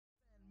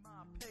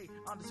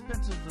on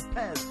dispensers of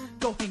Pez.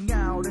 Go hang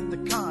out at the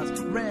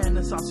cons,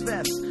 Renaissance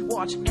fests.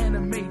 Watch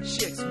anime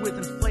chicks with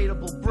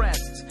inflatable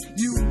breasts.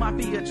 You might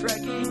be a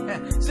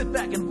Trekkie, sit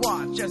back and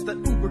watch as the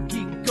uber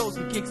geek goes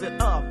and kicks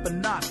it up a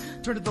notch.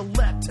 Turn to the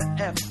letter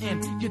F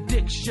in your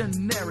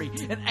dictionary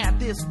and add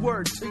this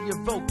word to your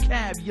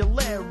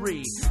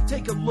vocabulary.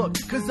 Take a look,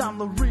 cause I'm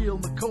the real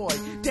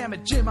McCoy. Damn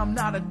it, Jim, I'm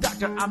not a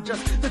doctor, I'm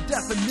just the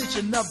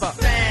definition of a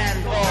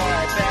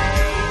fanboy,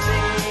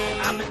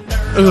 baby. I'm a nerd.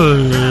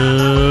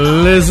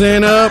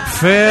 Listen up,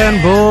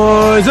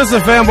 fanboys. This is the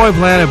Fanboy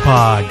Planet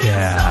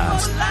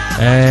podcast.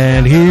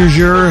 And here's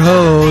your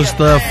host,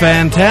 the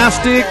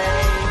fantastic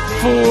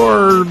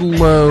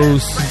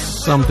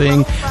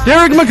something,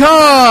 Derek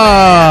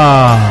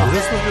McCaw. Is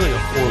this supposed to be like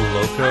a Four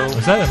Loko?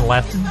 Is that in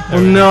Latin?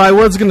 Well, no, I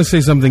was going to say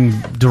something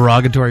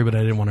derogatory, but I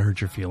didn't want to hurt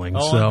your feelings.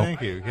 Oh, so.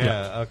 thank you.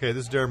 Yeah. Okay,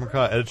 this is Derek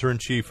McCaw,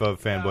 editor-in-chief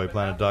of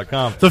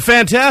FanboyPlanet.com. The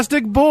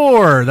fantastic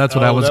boar. That's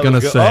what I was going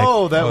to say.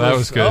 Oh, that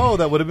was good. Oh,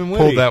 that would have been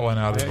witty. Pulled that one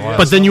out of the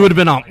But then you would have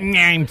been all,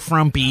 I'm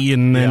frumpy,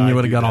 and then you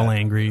would have got all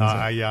angry.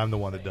 Yeah, I'm the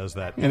one that does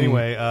that.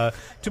 Anyway,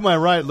 to my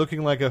right,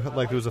 looking like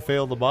it was a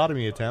failed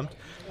lobotomy attempt,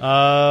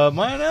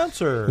 my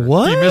announcer.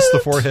 What? He missed the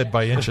forehead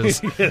by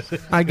inches.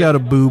 I got a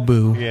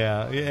boo-boo.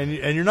 Yeah,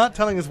 and you're not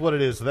telling us what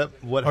it is. So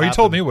what you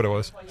told me what it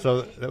was.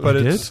 So that But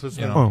was, it's,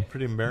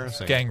 pretty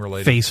embarrassing. Gang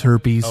related. Face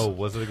herpes. Oh,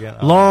 was it again?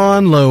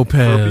 Lon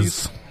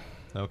Lopez. Herpes?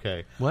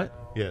 Okay. What?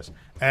 Yes.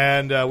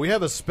 And we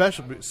have a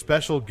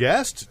special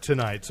guest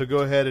tonight, so go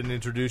ahead and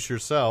introduce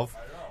yourself,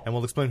 and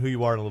we'll explain who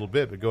you are in a little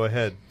bit, but go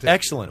ahead.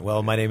 Excellent.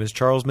 Well, my name is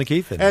Charles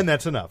McKeithen. And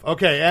that's enough.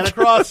 Okay, and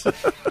across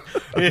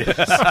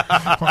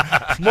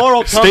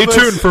Moral Compass. Stay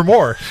tuned for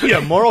more. Yeah,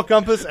 Moral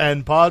Compass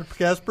and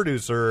podcast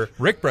producer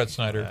Rick Brett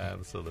Snyder.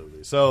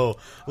 Absolutely. So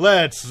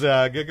let's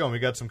get going. We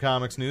got some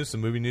comics news,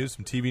 some movie news,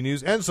 some TV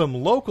news, and some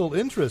local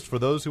interest for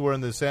those who are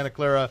in the Santa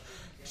Clara,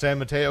 San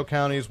Mateo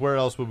counties. Where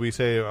else would we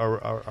say are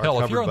Hell,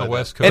 covered if you're on by the that?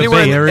 West Coast,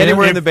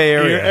 Anywhere in the Bay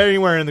Area.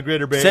 Anywhere in the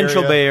greater Bay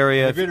Central Area. Bay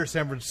Area. The greater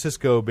San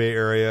Francisco Bay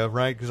Area,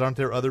 right? Because aren't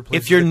there other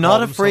places If you're that not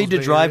call afraid to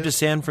themselves Bay drive to Areas?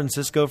 San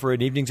Francisco for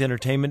an evening's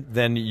entertainment,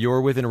 then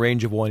you're within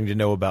range of wanting to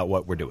know about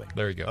what we're doing.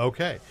 there you go.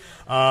 Okay.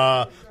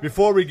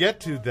 Before we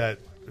get to that,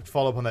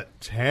 follow up on that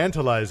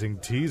tantalizing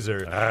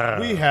teaser,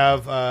 we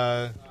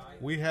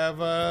have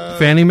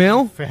Fanny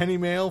mail? Fanny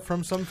mail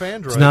from some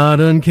fan droid. It's not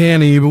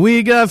uncanny, but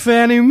we got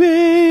fanny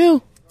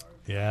mail.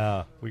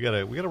 Yeah, we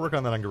gotta work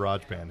on that on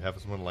GarageBand. Have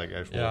someone like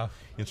actual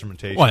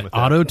instrumentation. What, with that.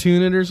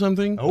 auto-tune it or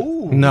something?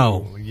 Oh,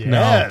 No.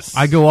 yes.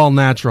 No. I go all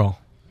natural.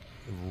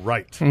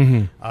 Right.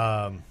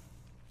 Mm-hmm.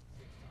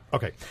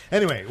 Okay.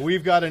 Anyway,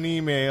 we've got an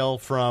email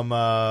from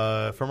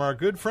our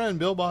good friend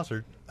Bill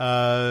Bossert,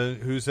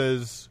 who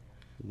says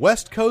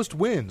West Coast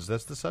wins.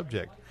 That's the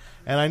subject.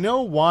 And I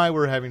know why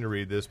we're having to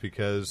read this,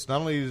 because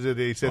not only did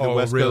they say the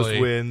West Coast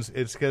wins,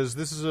 it's because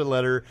this is a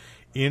letter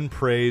in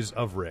praise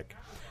of Rick.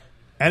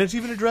 And it's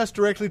even addressed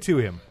directly to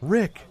him.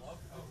 Rick,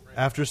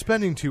 after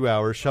spending 2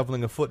 hours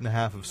shoveling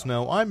 1.5 feet of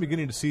snow, I'm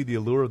beginning to see the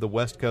allure of the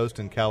West Coast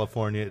and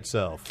California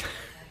itself.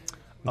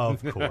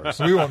 Of course.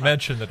 We won't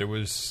mention that it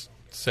was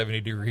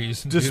 70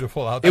 degrees and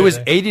beautiful out there. It was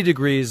 80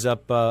 degrees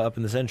up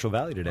in the Central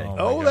Valley today.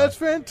 Oh, that's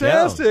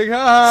fantastic. Sunny.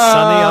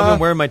 I've been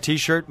wearing my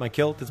T-shirt, my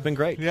kilt. It's been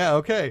great. Yeah,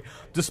 okay.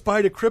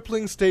 Despite a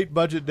crippling state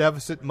budget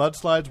deficit,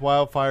 mudslides,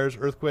 wildfires,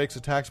 earthquakes,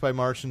 attacks by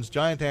Martians,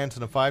 giant ants,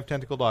 and a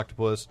 5-tentacled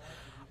octopus,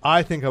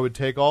 I think I would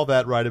take all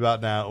that right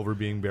about now over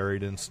being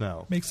buried in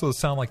snow. Makes those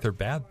sound like they're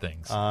bad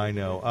things. I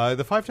know.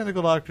 The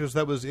 5-tentacled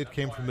octopus, it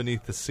came from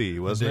beneath the sea,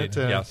 wasn't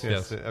Indeed. it?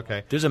 Yes.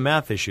 Okay. There's a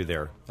math issue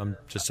there. I'm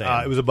just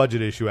saying. It was a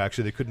budget issue,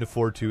 actually. They couldn't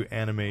afford to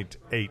animate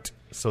 8,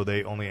 so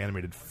they only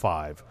animated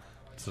 5.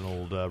 It's an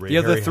old the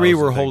other 3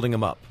 were holding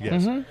them up.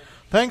 Yes. Mm-hmm.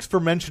 Thanks for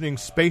mentioning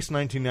Space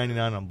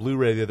 1999 on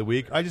Blu-ray the other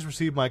week. I just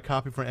received my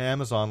copy from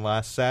Amazon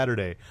last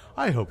Saturday.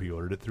 I hope you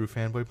ordered it through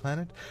Fanboy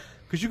Planet,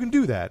 because you can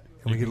do that.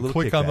 And You we get a can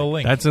little click on the kickback.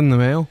 link. That's in the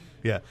mail?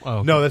 Yeah. Oh,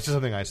 okay. No, that's just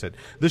something I said.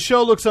 The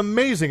show looks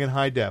amazing in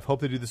high def.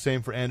 Hope they do the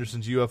same for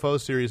Anderson's UFO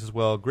series as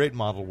well. Great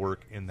model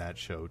work in that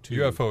show,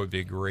 too. UFO would be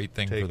a great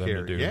thing Take for them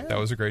care. to do. Yeah. That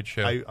was a great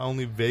show. I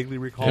only vaguely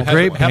recall. It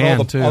great had band,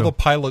 all too. all the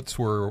pilots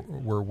were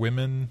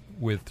women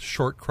with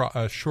short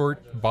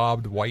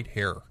bobbed white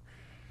hair. It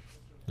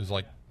was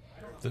like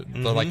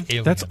they're like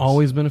aliens. That's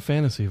always been a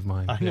fantasy of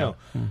mine. I know.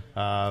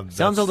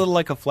 Sounds a little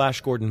like a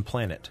Flash Gordon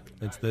planet.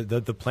 It's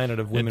the planet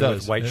of women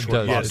does. with white It short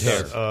does. bobbed It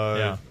hair. does.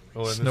 Yeah. Oh,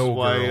 and this is Snow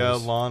why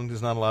girls. Lon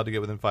is not allowed to get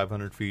within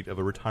 500 feet of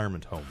a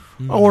retirement home.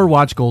 Or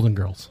watch Golden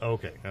Girls.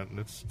 Okay.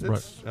 It's,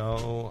 Right.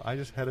 Oh, I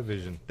just had a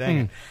vision. Dang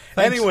it.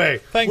 Thanks- Anyway.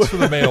 thanks for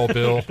the mail,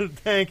 Bill.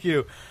 Thank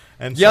you.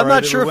 And Yeah, I'm sorry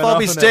not that sure we if went I'll off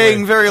be in that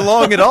staying way. very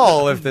long at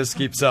all if this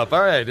keeps up.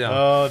 All right. Yeah.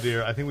 Oh,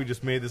 dear. I think we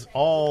just made this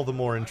all the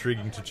more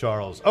intriguing to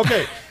Charles.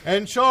 Okay.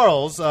 And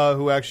Charles,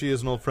 who actually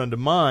is an old friend of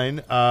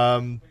mine,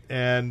 and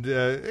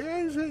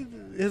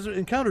has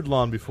encountered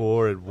Lon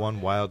before at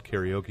one wild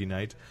karaoke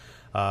night,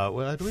 Well,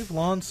 I believe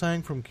Lon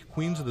sang from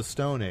Queens of the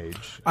Stone Age.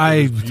 It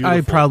I was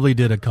beautiful. probably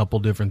did a couple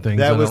different things.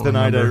 That I was don't the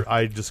night remember.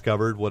 I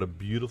discovered what a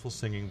beautiful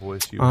singing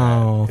voice you had.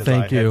 Oh, 'cause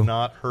thank I you. Had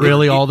not heard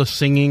really, it. all the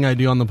singing I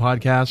do on the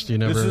podcast, you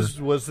never.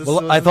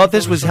 Well, I thought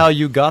this was how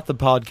you got the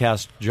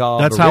podcast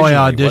job. That's how I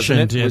originally, auditioned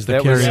wasn't it? at the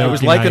It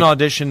was karaoke like an night.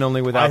 audition,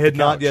 only without. I had the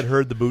not couch. yet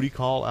heard the Booty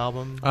Call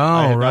album. Oh,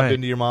 I had right. not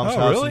been to your mom's Oh,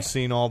 house really? and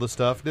seen all the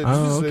stuff. It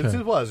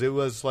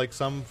was like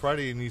some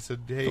Friday, and he said,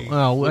 "Hey,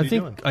 Well, what I are you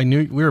think doing?" I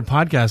knew we were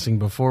podcasting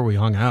before we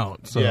hung out.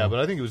 So. Yeah, but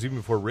I think it was even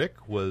before Rick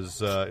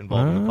was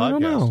involved in the podcast. I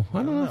don't know.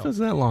 I don't know if it's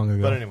that long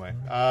ago. But anyway,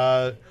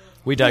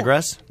 We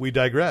digress. we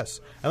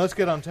digress, and let's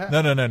get on tap. No.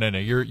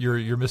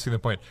 You're missing the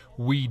point.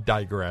 We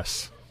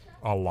digress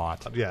a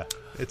lot. Yeah,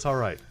 it's all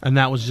right. And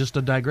that was just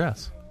a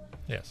digress.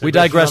 Yes. We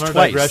digressed on our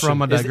twice. digression.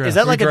 From a Is digress.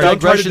 that like a Don't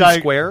try to digression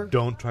square?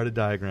 Don't try to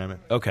diagram it.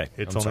 Okay,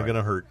 It's I'm only sorry. going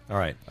to hurt. All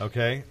right.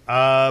 Okay,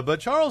 but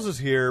Charles is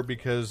here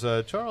because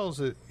Charles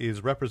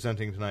is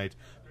representing tonight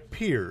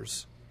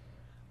Peers,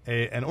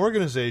 an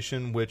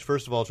organization which,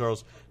 first of all,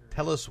 Charles,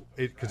 tell us,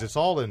 because it's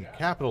all in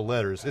capital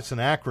letters, it's an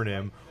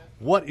acronym.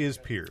 What is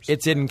Peers?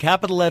 It's in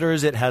capital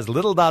letters. It has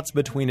little dots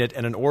between it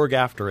and an org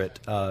after it,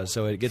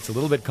 so it gets a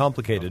little bit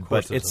complicated.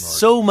 course But it's it's an org.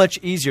 so much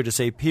easier to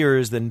say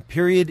Peers than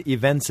Period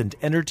Events and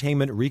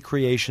Entertainment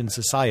Recreation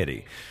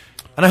Society.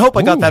 And I hope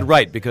I got that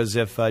right, because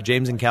if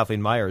James and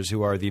Kathleen Myers,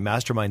 who are the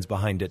masterminds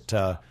behind it,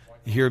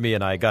 hear me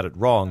and I got it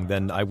wrong,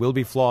 then I will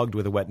be flogged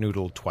with a wet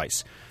noodle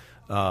twice.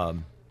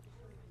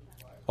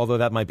 Although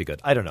that might be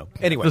good. I don't know.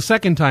 Anyway. The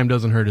second time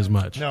doesn't hurt as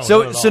much. No, So,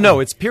 not at so all. no,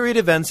 it's Period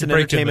Events and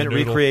breaking the Entertainment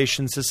noodle.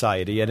 Recreation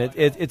Society, and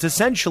it's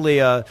essentially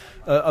a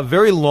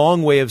very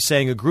long way of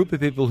saying a group of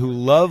people who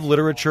love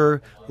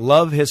literature,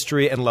 love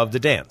history, and love to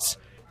dance,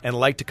 and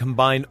like to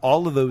combine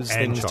all of those And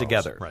things Charles,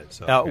 together. right,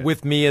 so, okay.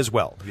 With me as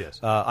well. Yes.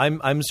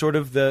 I'm sort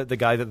of the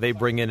guy that they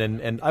bring in,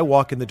 and I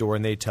walk in the door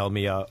and they tell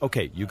me,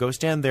 okay, you go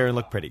stand there and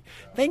look pretty.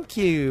 Thank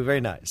you,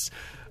 very nice.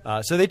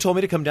 So they told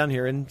me to come down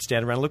here and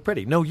stand around and look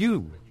pretty. No,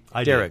 you.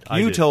 I Derek, did. I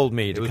you did. told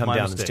me It to was come my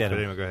down mistake, and stand. but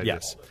anyway, go ahead,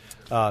 yes.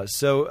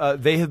 So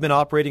they have been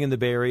operating in the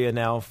Bay Area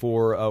now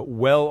for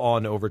well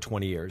on over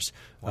 20 years.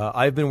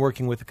 I've been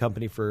working with the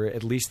company for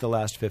at least the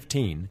last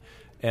 15,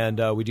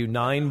 and we do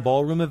 9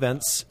 ballroom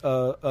events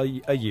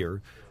a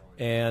year.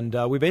 And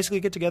we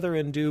basically get together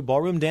and do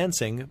ballroom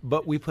dancing,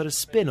 but we put a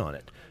spin on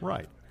it.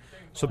 Right.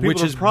 So people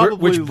Which are is probably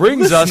which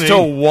brings us to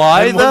listening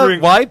why and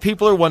wondering- why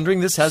people are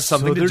wondering this has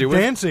something so to they're do with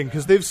dancing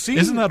because they've seen.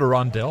 Isn't that a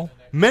rondelle?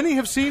 Many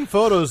have seen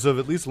photos of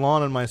at least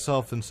Lon and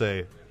myself and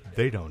say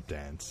they don't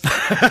dance.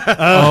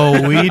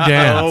 Oh, we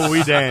dance. Oh,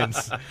 we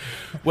dance.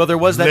 Well, there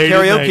was that Late at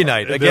karaoke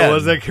night again. There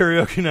was that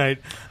karaoke night.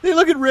 They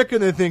look at Rick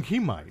and they think he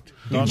might.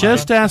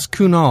 Just ask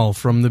Kunal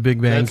from The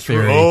Big Bang That's true.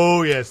 Theory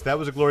Oh yes, that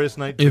was a glorious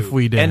night too. if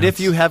we dance. And if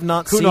you have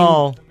not seen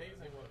Kunal,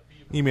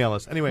 email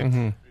us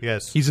anyway.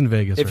 Yes, He's in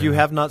Vegas. If right you now.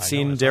 have not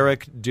seen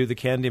Derek do the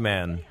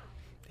Candyman,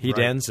 he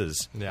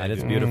dances, Yeah, and I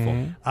it's do.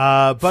 beautiful.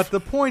 but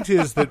the point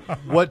is that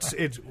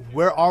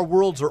where our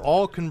worlds are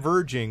all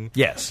converging.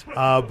 Yes.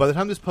 By the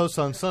time this posts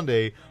on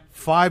Sunday,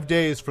 5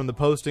 days from the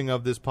posting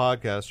of this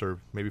podcast, or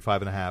maybe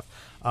 5.5,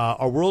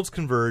 our worlds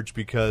converge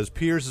because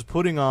Piers is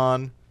putting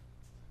on.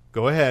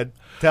 Go ahead,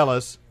 tell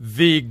us.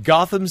 The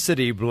Gotham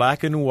City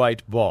Black and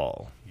White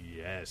Ball.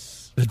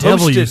 Yes. the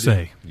devil, you Hosted-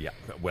 say. Yeah,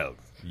 well,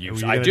 You're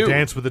I gonna do.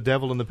 dance with the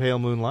devil in the pale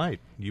moonlight.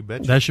 You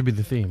betcha. That should be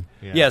the theme.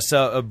 Yeah. Yes,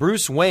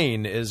 Bruce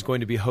Wayne is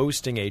going to be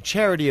hosting a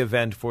charity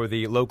event for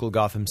the local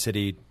Gotham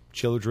City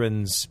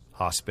Children's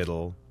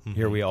Hospital.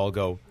 Here we all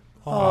go.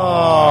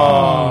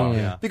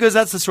 Yeah. Because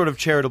that's the sort of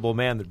charitable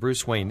man that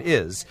Bruce Wayne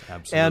is.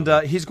 Absolutely.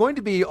 And he's going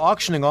to be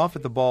auctioning off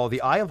at the ball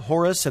the Eye of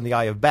Horus and the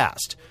Eye of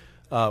Bast,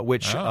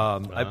 which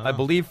I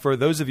believe for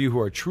those of you who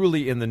are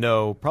truly in the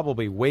know,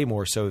 probably way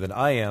more so than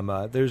I am,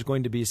 there's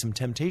going to be some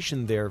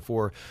temptation there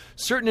for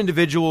certain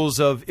individuals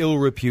of ill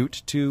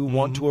repute to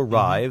want to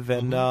arrive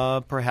and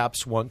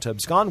perhaps want to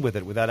abscond with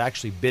it without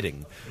actually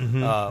bidding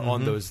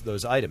on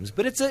those items.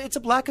 But it's a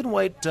black and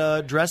white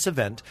dress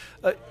event.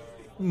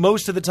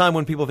 Most of the time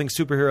when people think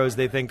superheroes,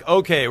 they think,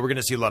 okay, we're going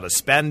to see a lot of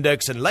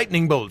spandex and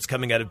lightning bolts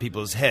coming out of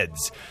people's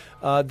heads.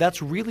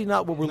 That's really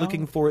not what we're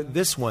looking for at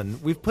this one.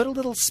 We've put a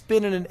little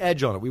spin and an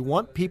edge on it. We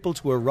want people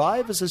to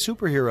arrive as a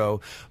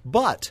superhero,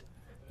 but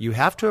you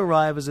have to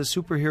arrive as a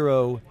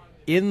superhero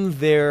in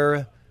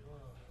their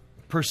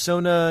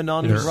persona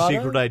non Their grata.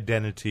 secret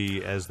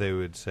identity, as they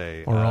would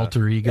say. Or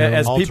alter ego.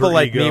 As Alter people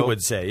like me ego.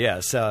 would say,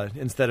 yes,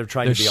 instead of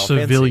trying Their to be all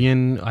fancy.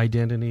 civilian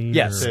identity.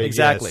 Yes. or-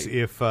 Exactly.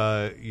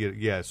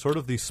 Yes, if sort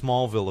of the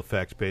Smallville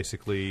effect,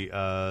 basically.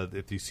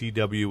 If the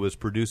CW was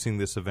producing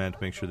this event,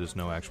 make sure there's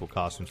no actual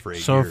costumes for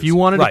 8 So years. if you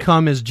wanted Right. to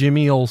come as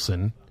Jimmy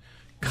Olsen,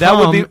 That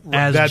would be-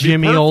 as that'd be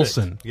Jimmy perfect.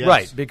 Olsen. Yes.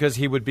 Right, because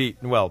he would be,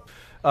 well,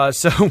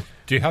 so...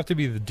 Do you have to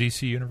be the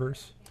DC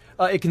universe?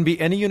 It can be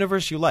any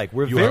universe you like.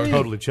 You are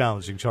totally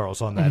challenging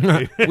Charles on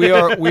that. we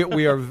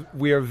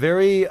are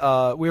very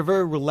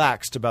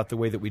relaxed about the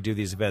way that we do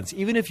these events.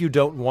 Even if you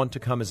don't want to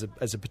come as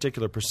a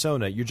particular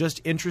persona, you're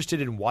just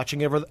interested in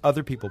watching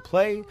other people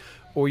play,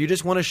 or you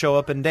just want to show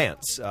up and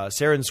dance.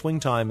 Sarah and Swing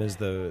Time is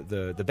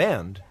the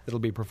band that'll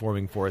be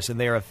performing for us, and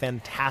they are a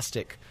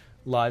fantastic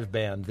live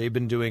band. They've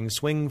been doing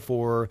swing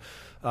for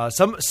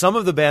some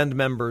of the band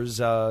members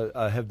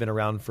have been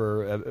around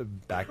for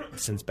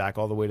back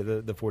all the way to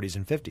the 40s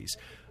and 50s.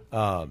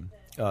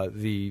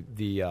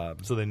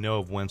 So they know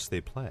of whence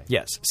they play.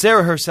 Yes,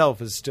 Sarah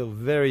herself is still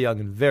very young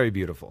and very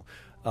beautiful.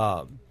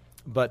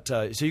 But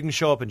so you can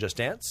show up and just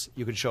dance.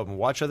 You can show up and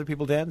watch other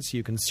people dance.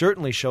 You can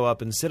certainly show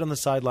up and sit on the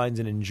sidelines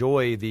and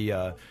enjoy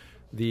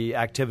the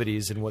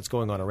activities and what's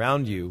going on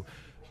around you.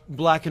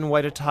 Black and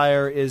white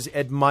attire is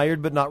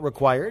admired but not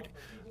required.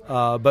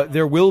 But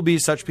there will be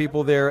such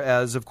people there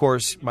as, of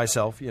course,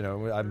 myself.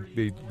 I'm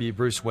be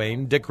Bruce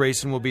Wayne. Dick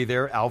Grayson will be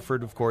there.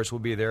 Alfred, of course, will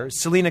be there.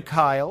 Selena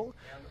Kyle.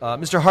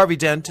 Mr. Harvey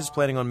Dent is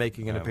planning on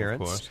making an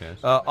appearance. Of course, yes.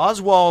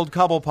 Oswald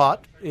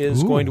Cobblepot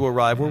is going to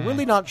arrive. We're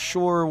really not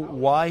sure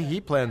why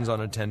he plans on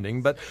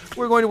attending, but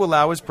we're going to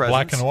allow his presence.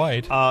 Black and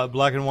white.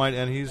 Black and white,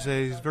 and he's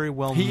very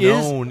well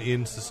known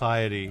in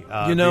society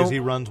because he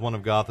runs one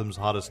of Gotham's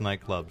hottest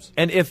nightclubs.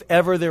 And if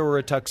ever there were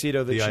a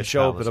tuxedo that should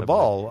show up at a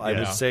ball, I would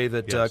Yeah. say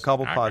that Yes.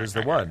 Cobblepot is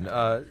the one.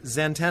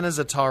 Zantana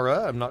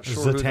Zatara, I'm not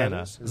sure who that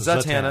Zatanna. is.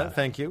 Zatanna. Zatanna,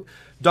 thank you.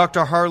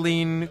 Dr.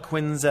 Harleen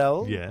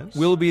Quinzel Yes.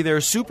 will be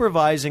there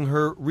supervising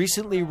her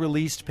recently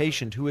released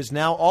patient who is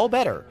now all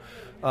better.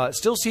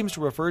 Still seems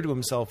to refer to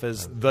himself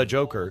as the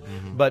Joker,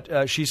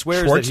 but she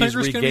swears that he's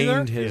Schwarzenegger's gonna be there?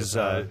 regained his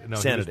No, he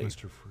sanity. was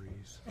Mr.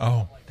 Freeze.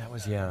 Oh, That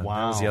was that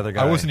Wow. was the other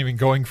guy. I wasn't even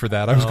going for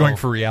that. I was going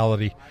for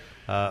reality.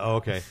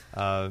 Okay.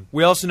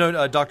 We also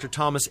know Dr.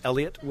 Thomas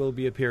Elliott will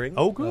be appearing.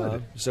 Oh,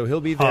 good. So he'll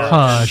be there.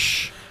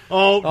 Hush.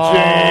 Oh,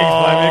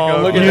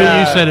 James, look You,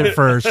 at you said it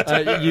first.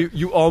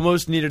 You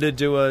almost needed to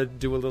do a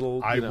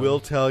little. I will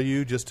tell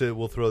you,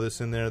 we'll throw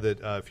this in there, that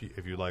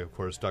if you like, of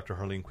course, Dr.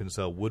 Harleen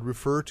Quinzel would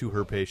refer to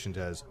her patient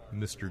as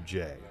Mr.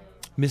 J.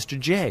 Mr.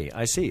 J.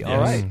 I see. All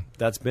right,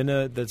 that's been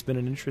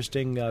an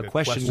interesting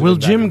question. Will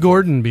Jim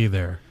Gordon be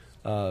there?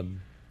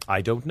 I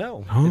don't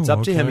know. Oh, It's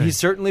up to him. okay. He's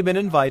certainly been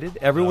invited.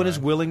 Everyone is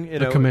willing.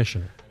 The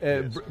commission.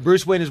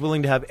 Bruce Wayne is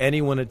willing to have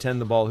anyone attend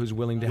the ball who's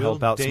willing to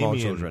help out small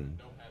children.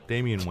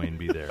 Damian Wayne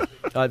be there?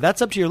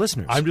 That's up to your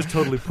listeners. I'm just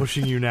totally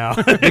pushing you now.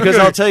 because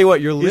I'll tell you what,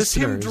 your Is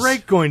Tim listeners.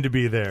 Drake going to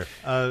be there?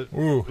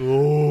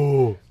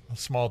 Ooh. A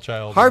small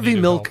child. Harvey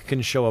needed Milk help.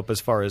 can show up as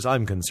far as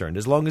I'm concerned,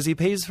 as long as he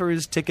pays for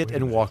his ticket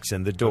and walks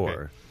in the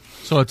door.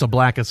 So it's a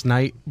Blackest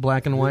Night,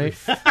 black and white?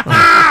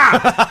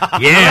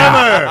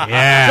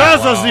 Yeah.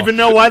 Charles doesn't even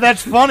know why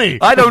that's funny.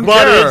 I don't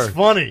but care. it's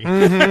funny.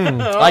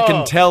 I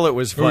can tell it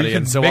was Or you funny, can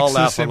and so mix I'll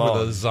laugh this in with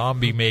along. a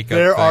zombie makeup.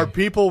 There are thing.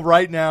 people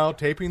right now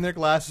taping their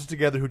glasses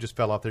together who just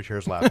fell off their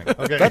chairs laughing.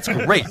 Okay, That's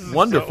great,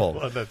 wonderful.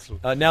 So, that's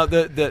Now,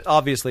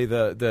 obviously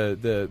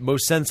the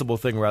most sensible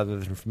thing, rather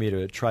than for me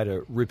to try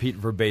to repeat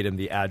verbatim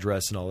the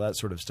address and all that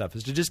sort of stuff,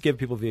 is to just give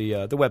people the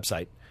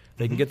website.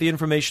 They can get the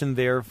information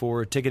there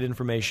for ticket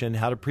information,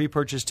 how to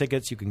pre-purchase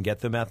tickets. You can get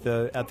them at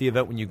the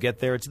event when you get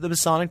there. It's at the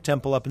Masonic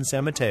Temple up in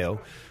San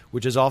Mateo,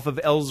 which is off of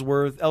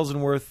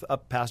Elsenworth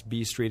up past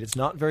B Street. It's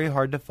not very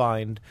hard to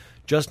find,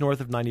 just north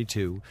of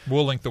 92.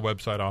 We'll link the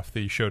website off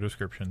the show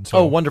description. So.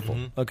 Oh, wonderful.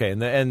 Okay,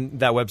 and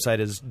that website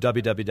is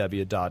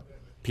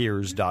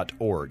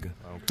www.peers.org.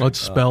 Let's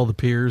spell the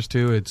peers,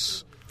 too.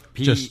 It's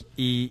just...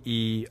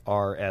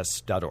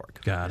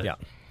 PEERS.org. Got it. Yeah.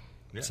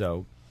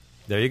 So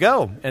there you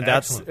go. And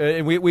that's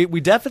we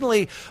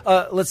definitely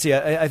let's see.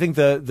 I think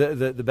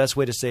the best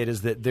way to say it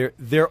is that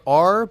there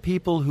are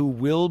people who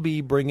will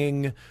be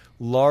bringing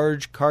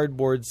large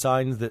cardboard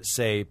signs that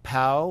say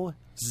POW,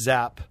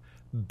 ZAP,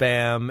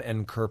 BAM,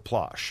 and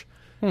Kerplosh.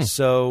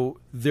 So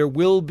there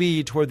will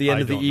be, toward the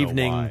end of the don't know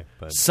evening, why,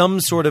 but- some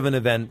sort of an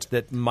event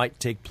that might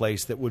take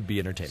place that would be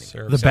entertaining.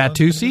 Sarah The Silent?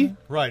 Batusi?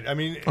 right. I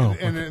mean,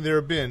 and there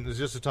have been,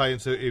 just to tie in,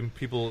 so if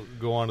people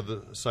go onto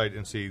the site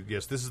and see,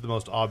 yes, this is the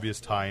most obvious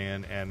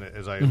tie-in, and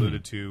as I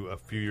alluded to a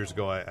few years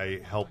ago, I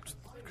helped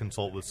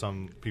consult with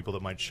some people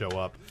that might show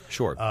up.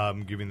 Sure.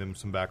 Giving them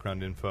some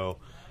background info.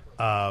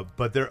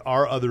 But there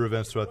are other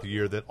events throughout the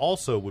year that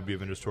also would be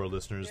of interest to our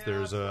listeners.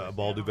 There's a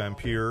Bal du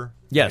Vampire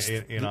Yes.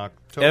 in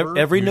October.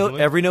 Every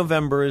usually.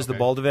 November is the Okay.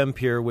 Bal du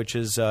Vampire, which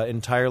is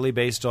entirely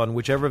based on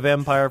whichever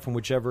vampire from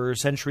whichever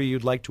century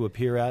you'd like to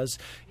appear as.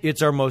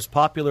 It's our most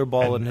popular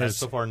ball and And has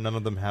so far, none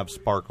of them have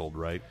sparkled,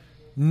 right?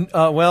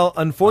 well,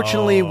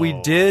 unfortunately, we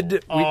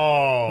did.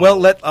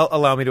 Well,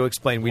 allow me to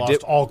explain. We Lost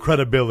did. all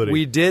credibility.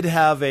 We did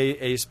have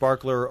a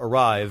sparkler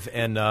arrive,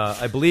 and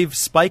I believe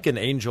Spike and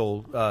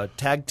Angel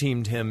tag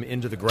teamed him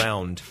into the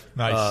ground.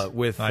 Nice.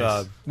 With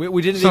Nice.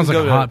 we didn't Sounds even like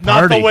go a to hot Not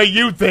party. the way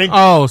you think.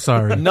 Oh,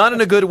 sorry. not in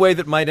a good way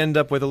that might end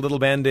up with a little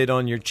Band-Aid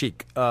on your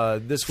cheek.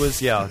 This was,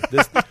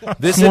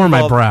 this More my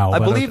involved- brow, I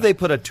but believe okay. they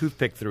put a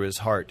toothpick through his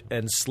heart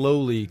and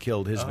slowly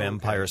killed his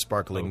vampire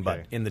sparkling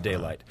butt in the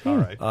daylight. All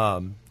right.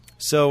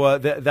 So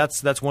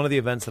that's one of the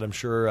events that I'm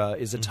sure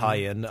is a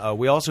tie-in.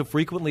 We also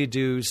frequently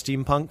do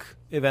steampunk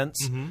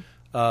events.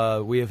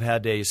 We have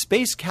had a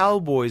Space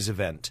Cowboys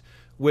event,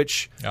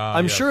 which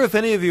I'm sure if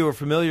any of you are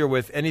familiar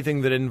with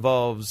anything that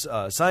involves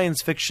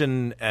science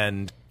fiction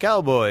and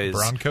cowboys,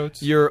 brown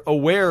coats, you're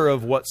aware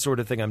of what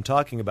sort of thing I'm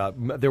talking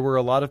about. There were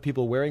a lot of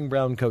people wearing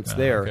brown coats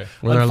there. Okay.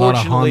 Were there a lot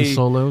of Han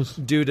Solos?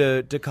 Due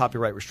to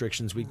copyright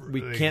restrictions, we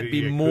can't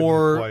be couldn't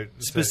more quite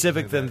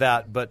specific say than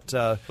that. But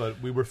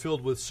we were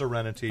filled with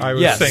serenity. I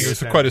was Yes. saying it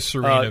was quite a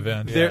serene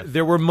event.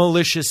 there were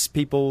malicious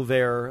people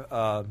there,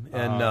 and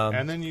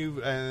and then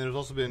there's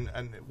also been,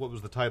 and what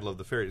was the title of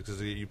the fairy?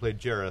 Because you played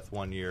Jareth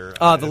one year.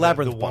 The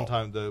Labyrinth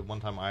Ball. The one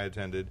time I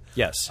attended.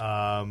 Yes.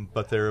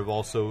 But there have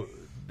also.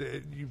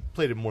 You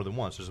played it more than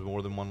once. There's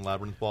more than one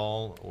Labyrinth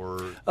Ball,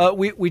 or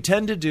we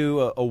tend to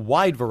do a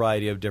wide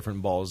variety of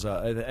different balls.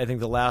 I think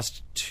the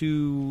last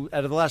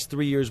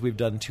 3 years we've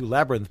done 2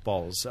 Labyrinth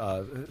Balls.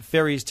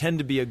 Fairies tend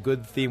to be a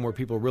good theme where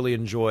people really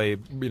enjoy,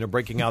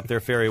 breaking out their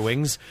fairy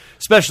wings,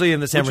 especially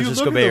in the San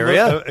Francisco Bay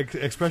Area.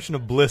 Expression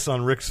of bliss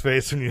on Rick's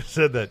face when you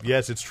said that.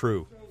 Yes, it's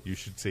true. You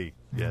should see.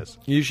 Yes,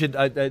 you should.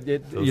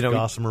 Those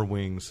gossamer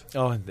wings.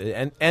 Oh,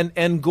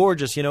 and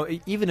gorgeous.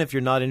 Even if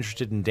you're not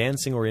interested in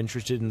dancing or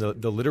interested in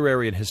the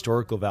literary and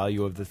historical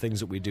value of the things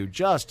that we do,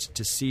 just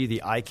to see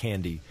the eye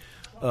candy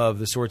of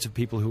the sorts of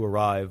people who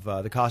arrive,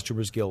 the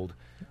Costumers Guild.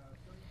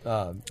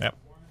 Yep.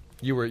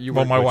 You were.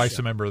 Well, my wife's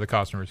a member of the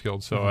Costumers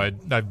Guild, so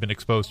I've been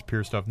exposed to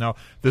Piers stuff. Now,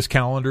 this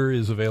calendar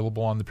is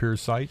available on the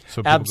Piers site,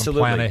 so people can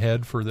plan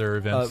ahead for their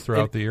events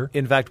throughout the year.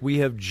 In fact, we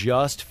have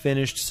just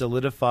finished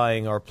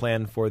solidifying our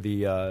plan for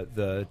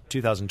the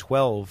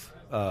 2012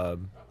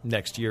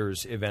 next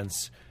year's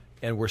events,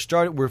 and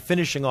we're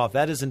finishing off.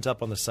 That isn't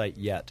up on the site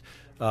yet.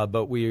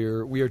 But we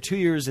are 2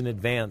 years in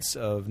advance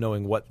of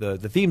knowing what the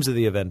themes of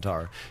the event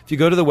are. If you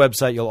go to the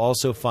website, you'll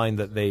also find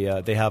that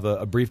they have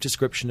a brief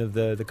description of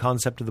the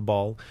concept of the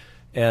ball.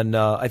 And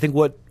I think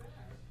what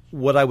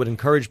I would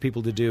encourage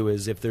people to do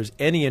is, if there's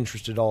any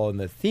interest at all in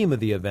the theme of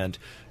the event,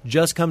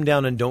 just come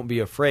down and don't be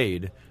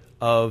afraid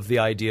of the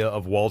idea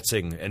of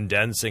waltzing and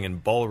dancing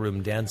and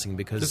ballroom dancing,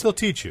 because They'll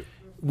teach you.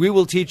 we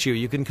will teach you.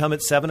 You can come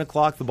at 7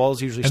 o'clock. The balls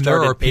usually And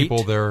start there at are people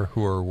 8. there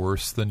who are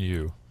worse than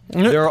you.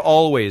 There are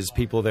always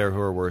people there who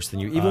are worse than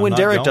you, even when not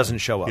Derek going. doesn't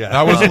show up. Yeah.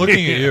 I wasn't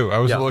looking at you. I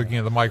was looking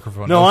at the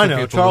microphone. No, I was know.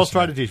 looking at the Charles listener.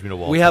 tried to teach me to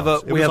waltz. We have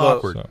It was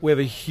awkward. we have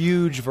a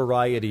huge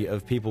variety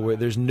of people where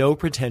there's no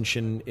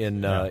pretension in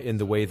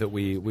the way that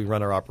we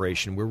run our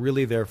operation. We're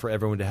really there for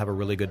everyone to have a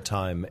really good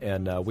time,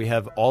 and we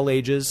have all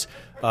ages.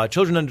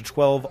 Children under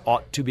 12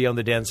 ought to be on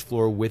the dance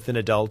floor with an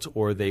adult,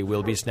 or they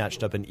will be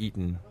snatched up and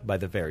eaten by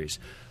the fairies.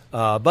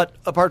 But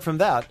apart from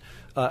that,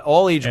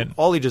 all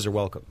ages are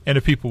welcome. And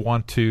if people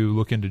want to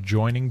look into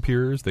joining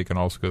Piers, they can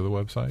also go to the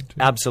website, too?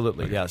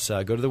 Absolutely, yes.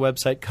 Go to the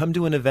website, come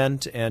to an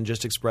event, and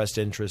just express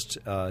interest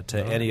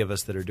to any of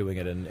us that are doing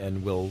it,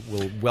 and we'll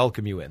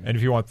welcome you in. And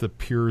if you want the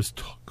Piers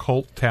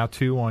cult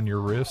tattoo on your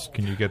wrist,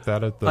 can you get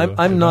that at the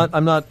I'm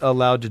not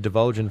allowed to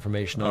divulge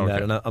information on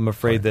that, and I'm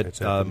afraid that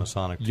It's at the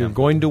Masonic you're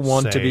Temple. going to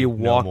want to Say be no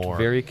walked more.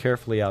 very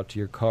carefully out to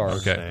your car.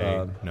 Okay.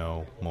 Say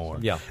no more.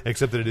 yeah.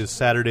 Except that it is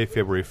Saturday,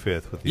 February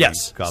 5th. With the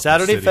Yes, Gotham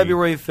Saturday, City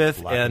February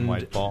 5th, black and and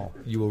white ball.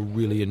 you will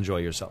really enjoy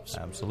yourselves.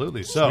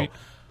 Absolutely. So Sweet.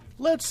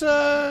 let's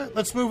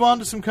move on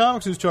to some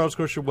comics news. Charles, of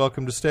course, you're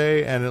welcome to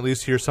stay and at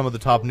least hear some of the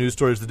top news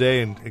stories of the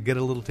day and get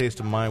a little taste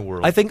of my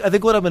world. I think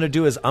what I'm going to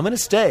do is I'm going to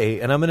stay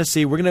and I'm going to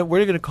see. We're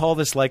going to call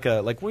this like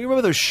we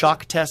remember those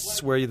shock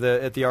tests where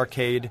at the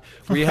arcade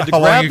where you had to How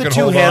long grab you the can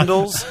 2 hold on.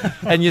 handles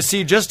and you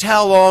see just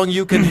how long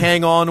you can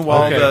hang on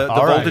while Okay. the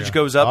All right. voltage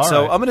goes up. All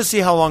So right. I'm going to see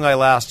how long I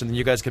last, and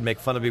you guys can make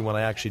fun of me when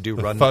I actually do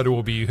run FUD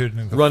will be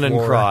hitting the and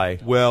floor. cry.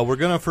 Well, we're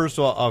going to first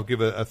of all, I'll give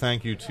a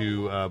thank you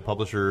to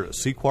publisher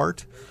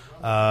Sequart,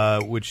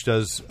 which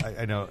does,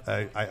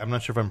 I'm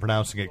not sure if I'm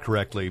pronouncing it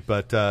correctly,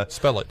 but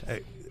Spell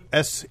it.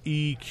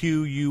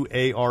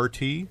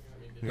 Sequart.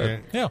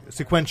 Yeah.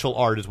 Sequential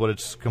art is what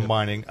it's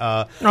combining.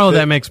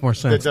 That makes more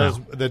sense now.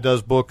 That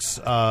does books,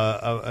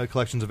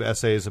 collections of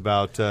essays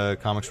about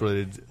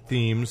comics-related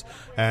themes.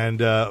 And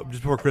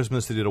just before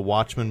Christmas, they did a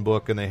Watchmen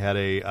book, and they had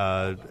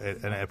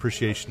an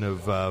appreciation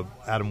of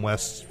Adam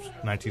West's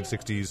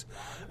 1960s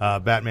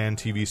Batman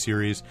TV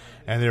series.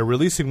 And they're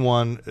releasing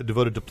one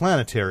devoted to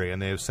Planetary,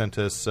 and they have sent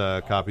us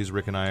copies.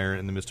 Rick and I are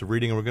in the midst of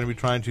reading, and we're going to be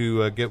trying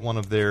to get one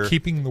of their...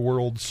 Keeping the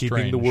World Strange.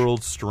 Keeping the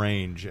World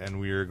Strange, and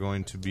we are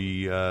going to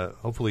be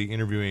hopefully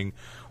interviewing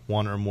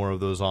one or more of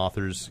those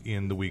authors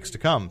in the weeks to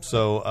come.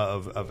 So,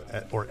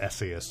 or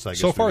essayists, I guess.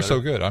 So far, so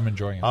good. I'm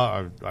enjoying it.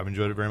 I've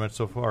enjoyed it very much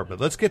so far. But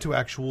let's get to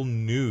actual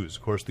news.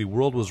 Of course, the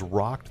world was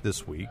rocked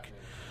this week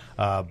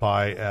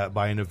by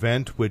an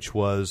event which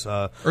was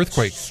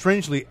Earthquake.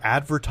 strangely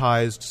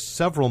advertised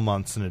several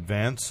months in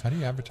advance. How do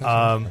you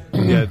advertise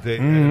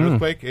An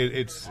earthquake.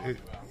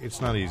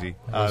 It's not easy.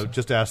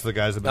 Just ask the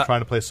guys that have been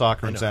trying to play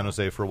soccer in San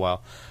Jose for a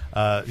while.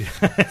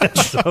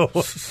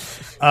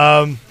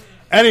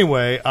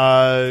 Anyway,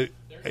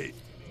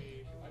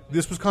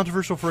 this was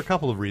controversial for a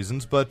couple of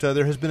reasons, but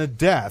there has been a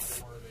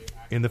death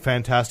in the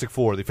Fantastic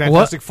Four. The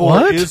Fantastic Four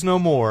What? is no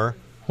more.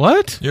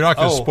 What? You're not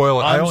going to spoil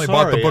it. I I'm only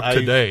bought the sorry. book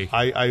today.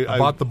 I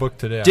bought the book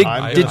today.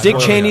 Did Dick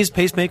Cheney's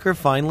pacemaker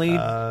finally?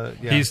 Yeah.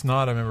 He's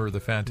not a member of the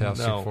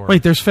Fantastic No. Four.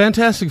 Wait, there's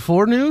Fantastic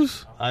Four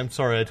news? I'm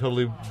sorry, I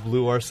totally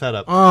blew our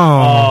setup.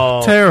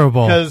 Oh,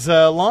 terrible. Because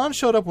Lon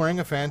showed up wearing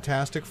a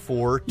Fantastic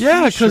Four t-shirt.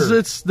 Yeah,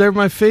 because they're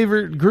my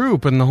favorite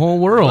group in the whole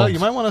world. Well, you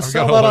might want to I've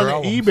sell got all that their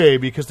on albums.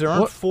 eBay because there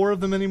aren't What? 4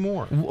 of them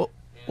anymore.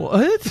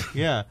 What?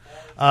 Yeah.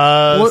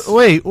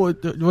 Wait,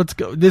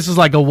 this is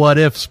like a what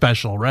if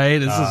special,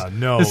 right?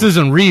 No. This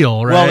isn't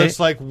real, right? Well, it's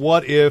like,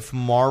 what if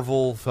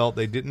Marvel felt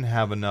they didn't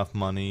have enough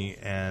money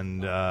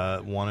and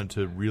wanted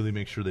to really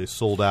make sure they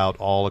sold out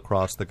all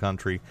across the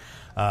country?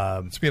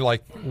 It's be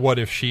like, what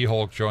if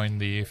She-Hulk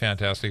joined the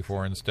Fantastic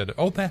Four instead of...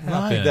 Oh, that happened.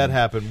 Right, that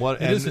happened.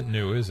 It isn't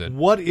new, is it?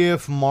 What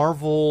if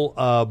Marvel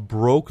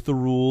broke the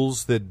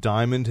rules that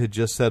Diamond had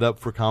just set up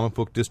for comic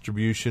book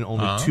distribution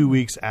only 2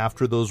 weeks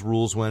after those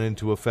rules went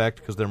into effect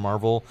because they're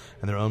Marvel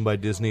and they're owned by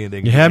Disney and they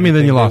You had me,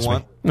 then you lost me.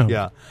 want? No.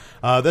 Yeah.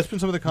 That's been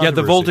some of the Yeah, controversy.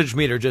 the voltage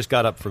meter just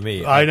got up for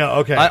me. I know,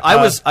 okay.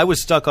 I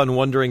was stuck on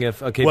wondering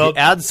if if well- you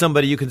add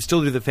somebody, you can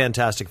still do the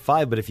Fantastic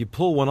Five, but if you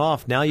pull one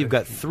off, now you've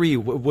got 3.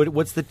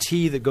 What's the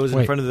T that goes in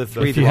Wait, front of the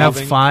 3? if you have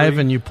throbbing 5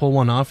 three? and you pull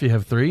one off, you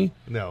have 3?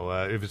 No,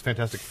 if it's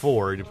Fantastic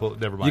Four, you pull.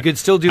 Never mind. You could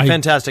still do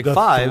Fantastic the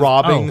 5.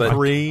 throbbing but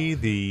 3,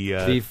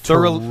 the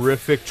thorough-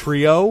 terrific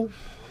trio.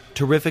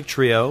 Terrific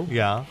trio.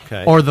 Yeah.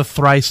 Okay. Or the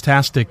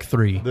Thrice-tastic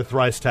 3? The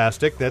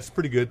Thrice-tastic. That's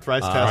pretty good.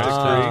 Thrice-tastic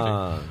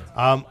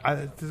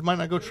 3. This might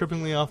not go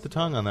trippingly off the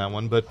tongue on that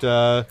one, but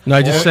No,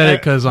 I just said it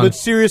because But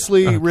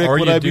seriously, Rick, Or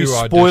would you I be do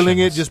spoiling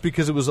it auditions. just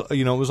because it was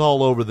it was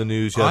all over the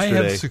news I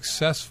yesterday? have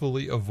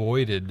successfully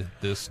avoided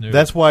this news.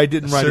 That's why I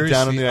didn't write it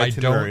down on the Seriously,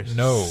 itinerary. I don't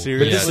know.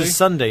 Seriously? But this is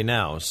Sunday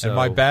now, so And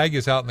my bag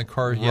is out in the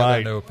car yet Right.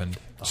 unopened.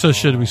 So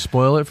should we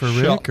spoil it for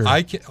Rick? Or?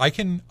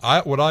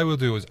 What I will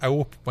do is I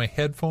will put my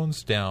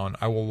headphones down.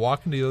 I will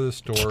walk into the other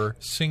store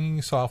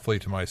singing softly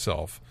to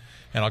myself,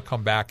 and I'll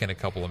come back in a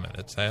couple of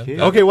minutes.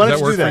 Okay, why don't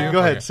you work do for that? you? Go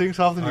ahead. Okay. Sing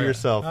softly to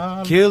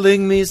yourself.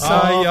 killing me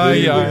softly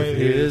ay, with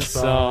his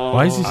song.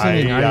 Why is he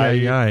singing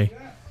aye, aye, aye?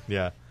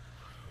 Yeah.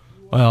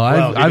 Well,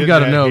 I've got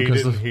to know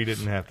because he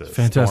didn't have to.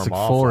 Fantastic storm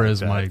off Four like is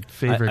that. my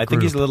favorite I think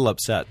group. he's a little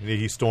upset.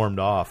 He stormed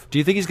off. Do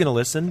you think he's going to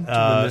listen to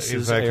when this In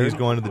is fact, aired? he's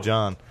going to the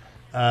John.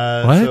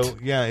 What? So,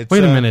 yeah, it's,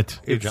 Wait a minute.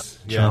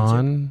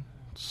 John.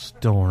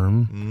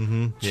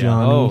 Storm. Yeah.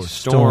 Johnny Oh,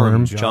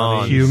 Storm. Storm.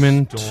 John.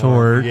 Human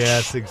Storm. Torch.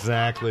 Yes,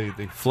 exactly.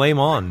 Flame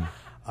on.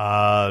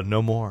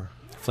 No more.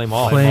 Flame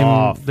off.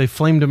 off. They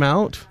flamed him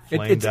out.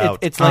 Flamed out.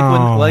 It's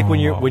like when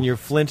your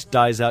flint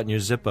dies out in your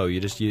Zippo,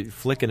 you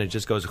flick and it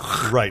just goes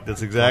Right,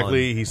 that's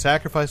exactly. He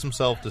sacrificed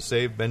himself to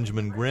save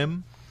Benjamin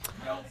Grimm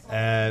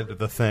and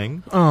the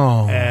Thing.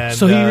 Oh, And,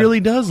 so he really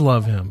does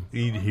love him.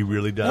 He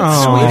really does.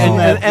 Oh. Sweet. Isn't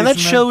And that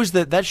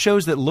isn't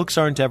shows that looks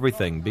aren't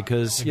everything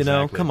because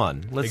Exactly. come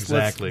on, let's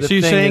Exactly. the So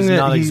you're Thing saying is that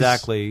not he's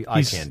exactly eye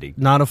he's candy.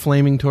 not a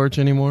flaming torch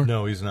anymore?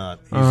 No, he's not.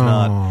 He's Oh,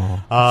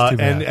 not. that's too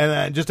bad.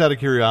 And just out of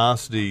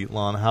curiosity,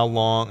 Lon,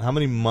 how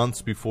many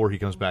months before he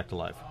comes back to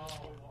life?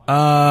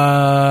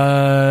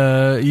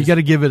 You got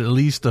to give it at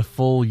least a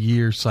full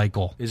year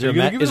cycle. Is there Are you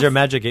gonna give is it there a- a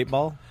magic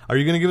 8-ball? Are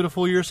you going to give it a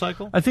full year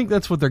cycle? I think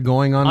that's what they're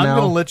going on I'm now.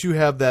 going to let you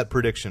have that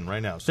prediction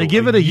right now. So They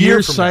give it a year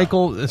year from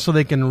cycle so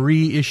they can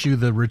reissue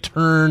the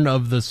Return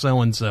of the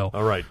so and so.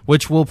 All right.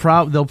 Which they'll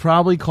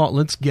probably call.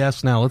 Let's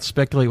guess now. Let's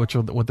speculate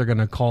what they're going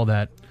to call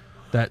that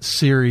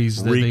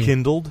series. now.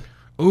 Rekindled.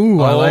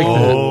 Ooh, I like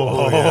that.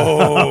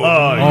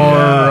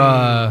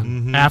 Or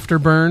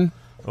Afterburn.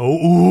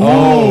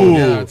 Oh,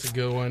 yeah, that's a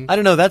good one. I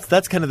don't know.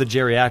 That's kind of the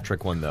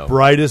geriatric one though.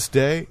 Brightest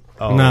Day.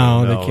 Oh,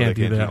 No, they can't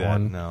do that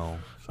one. No.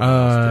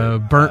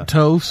 Burnt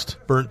Toast.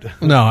 Burnt.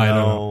 No, I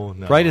don't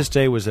No. Brightest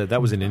Day was that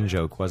was an in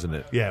joke, wasn't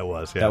it? Yeah, it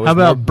was. Yeah. That was How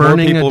about more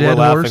burning a people dead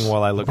were horse? laughing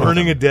while I looked.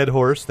 Burning a at dead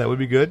horse. That would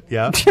be good.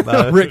 Yeah.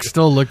 Rick's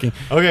still looking.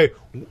 Okay.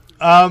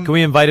 them. Can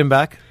we invite him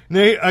back?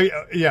 Nate,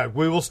 yeah,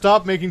 we will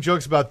stop making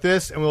jokes about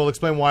this, and we'll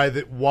explain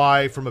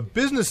why, from a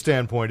business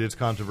standpoint, it's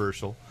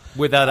controversial.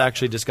 Without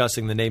actually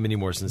discussing the name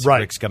anymore, since Right.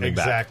 Rick's coming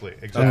back.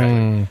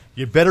 Exactly.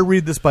 You better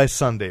read this by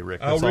Sunday, Rick.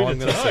 That's all I'm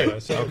going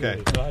to say.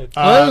 Okay.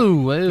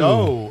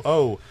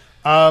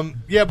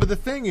 Yeah, but the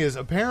thing is,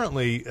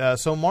 apparently,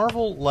 so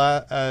Marvel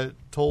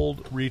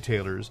told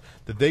retailers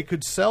that they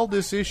could sell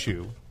this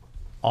issue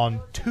on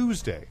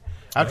Tuesday.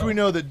 After we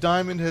know that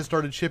Diamond has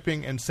started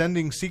shipping and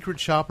sending secret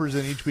shoppers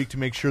in each week to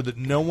make sure that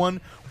no one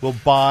will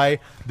buy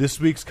this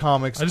week's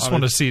comics. I just on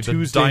want a to see the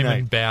Tuesday Diamond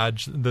night.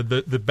 badge,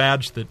 the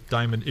badge that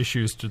Diamond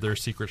issues to their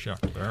secret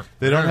shop.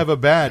 They don't have a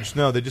badge.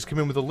 No, they just come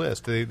in with a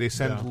list. They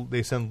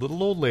send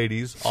little old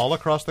ladies all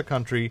across the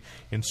country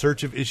in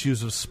search of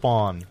issues of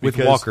Spawn With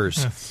because-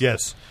 walkers.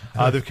 Yes,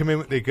 they've come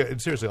in.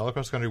 Seriously all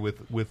across the country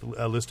with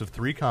a list of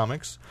 3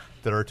 comics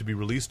that are to be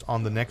released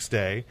on the next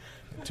day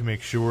to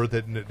make sure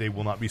that they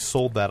will not be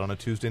sold that on a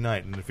Tuesday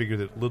night. And they figure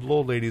that little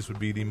old ladies would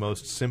be the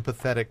most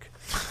sympathetic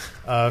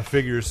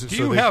figures. Do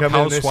you have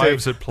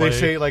housewives that play? They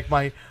say like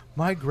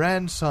my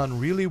grandson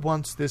really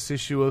wants this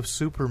issue of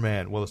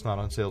Superman. Well, it's not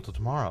on sale till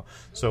tomorrow.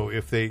 So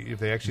if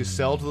they actually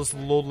sell to this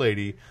little old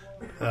lady,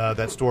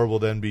 that store will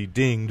then be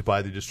dinged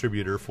by the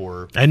distributor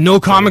for... And no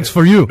comics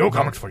for you. No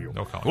comics for you.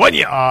 No comics. What?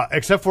 Yeah.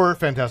 Except for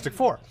Fantastic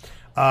Four.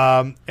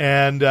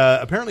 And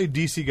apparently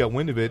DC got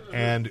wind of it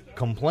and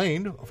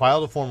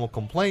filed a formal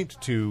complaint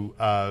to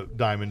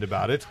Diamond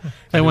about it.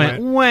 They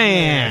went,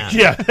 wham!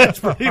 Yeah, that's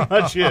pretty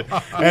much it.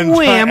 And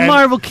Wham!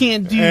 Marvel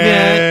can't do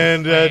that.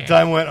 And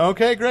Diamond went,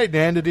 okay, great.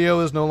 Dan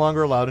DiDio is no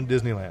longer allowed in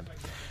Disneyland.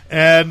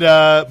 And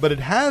but it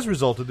has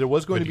resulted. There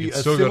was going to be a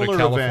still similar go to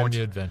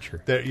California event.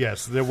 Adventure.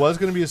 There was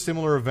going to be a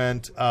similar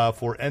event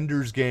for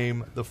Ender's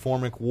Game: The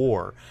Formic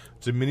War.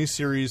 It's a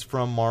miniseries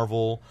from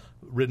Marvel,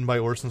 written by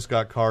Orson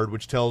Scott Card,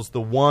 which tells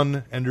the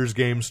one Ender's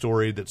Game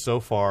story that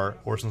so far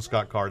Orson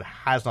Scott Card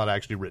has not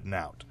actually written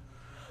out,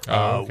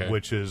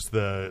 which is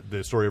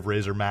the story of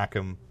Razor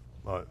Mackham.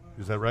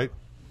 Is that right?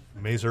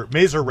 Mazer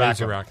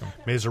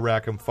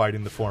Rackham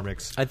fighting the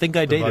Formics. I think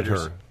I dated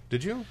her.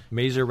 Did you?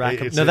 Mazer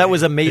Rackham. No, that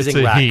was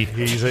Amazing Rack.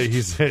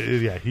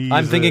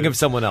 I'm thinking of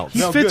someone else.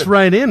 He fits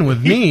right in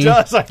with me. He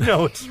does. I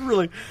know. It's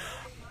really...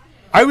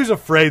 I was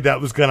afraid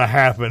that was going to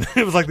happen.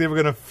 It was like they were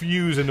going to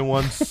fuse into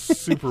one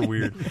super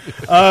weird.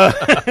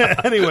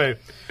 Anyway,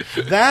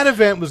 that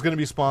event was going to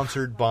be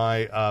sponsored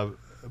by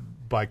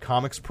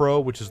Comics Pro,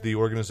 which is the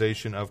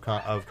organization of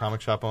comic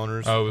shop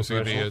owners. Oh, was it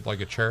going to be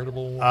like a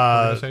charitable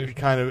organization?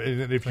 Kind of.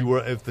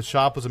 If the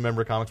shop was a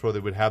member of Comics Pro, they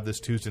would have this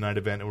Tuesday night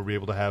event and would be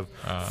able to have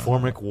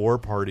Formic War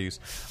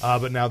parties.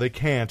 But now they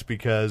can't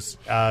because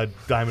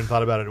Diamond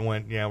thought about it and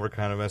went, yeah, we're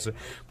kind of messing.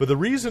 But the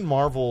reason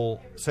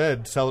Marvel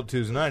said sell it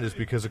Tuesday night is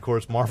because, of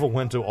course, Marvel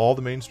went to all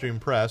the mainstream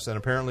press, and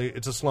apparently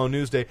it's a slow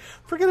news day.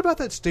 Forget about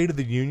that State of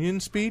the Union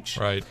speech.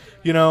 Right.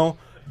 You know,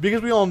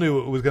 because we all knew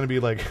it was going to be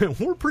like,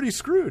 we're pretty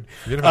screwed.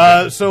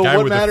 So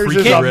what matters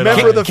is a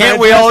member of the Can't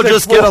we all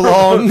just get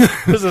along?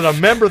 This is a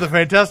member of the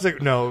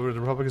Fantastic... No, the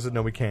Republicans said,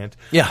 no, we can't.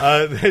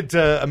 Yeah.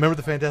 A member of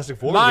the Fantastic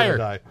Four is going to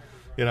die.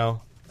 You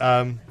know?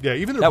 Yeah,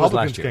 even the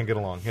Republicans can't get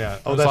along. Yeah.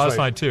 Oh, that's last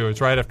night, too.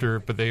 It's right after...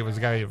 But there was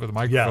a guy with a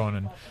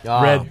microphone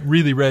and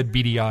really red,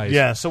 beady eyes.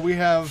 Yeah, so we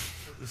have...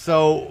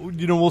 So,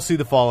 we'll see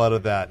the fallout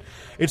of that.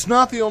 It's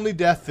not the only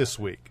death this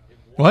week.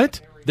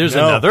 What? There's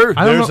another?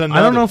 I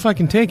don't know if I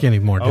can take any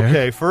more, Derek.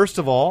 Okay, first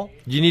of all...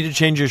 You need to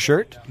change your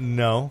shirt?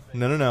 No.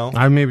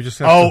 I maybe just...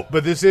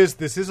 But this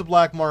is a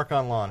black mark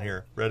on lawn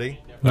here. Ready?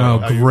 Oh,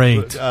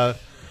 great.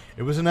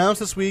 It was announced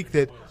this week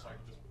that...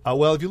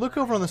 if you look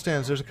over on the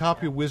stands, there's a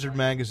copy of Wizard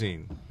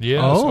Magazine.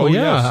 Yes. Oh,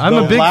 yeah. Yes. I'm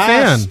a big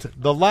fan.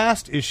 The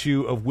last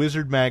issue of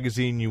Wizard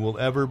Magazine you will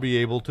ever be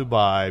able to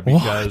buy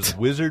because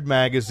Wizard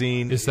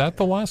Magazine... Is that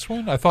the last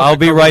one? I thought. I'll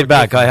be right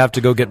back. I have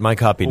to go get my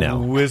copy now.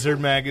 Wizard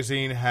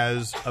Magazine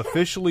has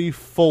officially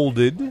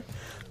folded.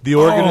 The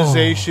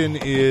organization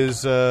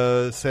is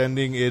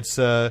sending its...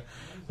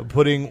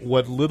 putting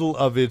what little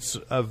of its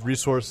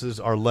resources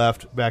are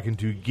left back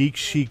into Geek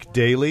Chic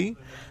Daily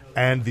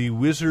and the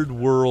Wizard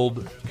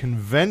World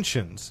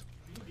conventions.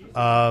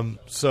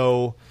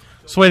 So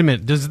wait a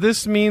minute. Does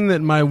this mean that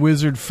my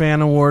Wizard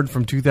Fan Award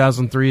from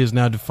 2003 is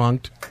now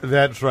defunct?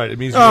 That's right. It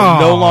means you'll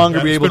no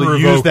longer be able to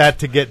use that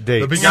to get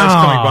dates. The big guy's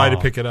coming by to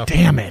pick it up.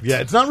 Damn it.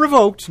 Yeah, it's not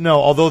revoked, no,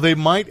 although they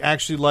might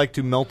actually like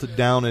to melt it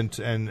down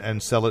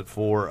and sell it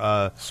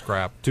for...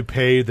 scrap. To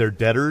pay their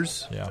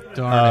debtors. Yeah.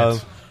 Darn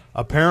it.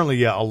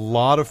 Apparently, a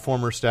lot of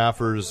former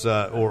staffers,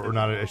 or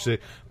not, I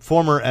should say,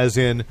 former as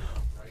in...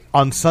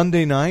 On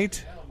Sunday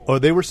night, or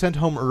they were sent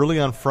home early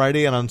on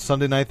Friday, and on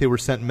Sunday night they were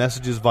sent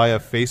messages via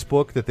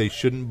Facebook that they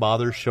shouldn't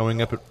bother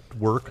showing up at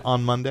work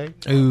on Monday.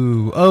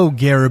 Ooh,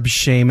 Garib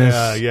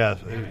Seamus.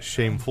 Yeah,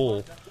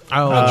 shameful.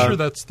 I'm sure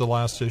that's the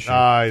last issue.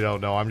 I don't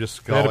know. I'm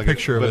just calling a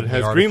picture of it. But it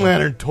has Green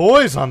Lantern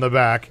toys on the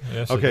back.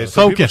 Yes, okay,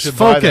 so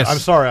focus. I'm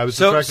sorry, I was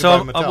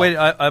distracted by Mattel. Wait,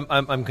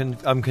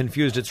 I'm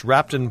confused. It's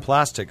wrapped in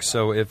plastic,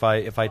 so if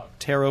I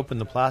tear open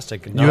the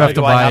plastic, you have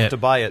to buy it. I have to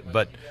buy it,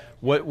 but.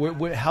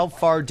 What? How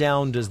far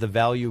down does the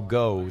value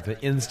go the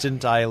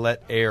instant I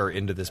let air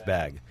into this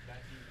bag?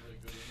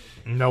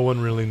 No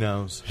one really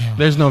knows.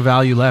 There's no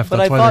value left. But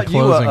That's I why thought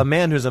they're closing. You, a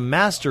man who's a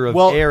master of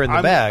air in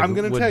the bag. I'm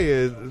going to tell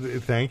you.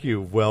 Thank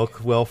you.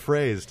 Well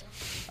phrased.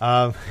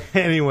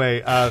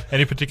 Anyway,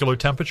 any particular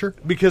temperature?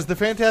 Because the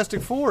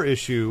Fantastic Four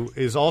issue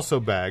is also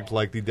bagged,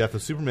 like the Death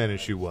of Superman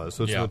issue was.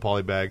 So it's in the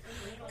poly bag.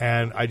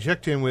 And I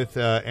checked in with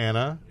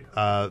Anna,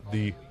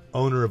 the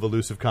owner of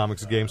Elusive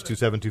Comics Games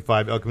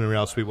 2725 El Camino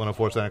Real Suite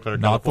 104 Santa Clara,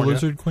 Not California. the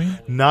Lizard Queen?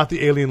 Not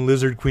the alien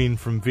Lizard Queen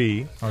from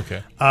V.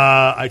 Okay.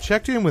 I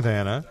checked in with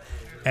Anna,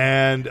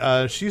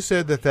 and she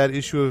said that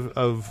issue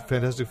of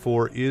Fantastic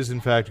Four is,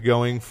 in fact,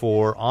 going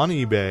for, on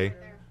eBay,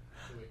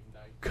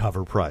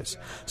 cover price.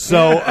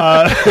 So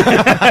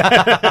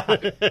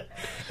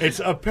it's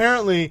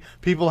apparently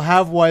people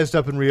have wised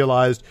up and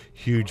realized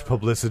huge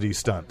publicity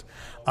stunt.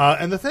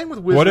 And the thing with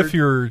Wizard...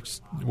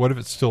 What if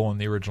it's still in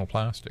the original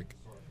plastic?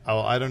 Oh,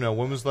 I don't know.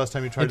 When was the last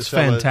time you tried to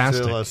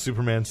sell a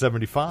Superman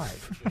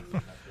 75?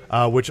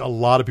 Which a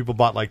lot of people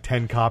bought like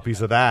 10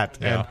 copies of that.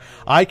 Yeah. And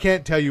I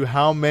can't tell you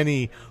how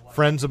many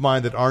friends of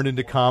mine that aren't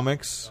into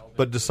comics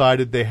but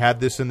decided they had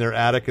this in their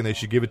attic and they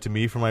should give it to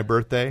me for my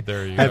birthday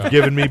There you have go.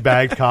 given me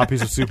bagged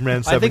copies of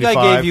Superman 75. I think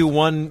I gave you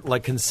one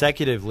like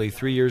consecutively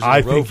 3 years in a I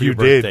row think for you your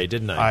birthday, did.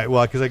 didn't I?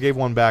 Well, because I gave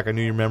one back. I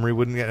knew your memory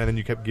wouldn't get, and then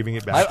you kept giving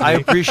it back. I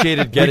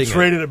appreciated getting we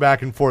traded it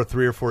back and forth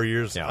 3 or 4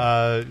 years.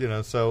 Yeah.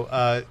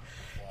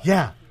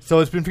 Yeah. So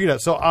it's been figured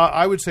out. So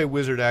I would say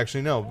Wizard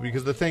actually no,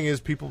 because the thing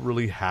is, people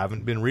really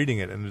haven't been reading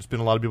it, and there's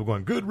been a lot of people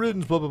going good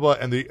riddance, blah blah blah,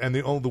 and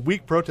the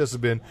weak protests have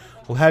been,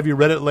 well, have you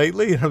read it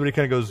lately? And everybody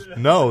kind of goes,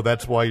 no,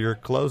 that's why you're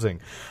closing.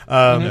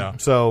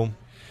 So.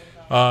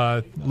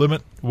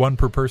 Limit one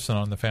per person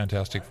on the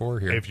Fantastic Four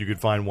here. If you could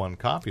find one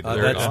copy,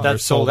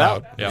 that's sold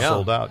out. Yeah.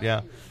 Sold out.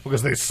 Yeah,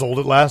 because they sold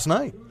it last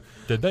night.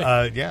 Did they?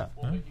 Yeah.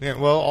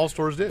 Well, all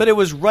stores did. But it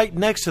was right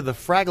next to the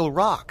Fraggle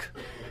Rock,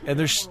 and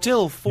there's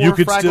still 4 you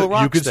could Fraggle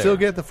Rocks you could there. still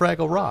get the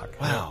Fraggle Rock.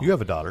 Wow. You have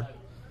a daughter.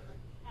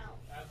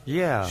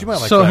 Yeah. She might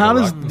like. So Fraggle how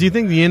Rock. do you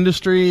think the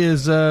industry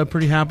is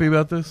pretty happy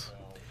about this?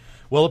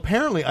 Well,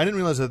 apparently, I didn't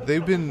realize that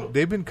they've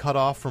been cut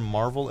off from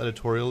Marvel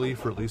editorially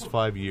for at least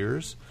 5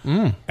 years.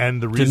 And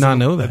the reason, Did not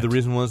know that. The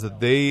reason was that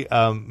they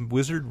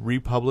Wizard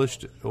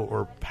republished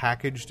or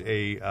packaged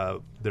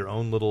their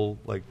own little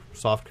like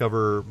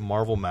softcover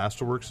Marvel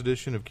Masterworks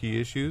edition of key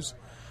issues.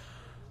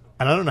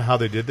 And I don't know how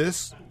they did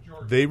this.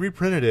 They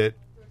reprinted it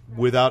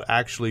without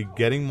actually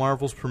getting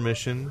Marvel's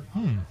permission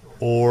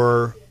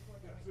or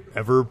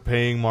ever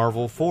paying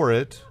Marvel for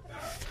it.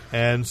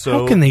 And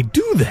so How can they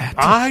do that?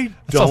 I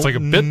That don't sounds like a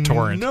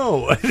BitTorrent.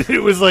 No,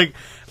 it was like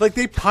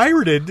they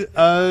pirated.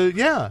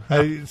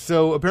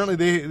 So apparently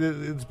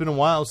it's been a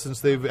while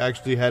since they've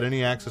actually had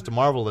any access to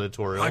Marvel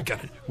editorial. I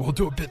got it. We'll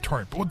do a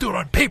BitTorrent, but we'll do it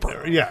on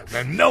paper. Yeah,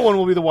 and no one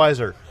will be the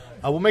wiser.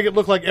 We'll make it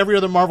look like every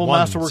other Marvel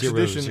 1 Masterworks 0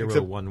 edition 0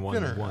 except 1 1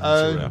 thinner. 1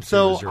 0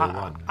 So 0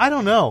 1. I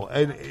don't know.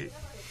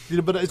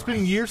 But it's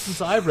been years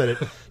since I've read it.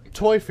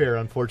 Toy Fair,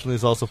 unfortunately,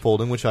 is also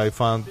folding, which I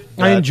found.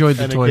 I enjoyed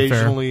the Toy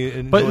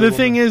Fair. But the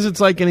thing is,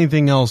 it's like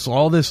anything else.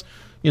 All this,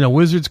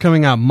 Wizards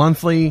coming out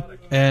monthly,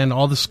 and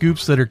all the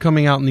scoops that are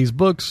coming out in these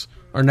books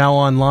are now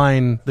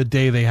online the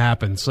day they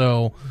happen.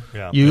 So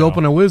you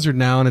open a Wizard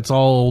now, and it's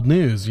all old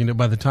news.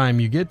 By the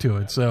time you get to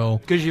it, so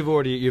Because you've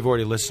already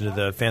listened to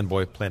the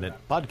Fanboy Planet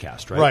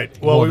podcast, right?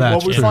 Right. Well, that's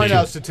what we true. find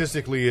out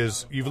statistically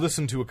is you've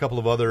listened to a couple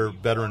of other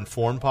better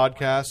informed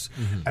podcasts,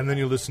 and then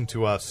you listen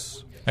to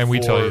us. And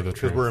we tell you the because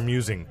truth. we're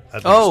amusing.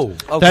 At Oh,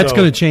 least. okay. that's So-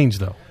 going to change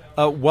though.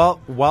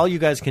 While you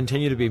guys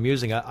continue to be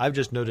amusing, I've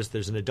just noticed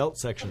there's an adult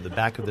section at the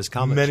back of this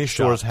comic Many shop.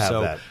 stores have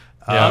So that.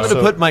 I'm going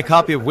to put my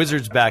copy of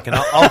Wizards back, and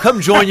I'll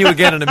come join you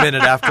again in a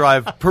minute after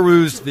I've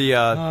perused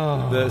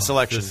the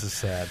selection. This is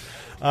sad.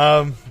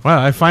 Wow,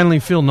 I finally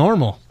feel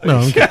normal. No,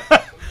 okay.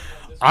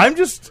 I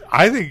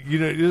think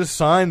it's a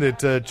sign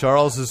that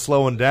Charles is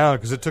slowing down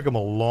because it took him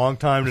a long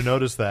time to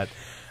notice that.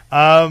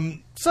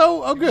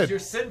 So good. Your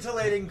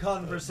scintillating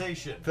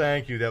conversation.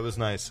 Thank you. That was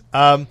nice.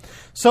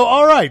 So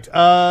all right.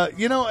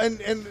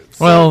 And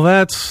so, Well,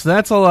 that's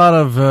a lot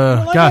of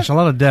a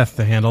lot of death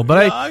to handle.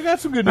 But I got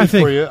some good I news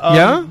think- for you.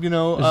 yeah?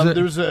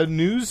 There's a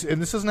news, and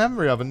this doesn't happen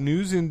very often.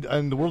 News in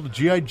the world of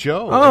G.I.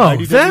 Joe. Oh,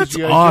 IDW's that's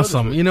G.I. Joe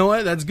awesome. this week. You know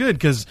what? That's good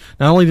because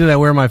not only did I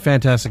wear my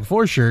Fantastic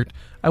Four shirt,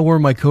 I wore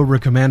my Cobra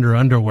Commander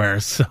underwear.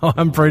 So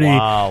I'm pretty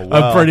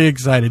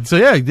excited. So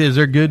yeah, is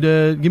there good?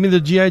 Give me the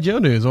G.I. Joe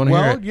news. I want to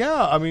hear Well, it.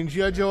 yeah. I mean,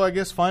 G.I. Joe, I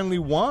guess, finally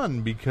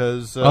won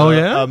because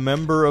yeah? a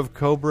member of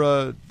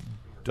Cobra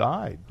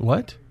died.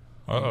 What?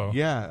 Uh-oh.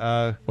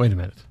 Yeah, Wait a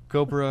minute.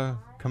 Cobra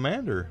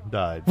Commander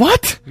died.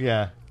 What?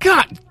 Yeah.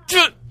 God.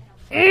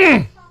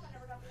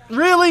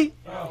 Really?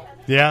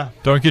 Yeah,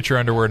 Don't get your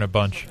underwear in a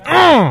bunch.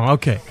 Oh,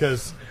 okay.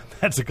 because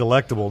that's a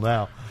collectible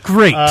now.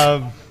 Great.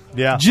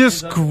 Yeah.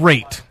 Just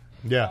great.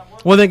 Yeah.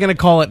 What are they going to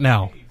call it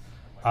now?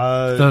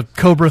 The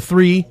Cobra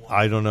 3?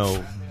 I don't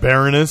know.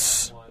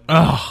 Baroness.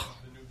 Oh,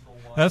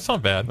 That's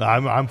not bad.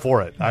 I'm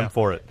for it. I'm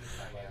for it.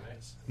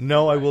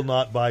 No, I will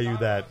not buy you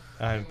that.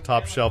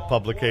 Top shelf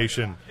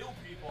publication.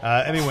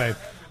 Anyway.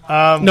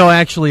 no,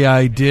 actually,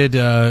 I did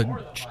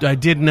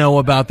know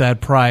about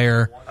that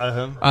prior.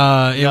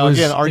 Uh-huh. It Now, was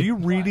again, are you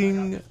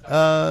reading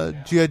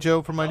G.I.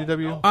 Joe from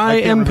IDW? I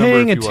can't am remember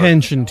paying if you are.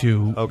 attention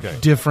to Okay.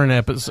 different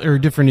episodes or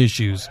different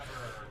issues.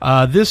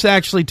 This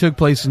actually took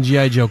place in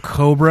G.I. Joe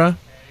Cobra,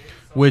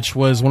 which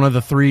was one of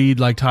the 3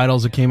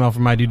 titles that came out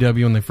from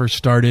IDW when they first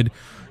started,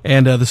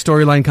 and the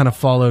storyline kind of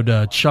followed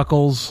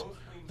Chuckles,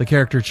 the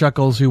character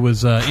Chuckles, who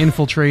was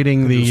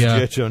infiltrating There's the. a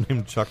G.I. Joe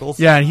named Chuckles?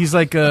 Yeah, and he's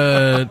like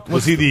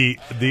Was he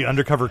the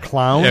undercover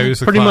clown? Yeah, he was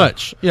the pretty clown.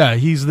 much. Yeah,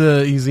 he's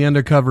the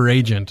undercover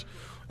agent,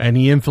 and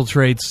he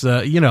infiltrates.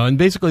 And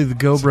basically the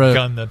Cobra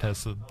Gun that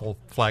has the little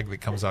flag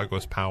that comes out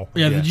goes pow.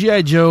 Yeah, the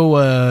G.I.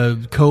 Joe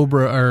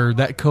Cobra, or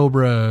that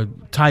Cobra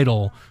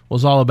title,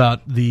 was all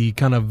about the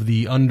kind of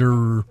the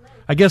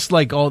I guess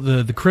all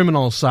the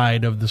criminal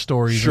side of the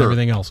stories Sure. and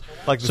everything else.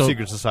 Like the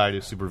Secret Society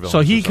of Supervillains. So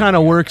he or kind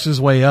of something. works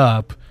his way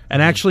up.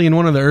 And actually, in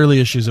one of the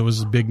early issues, it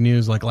was big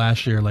news,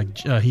 last year,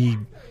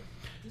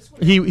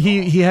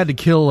 he had to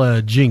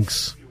kill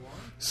Jinx.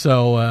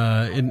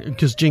 So,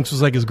 because Jinx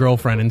was his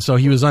girlfriend, and so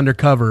he was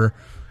undercover,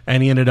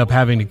 and he ended up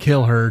having to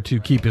kill her to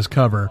keep his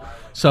cover.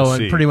 So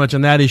pretty much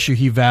on that issue,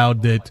 he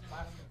vowed that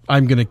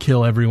I'm going to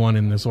kill everyone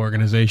in this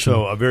organization.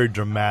 So a very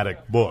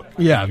dramatic book.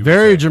 Yeah,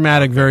 very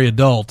dramatic, very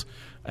adult.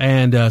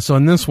 And so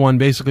in this one,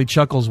 basically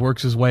Chuckles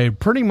works his way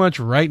pretty much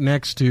right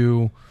next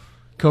to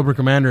Cobra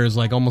Commander, is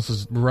like almost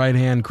his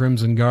right-hand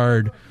Crimson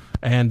Guard.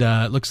 And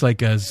it looks like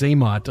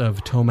Zaymot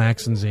of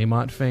Tomax and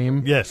Zaymot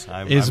fame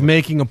is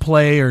making a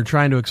play or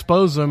trying to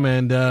expose him.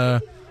 And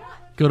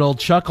good old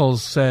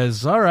Chuckles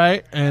says, all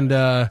right. And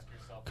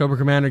Cobra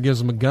Commander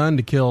gives him a gun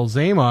to kill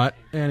Zaymot.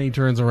 And he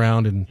turns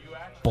around and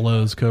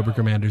blows Cobra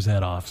Commander's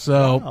head off.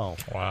 So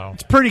wow,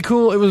 it's pretty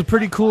cool. It was a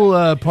pretty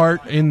cool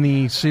part in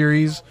the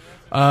series.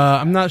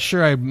 I'm not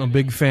sure I'm a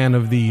big fan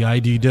of the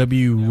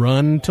IDW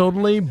run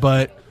totally,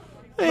 but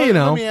you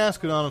know. Let me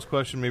ask an honest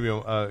question, maybe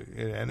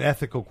an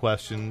ethical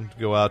question to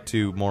go out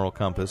to Moral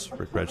Compass,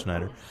 Rick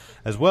Retschneider,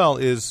 as well,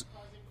 is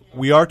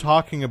we are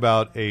talking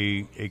about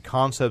a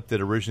concept that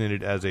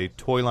originated as a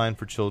toy line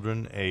for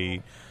children,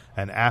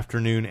 an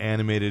afternoon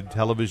animated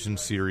television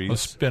series. A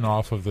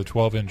spin-off of the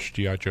 12-inch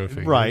G.I. Joe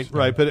figures.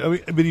 Right.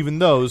 But even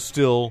those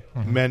still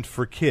meant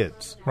for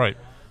kids. Right.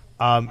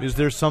 Is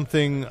there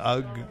something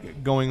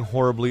going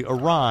horribly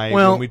awry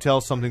when we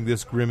tell something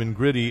this grim and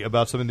gritty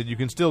about something that you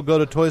can still go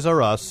to Toys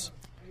R Us?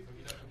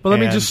 But let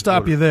me just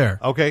stop you there.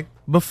 Okay.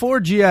 Before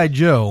G.I.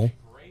 Joe,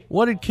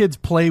 what did kids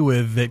play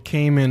with that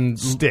came in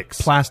sticks,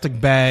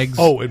 plastic bags?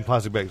 Oh, in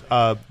plastic bags.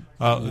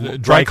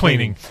 Dry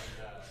cleaning.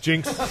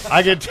 Jinx,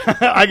 I get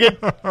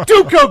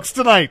 2 Cokes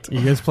tonight.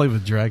 You guys play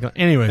with dry cleaning?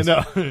 Anyways.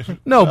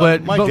 No,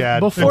 but my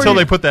dad. Until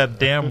they put that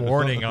damn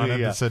warning on it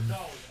that said...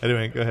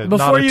 Anyway, go ahead.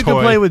 Before you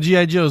could play with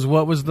G.I. Joes,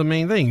 what was the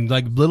main thing?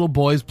 Like, little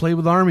boys play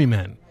with army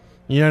men.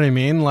 You know what I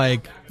mean?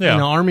 Like,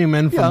 army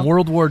men from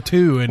World War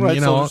II. And,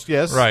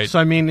 Right. So,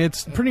 I mean,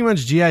 it's pretty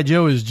much G.I.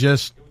 Joe is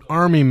just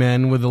army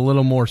men with a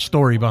little more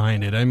story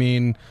behind it. I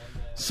mean,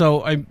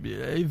 so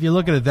if you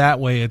look at it that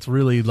way, it's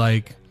really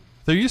like...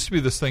 There used to be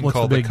this thing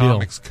called the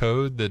Comics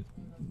Code that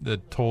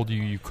told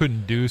you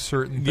couldn't do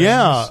certain things.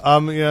 Yeah,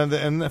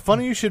 and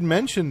funny you should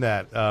mention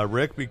that,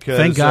 Rick, because...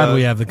 Thank God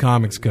we have the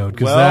Comics Code.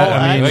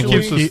 That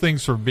keeps those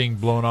things from being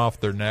blown off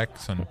their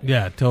necks. And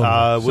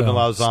totally. Wouldn't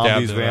allow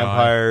zombies,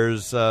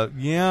 vampires.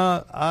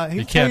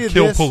 You can't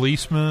kill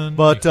policemen.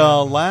 But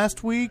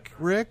last week,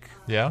 Rick,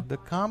 the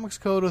Comics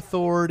Code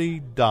Authority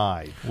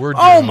died. We're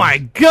doomed. Oh, my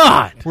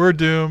God! We're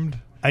doomed.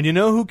 And you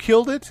know who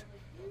killed it?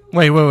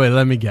 Wait,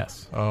 let me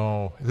guess.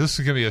 Oh, this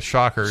is going to be a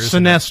shocker,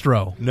 isn't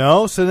Sinestro. it?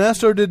 No,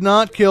 Sinestro did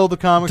not kill the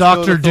Comics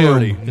Code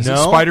Authority. Doom. Is it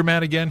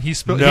Spider-Man again? He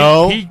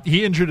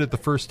injured it the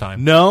first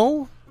time.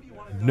 No.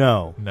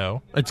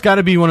 It's got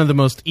to be one of the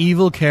most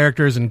evil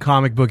characters in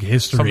comic book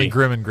history. Something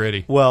grim and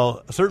gritty.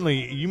 Well,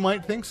 certainly you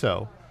might think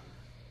so.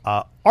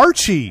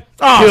 Archie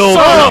killed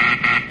the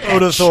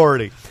Code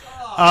Authority.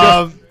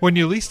 When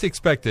you least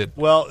expect it,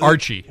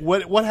 Archie.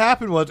 What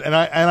happened was, and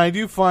I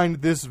do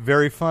find this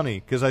very funny,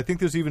 because I think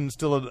there's even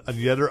still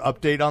another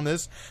update on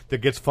this that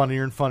gets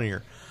funnier and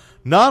funnier.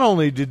 Not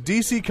only did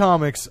DC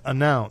Comics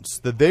announce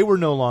that they were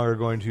no longer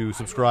going to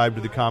subscribe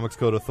to the Comics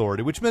Code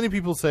Authority, which many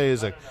people say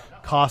is a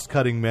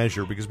cost-cutting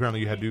measure, because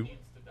apparently you had to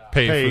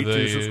pay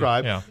to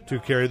subscribe to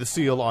carry the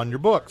seal on your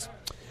books.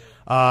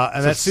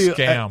 And that's a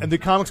scam. And the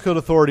Comics Code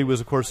Authority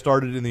was, of course,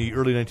 started in the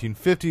early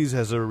 1950s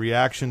as a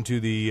reaction to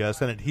the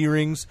Senate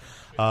hearings.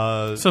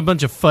 It's a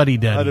bunch of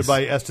fuddy-duddies. Headed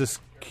by Estes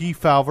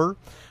Kefauver,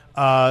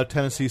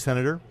 Tennessee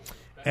senator.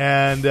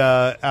 And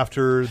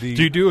after the...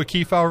 Do you do a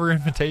Kefauver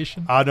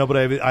invitation? No, but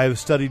I have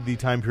studied the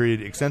time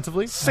period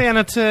extensively.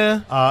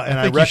 Senator. And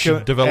I think you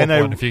should develop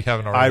one if you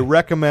haven't already. I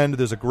recommend,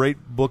 there's a great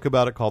book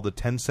about it called The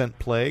 10-Cent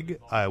Plague,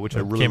 which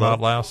I really came love.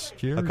 Out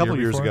last year? A couple of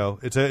years ago.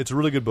 It's a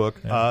really good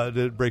book.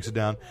 That breaks it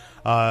down.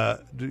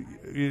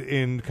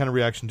 In kind of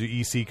reaction to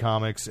EC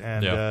Comics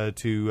and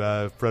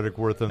to Frederick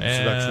Wortham's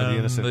Seduction of the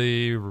Innocent.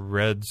 The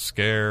Red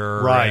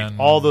Scare. Right, and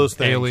all those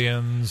things.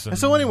 Aliens. And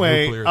so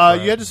anyway,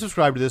 you had to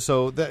subscribe to this,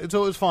 so it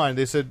was fine.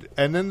 They said,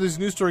 and then this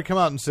news story came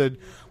out and said,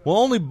 well,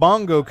 only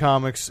Bongo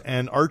Comics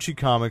and Archie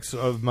Comics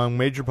among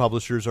major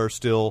publishers are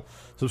still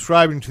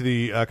subscribing to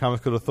the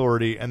Comics Code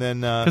Authority. And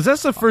then because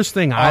that's the first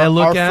thing I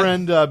look at. Our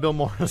friend Bill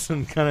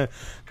Morrison kind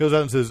of goes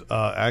out and says,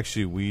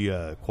 actually, we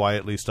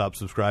quietly stopped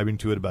subscribing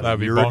to it about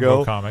a year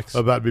ago.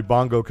 About to be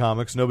Bongo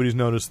Comics. Nobody's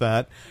noticed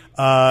that.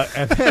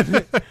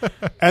 And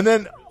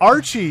then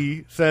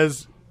Archie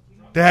says,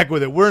 "The heck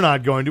with it. We're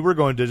not going to. We're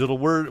going digital.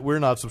 We're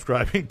not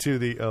subscribing to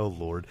the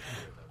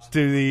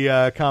to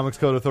the Comics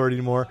Code Authority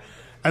anymore."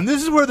 And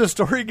this is where the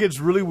story gets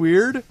really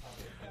weird.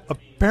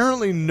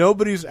 Apparently,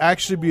 nobody's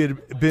actually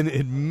been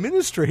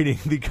administrating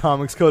the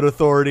Comics Code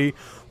Authority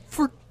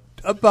for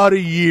about a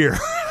year.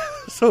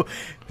 So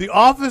the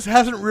office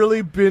hasn't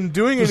really been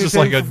doing anything. This is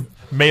like a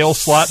mail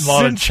slot and a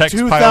lot of checks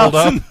piled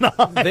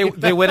up.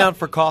 They went out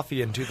for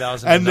coffee in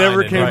 2009 and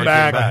never came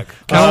back.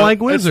 Kind of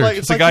like Wizards.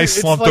 It's the guy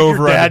slumped like over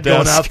your at dad the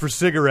desk. going out for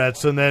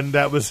cigarettes, and then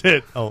that was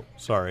it. Oh,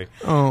 sorry.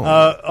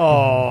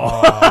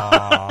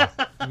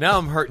 Now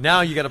I'm hurt.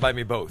 Now you got to buy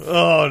me both.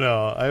 Oh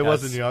no, I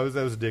wasn't you.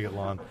 That was a dig at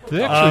Lon. Do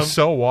they actually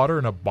sell water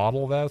in a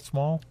bottle that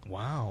small?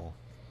 Wow.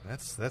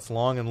 That's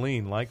long and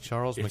lean, like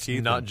Charles McKeithen.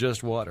 It's not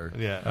just water.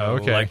 Yeah.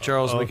 Okay. Like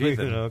Charles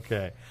McKeithen.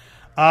 Okay.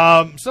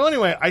 So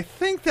anyway, I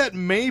think that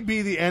may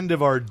be the end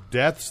of our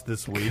deaths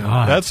this week.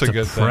 God, That's a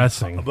good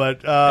depressing. thing.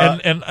 But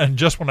and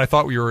just when I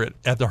thought we were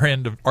at the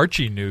end of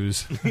Archie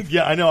news,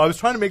 yeah, I know. I was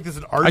trying to make this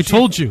an Archie. I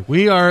told you,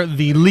 we are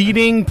the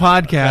leading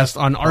podcast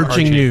on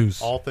Archie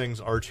news. All things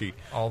Archie.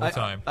 all the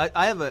time.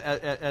 I have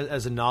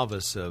as a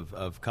novice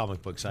of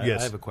comic books, I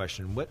Yes. have a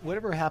question.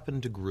 Whatever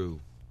happened to Gru?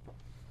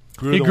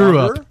 Gru He the grew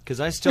Wanderer? up.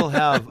 Because I still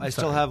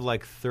have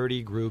like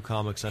 30 Gru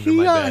comics under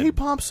my bed. He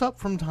pops up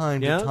from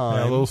time Yeah? to Yeah,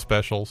 time. little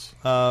specials.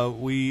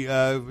 We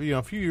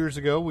a few years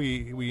ago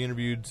we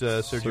interviewed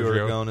Sergio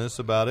Aragonis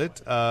about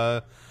it,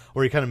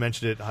 or he kind of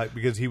mentioned it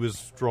because he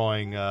was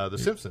drawing The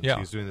Simpsons. Yeah.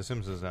 He's doing The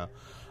Simpsons now.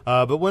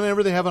 But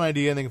whenever they have an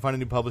idea and they can find a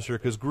new publisher,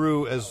 because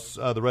Gru, as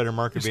the writer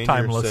Mark He's Evanier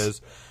timeless.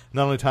 says,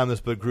 not only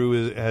timeless, but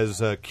Gru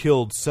has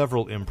killed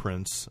several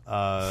imprints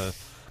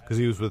because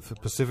he was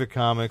with Pacific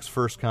Comics,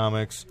 First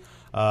Comics.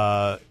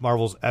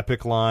 Marvel's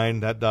Epic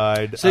line that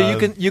died. So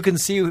you can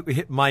see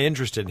my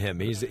interest in him.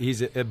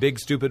 He's a big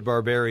stupid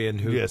barbarian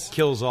who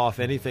kills off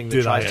anything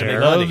that tries to make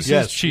money. Loves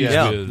his cheese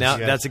whiz. Now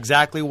that's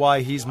exactly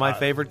why he's my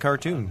favorite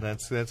cartoon.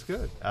 That's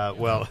good.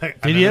 Well,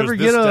 Did he ever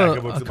get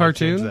a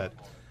cartoon?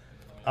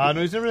 No,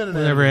 he's never done an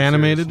Never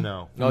animated? series,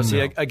 no. Oh, see,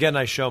 again,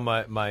 I show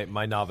my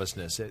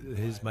noviceness.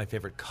 He's my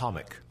favorite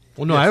comic.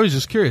 Well, no, I was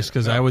just curious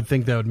because I would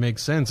think that would make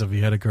sense if he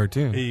had a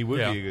cartoon. He would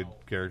be a good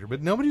character,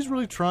 but nobody's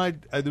really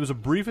tried. There was a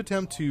brief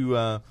attempt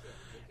to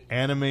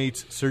animate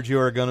Sergio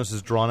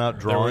Aragonis' drawn-out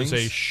drawings. There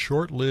was a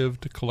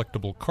short-lived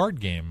collectible card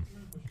game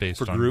based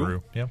For on Gru?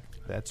 Gru. Yeah.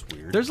 That's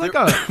weird. There's like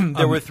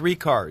There were 3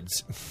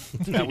 cards.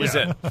 That was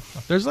it.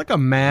 there's like a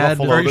mad,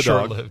 Ruffalo Very the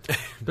dog. short-lived.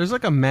 there's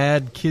like a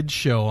mad kids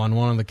show on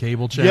one of the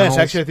cable channels. Yes,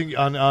 actually, I think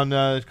on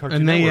Cartoon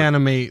and they Network.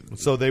 animate.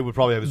 So they would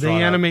probably have his They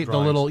drawn-out animate the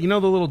drawings. little,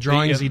 the little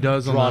drawings he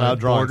does on drawn the out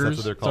drawings. borders. That's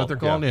what they're Is called. that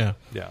they're called? Yeah.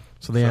 Yeah.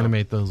 So they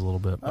animate those a little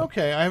bit. but-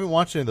 Okay, I haven't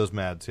watched any of those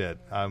Mads yet.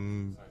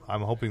 I'm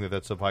hoping that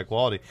that's of high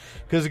quality.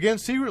 Because again,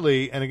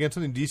 secretly, and again,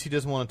 something DC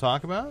doesn't want to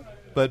talk about,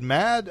 but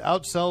Mad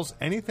outsells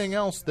anything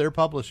else they're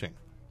publishing.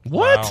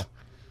 What? Wow.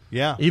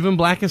 Yeah. Even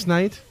Blackest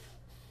Night?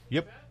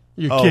 Yep.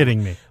 You're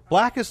kidding me.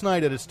 Blackest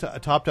Night at its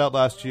topped out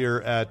last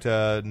year at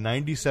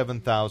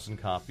 97,000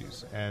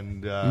 copies,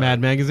 and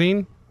Mad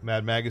Magazine?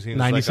 Mad Magazine is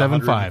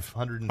 97.5. like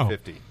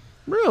 150.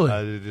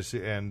 Really?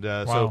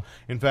 So,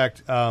 in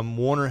fact,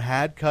 Warner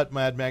had cut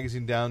Mad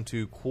Magazine down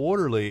to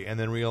quarterly, and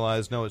then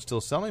realized no, it's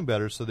still selling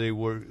better, so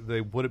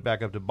they put it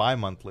back up to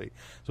bi-monthly.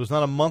 So it's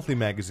not a monthly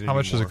magazine. How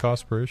much does anymore. it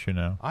cost per issue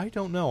now? I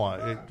don't know.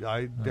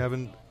 I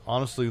haven't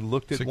honestly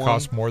looked at Does it one.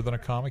 cost more than a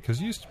comic? Because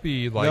it used to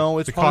be like No,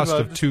 it's the probably cost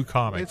about- of 2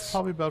 comics. It's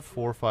probably about $4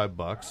 or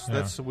 $5.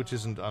 Yeah. Which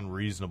isn't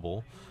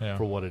unreasonable Yeah.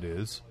 for what it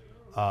is.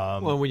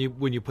 Well,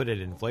 when you put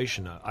it in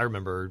inflation, I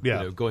remember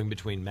Yeah. going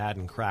between Mad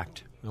and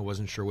Cracked. I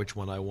wasn't sure which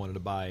one I wanted to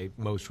buy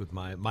most with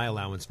my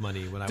allowance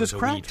money when I was Does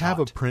Cracked have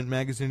a tot. print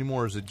magazine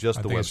anymore, or is it just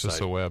I the think website? it's just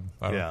the web.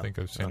 I Yeah. don't think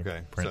I've seen Okay,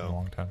 a print in so- a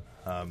long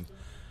time.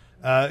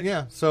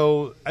 Yeah,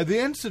 so at the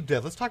end of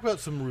death, let's talk about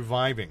some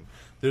reviving.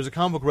 There's a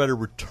comic book writer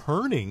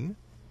returning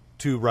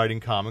to writing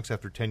comics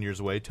after 10 years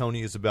away,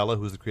 Tony Isabella,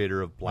 who's the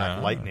creator of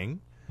Black Lightning.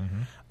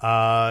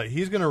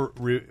 He's going to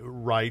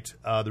write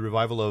the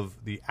revival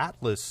of the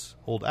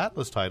old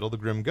Atlas title, The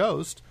Grim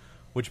Ghost,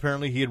 which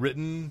apparently he had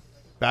written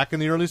back in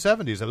the early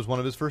 70s. That was one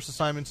of his first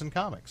assignments in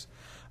comics.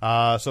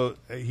 So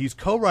he's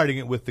co-writing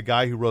it with the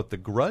guy who wrote the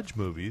Grudge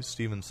movies,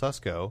 Steven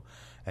Susko,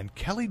 and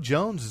Kelly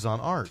Jones is on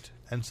art.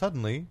 And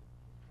suddenly,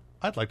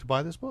 I'd like to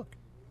buy this book.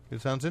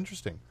 It sounds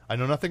interesting. I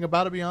know nothing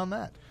about it beyond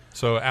that.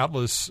 So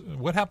Atlas,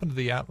 what happened to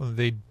the Atlas?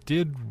 They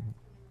did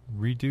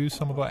redo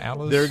some of the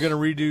Atlas? They're going to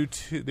redo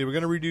two. They were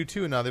going to redo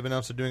 2, and now they've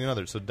announced they're doing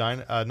another. So,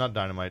 not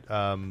Dynamite.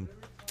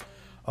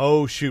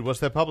 Oh shoot, what's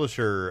that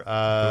publisher?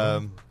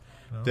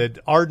 The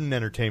Arden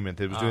Entertainment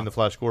that was doing the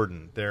Flash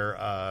Gordon.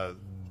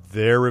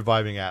 They're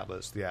reviving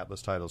Atlas, the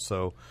Atlas title.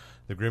 So,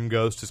 the Grim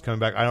Ghost is coming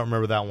back. I don't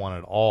remember that one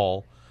at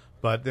all.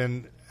 But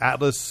then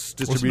Atlas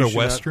distribution. Wasn't it a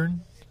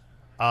Western?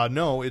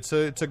 No, it's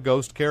a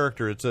ghost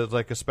character. It's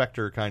like a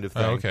Spectre kind of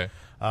thing. Oh, okay.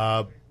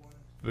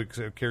 It's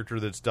a character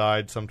that's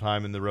died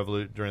sometime in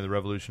during the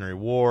Revolutionary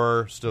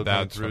War, still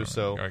going through.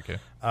 So, okay.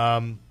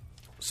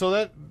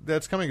 So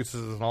that's coming. It's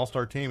an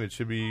all-star team. It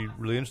should be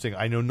really interesting.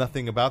 I know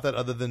nothing about that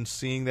other than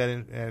seeing that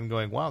and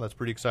going, "Wow, that's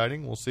pretty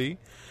exciting." We'll see.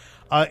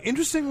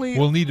 Interestingly,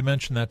 We'll need to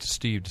mention that to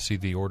Steve to see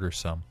the order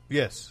sum.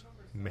 yes,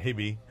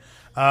 maybe.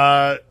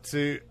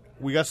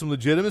 We got some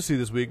legitimacy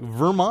this week.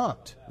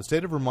 Vermont, the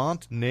state of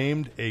Vermont,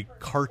 named a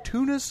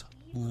cartoonist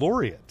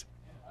laureate.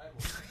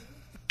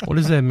 What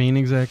does that mean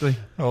exactly?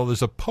 Oh,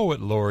 there's a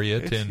poet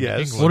laureate in Yes.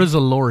 England. What is a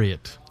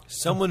laureate?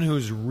 Someone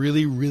who's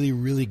really, really,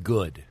 really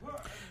good.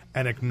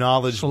 And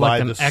acknowledged So like by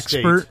an the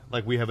expert? state,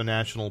 like we have a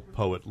national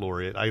poet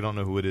laureate. I don't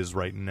know who it is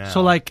right now.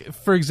 So, like,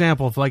 for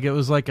example, if like it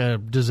was like a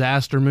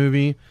disaster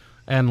movie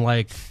and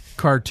like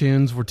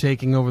cartoons were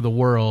taking over the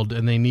world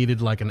and they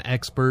needed like an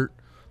expert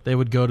they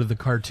would go to the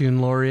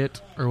cartoon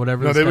laureate or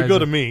whatever. No, they would go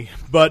to me.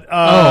 But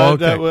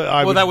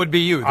okay. That would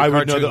be you. I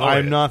would know that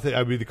I'm not. I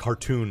would be the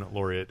cartoon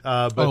laureate.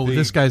 But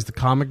this guy's the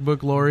comic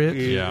book laureate.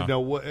 Yeah. No,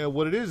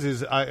 what it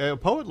is a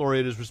poet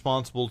laureate is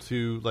responsible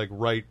to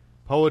write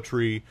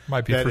poetry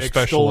might be that for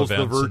special extols the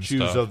events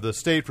virtues of the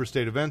state for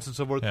state events and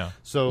so forth. Yeah.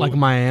 So like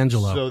Maya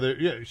Angelou. So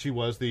she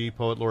was the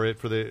poet laureate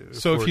for the.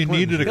 So for if you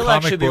Clinton. needed a He'll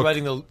comic actually be book,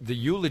 writing the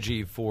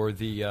eulogy for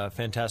the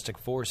Fantastic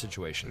Four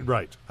situation.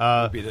 Right.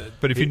 but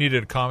if you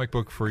needed a comic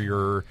book for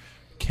your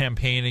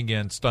campaign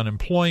against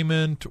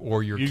unemployment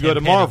or your you campaign go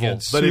to Marvel,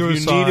 against but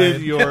suicide.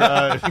 if you needed your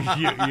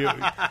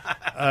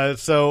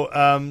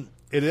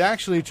it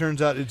actually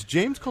turns out it's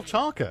James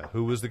Kolchaka,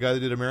 who was the guy that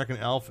did American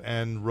Elf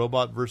and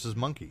Robot versus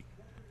Monkey.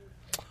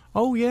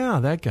 Oh yeah,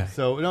 that guy.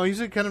 So no, he's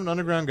a kind of an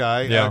underground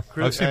guy. Yeah,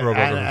 I've seen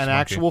Robot versus an Monkey.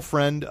 actual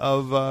friend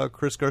of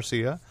Chris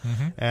Garcia,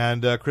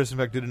 and Chris in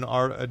fact did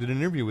an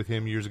interview with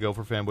him years ago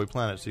for Fanboy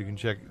Planet, so you can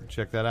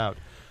check that out.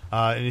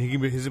 And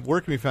his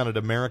work can be found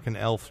at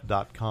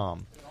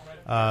AmericanElf.com.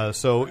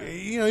 So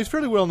he's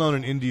fairly well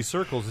known in indie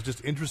circles. It's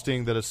just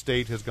interesting that a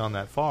state has gone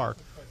that far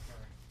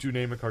to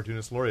name a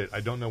cartoonist laureate.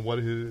 I don't know what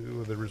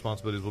the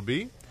responsibilities will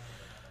be.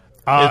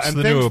 It's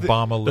the new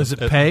Obama does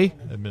it pay?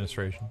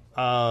 administration.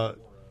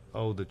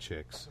 The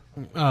chicks.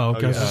 Oh,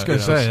 okay. I was just going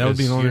to say that would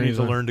be the only you need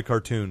reason. to learn to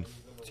cartoon.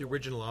 It's the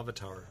original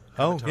Avatar.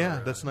 Oh yeah,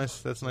 that's nice.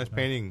 That's a nice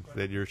painting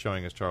that you're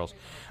showing us, Charles.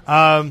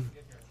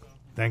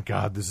 Thank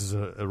God this is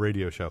a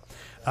radio show.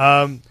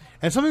 And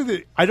something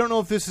that I don't know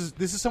if this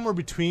is somewhere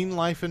between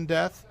life and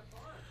death.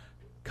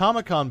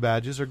 Comic-Con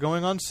badges are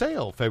going on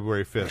sale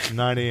February 5th,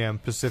 9 a.m.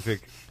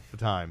 Pacific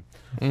time.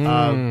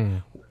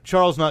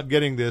 Charles not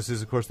getting this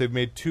is, of course, they've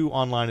made 2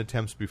 online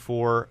attempts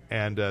before,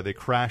 and they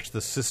crashed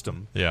the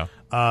system. Yeah.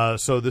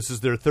 So this is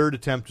their 3rd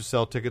attempt to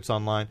sell tickets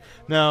online.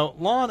 Now,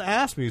 Lon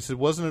asked me, he said,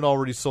 wasn't it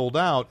already sold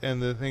out?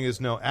 And the thing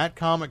is, no, at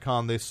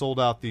Comic-Con, they sold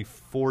out the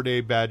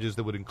 4-day badges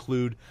that would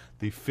include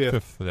the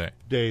 5th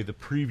day, the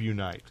preview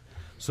night.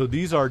 So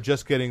these are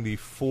just getting the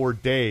 4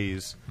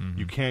 days. Mm-hmm.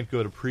 You can't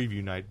go to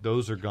preview night.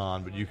 Those are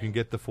gone, but you can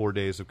get the 4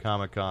 days of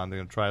Comic-Con. They're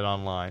going to try it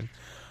online.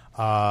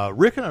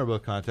 Rick and I were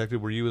both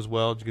contacted. Were you as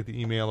well? Did you get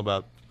the email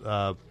about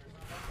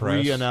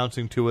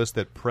pre-announcing to us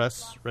that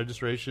press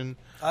registration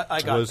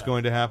was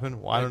going to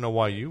happen? Well, I don't know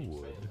why you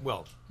would.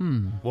 Well,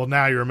 well,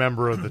 now you're a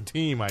member of the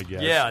team, I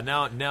guess. Yeah,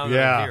 now that I'm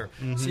here.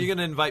 Mm-hmm. So you're going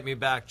to invite me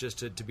back just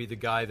to be the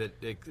guy that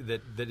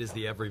is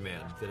the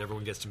everyman that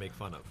everyone gets to make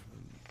fun of.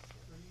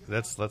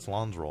 That's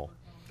Lon's role.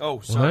 Oh,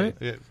 sorry.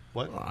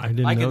 What? I didn't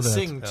know that. I can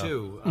sing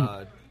too.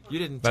 You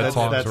didn't. That's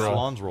tell him.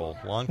 Lon's role.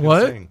 Lon can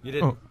what? sing. You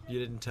didn't. You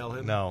didn't tell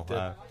him. No.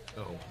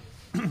 Oh.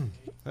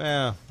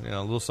 A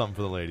little something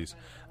for the ladies.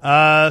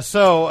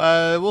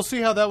 So we'll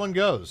see how that one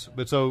goes.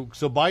 But so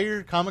buy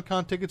your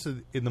Comic-Con tickets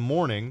in the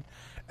morning,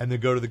 and then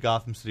go to the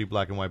Gotham City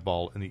Black and White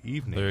Ball in the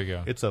evening. There you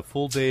go. It's a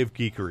full day of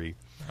geekery.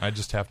 I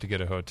just have to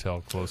get a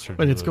hotel closer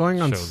but to it's the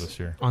going on show this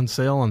year. On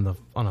sale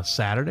on a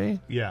Saturday?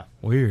 Yeah.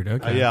 Weird.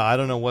 Okay. I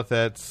don't know what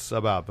that's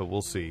about, but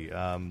we'll see.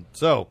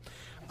 So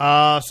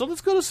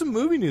let's go to some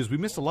movie news. We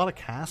missed a lot of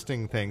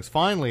casting things.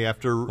 Finally,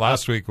 after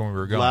last week when we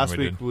were gone. Last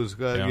week was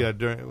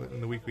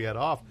during the week we had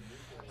off.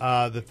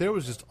 That there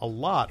was just a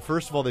lot.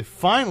 First of all, they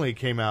finally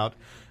came out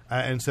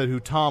and said who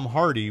Tom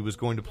Hardy was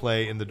going to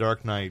play in The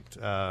Dark Knight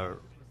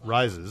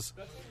Rises.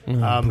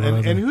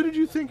 And who did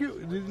you think?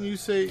 Didn't you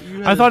say?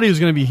 I thought he was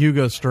going to be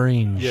Hugo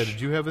Strange. Yeah,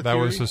 did you have a that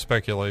theory? was a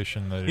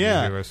speculation that it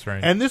was Hugo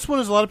Strange. And this one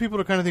is a lot of people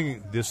are kind of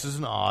thinking this is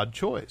an odd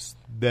choice.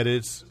 That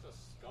it's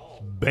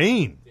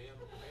Bane.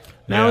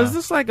 Now, is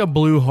this like a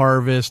Blue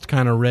Harvest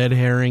kind of red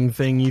herring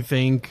thing, you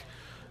think?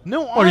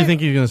 No, or do you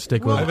think he's going to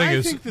stick with it?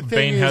 I think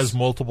Bane has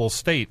multiple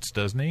states,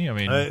 doesn't he? I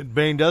mean,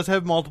 Bane does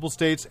have multiple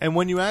states, and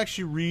when you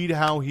actually read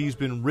how he's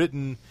been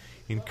written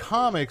in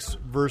comics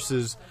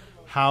versus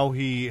how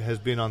he has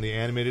been on the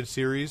animated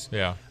series,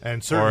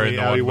 and certainly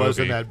how he was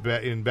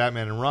in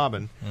Batman and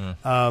Robin,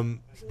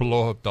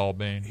 blow up doll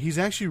Bane. He's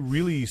actually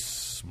really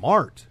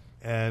smart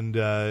and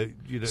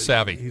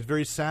savvy. He's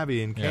very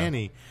savvy and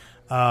canny.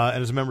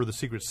 And as a member of the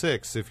Secret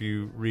Six, if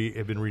you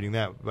have been reading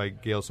that by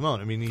Gail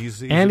Simone, I mean,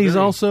 he's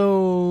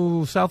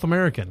also South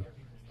American,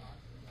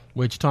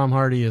 which Tom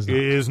Hardy is not.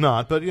 Is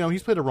not, but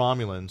he's played a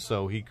Romulan,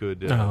 so he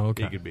could. He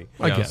could be.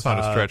 I guess it's not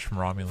a stretch from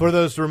Romulan. For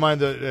those to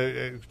remind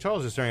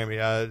Charles is staring at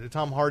me.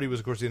 Tom Hardy was,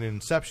 of course, in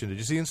Inception. Did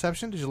you see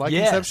Inception? Did you like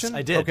Inception? Yes,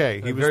 I did.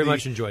 Okay, I very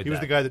much enjoyed that. He was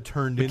the guy that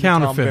turned into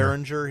Tom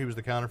Berenger. He was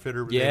the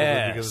counterfeiter.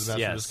 Because of the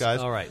Master of Disguise.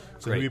 All right,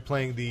 so he'll be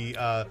playing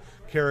the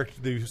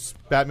character, the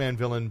Batman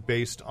villain,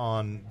 based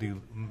on the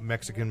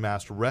Mexican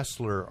masked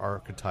wrestler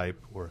archetype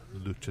or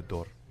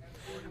luchador,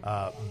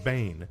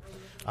 Bane.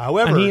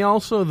 However, and he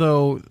also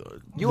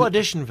you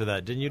auditioned for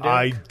that, didn't you,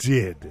 Derek? I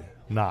did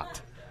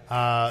not.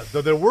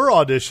 Though there were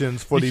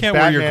auditions for you the can't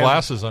Batman, wear your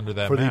glasses under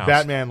that for mask. the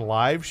Batman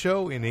live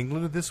show in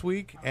England this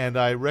week, and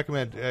I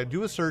recommend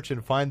do a search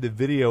and find the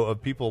video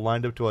of people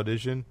lined up to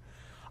audition.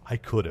 I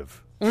could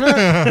have.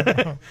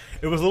 It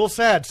was a little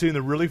sad seeing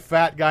the really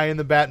fat guy in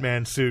the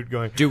Batman suit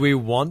going. Do we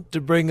want to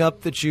bring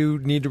up that you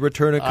need to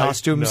return a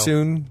costume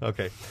soon?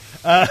 Okay.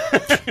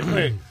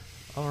 Wait.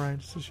 All right,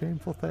 it's a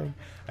shameful thing.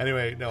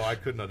 Anyway, no, I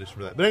couldn't audition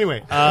for that. But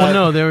anyway,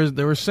 well, no,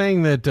 they were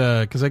saying that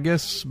because I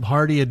guess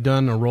Hardy had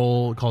done a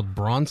role called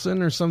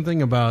Bronson or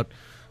something about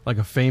like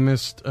a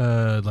famous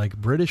like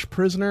British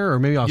prisoner or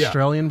maybe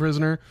Australian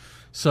prisoner.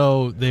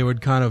 So they would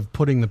kind of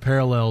putting the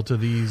parallel to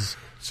these.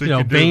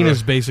 So Bane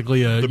is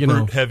basically a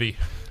brute heavy.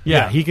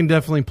 Yeah, he can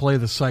definitely play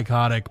the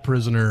psychotic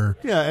prisoner.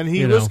 Yeah, and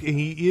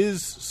he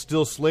is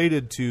still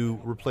slated to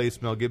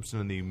replace Mel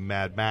Gibson in the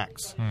Mad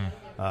Max.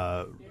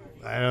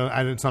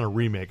 It's not a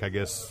remake, I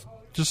guess.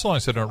 Just as long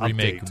as they don't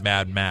remake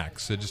Mad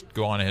Max, they just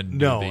go on ahead and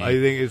do I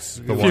think it's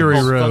the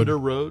Fury Road. Thunder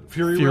Road.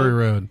 Fury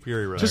Road.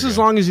 Just as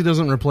long as he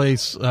doesn't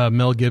replace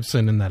Mel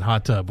Gibson in that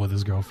hot tub with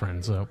his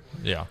girlfriend. So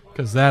yeah,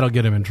 because that'll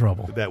get him in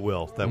trouble. That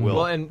will.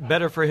 Well, and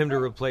better for him to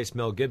replace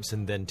Mel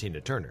Gibson than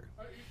Tina Turner.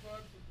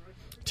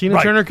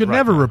 Tina Turner could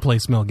never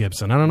replace Mel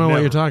Gibson. I don't know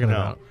what you're talking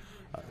about.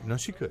 No,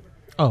 she could.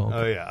 Oh, okay.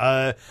 Oh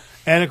yeah.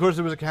 And of course,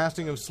 there was a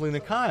casting of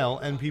Selena Kyle,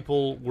 and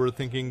people were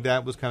thinking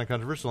that was kind of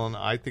controversial, and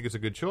I think it's a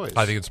good choice.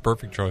 I think it's a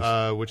perfect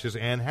choice. Which is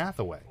Anne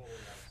Hathaway.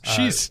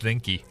 She's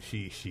stinky.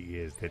 She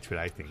is. That's what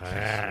I think.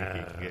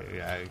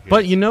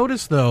 But you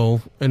notice,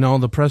 though, in all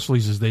the press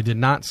releases, they did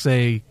not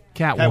say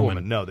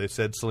Catwoman. No, they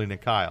said Selena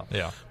Kyle.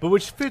 Yeah. But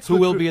which fits Who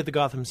will be at the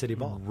Gotham City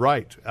Ball.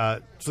 Right.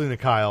 Selena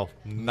Kyle,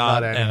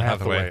 not Anne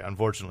Hathaway,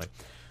 unfortunately.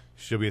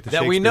 She'll be at the that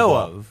Shakespeare we know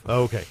Ball. of.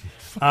 Okay.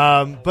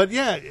 But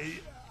yeah,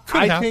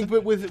 I think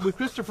but with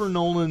Christopher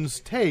Nolan's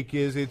take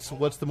is it's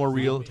what's the more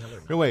real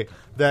way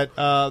that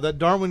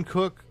Darwin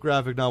Cook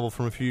graphic novel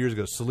from a few years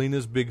ago,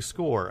 Selena's Big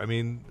Score. I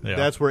mean,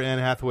 that's where Anne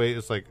Hathaway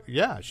is like,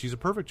 she's a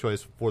perfect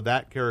choice for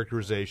that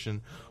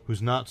characterization,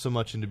 who's not so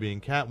much into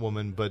being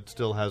Catwoman, but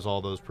still has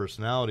all those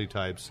personality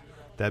types.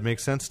 That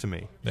makes sense to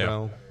me.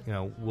 Yeah.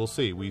 So, we'll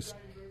see. We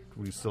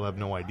still have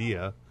no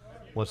idea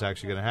what's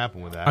actually going to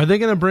happen with that. Are they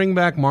going to bring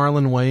back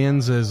Marlon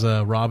Wayans as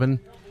Robin?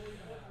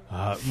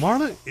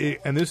 Marlon,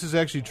 and this is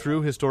actually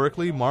true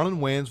historically, Marlon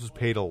Wayans was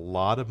paid a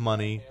lot of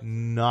money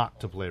not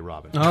to play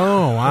Robin.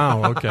 Oh,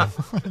 wow, okay.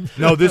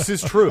 No, this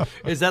is true.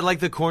 Is that like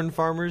the corn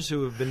farmers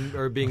who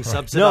are being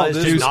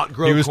subsidized to not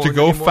grow corn? He was to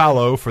go anymore?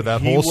 fallow for that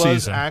whole season. He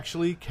was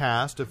actually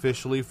cast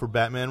officially for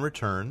Batman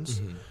Returns.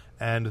 Mm-hmm.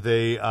 And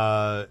they,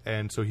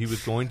 so he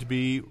was going to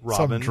be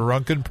Robin. Some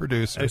drunken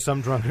producer. Tim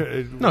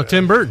Burton.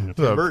 Tim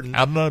Burton.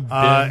 Out on a binge.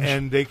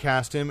 And they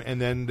cast him, and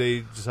then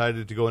they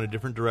decided to go in a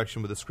different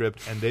direction with the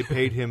script, and they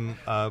paid him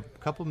a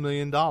couple $1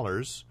 million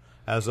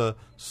as a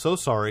so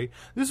sorry.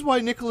 This is why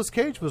Nicolas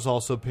Cage was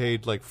also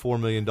paid like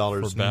 $4 million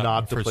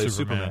not to play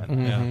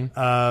Superman.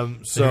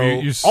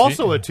 Mm-hmm.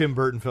 Also a Tim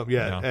Burton film.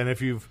 Yeah. And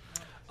if you've.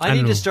 I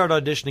need to start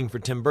auditioning for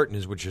Tim Burton,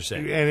 is what you're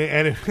saying.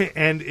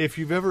 And if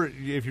you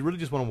really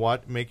just want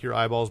to make your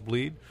eyeballs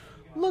bleed,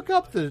 look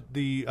up the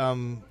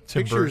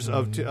pictures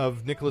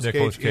of Nicolas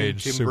Cage in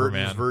Tim Superman.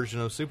 Burton's version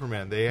of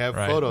Superman. They have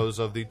photos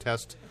of the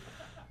test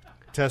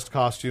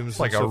costumes. It's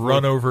like a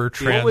run-over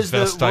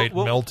transvestite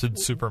melted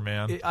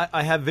Superman.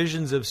 I have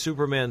visions of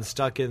Superman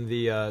stuck in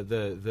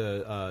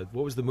the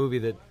what was the movie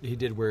that he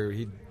did where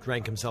he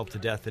drank himself to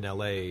death in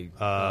L.A.?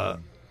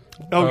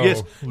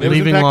 Yes,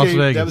 Leaving Las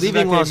Vegas. That was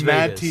Leaving Las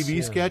Mad Vegas.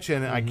 TV sketch,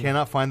 and I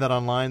cannot find that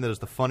online. That is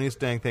the funniest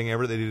dang thing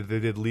ever. They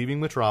did Leaving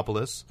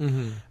Metropolis,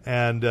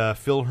 and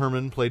Phil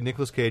Herman played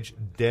Nicolas Cage,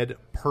 dead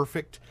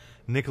perfect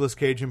Nicolas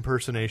Cage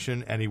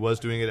impersonation, and he was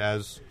doing it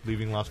as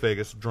Leaving Las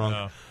Vegas,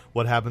 drunk.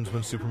 What happens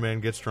when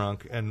Superman gets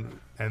drunk? And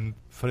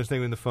funniest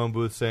thing in the phone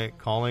booth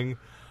calling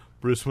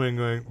Bruce Wayne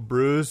going,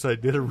 Bruce, I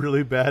did a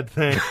really bad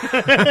thing.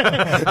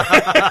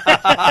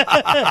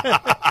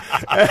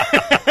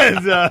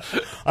 And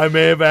I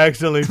may have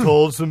accidentally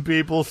told some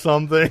people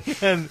something.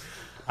 And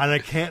I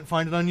can't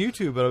find it on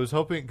YouTube, but I was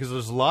hoping, because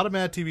there's a lot of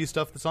Mad TV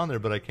stuff that's on there,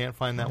 but I can't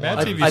find that one.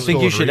 I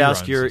think you should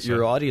ask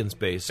your audience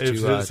base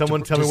to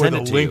someone tell me where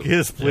the link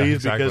is,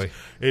 please, because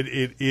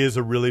it is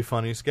a really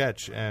funny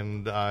sketch.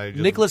 And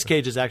Nicolas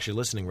Cage is actually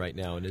listening right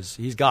now, and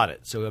he's got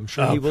it, so I'm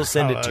sure he will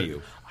send it to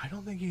you. I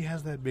don't think he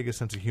has that big a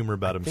sense of humor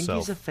about himself. I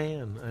think he's a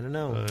fan. I don't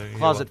know.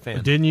 Closet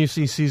fan. Didn't you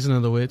see Season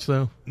of the Witch,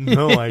 though?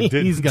 No, I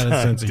didn't. He's got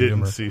a sense of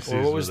humor.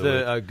 Or what was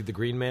the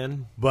Green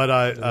Man?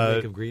 But the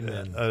remake of Green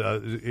Man.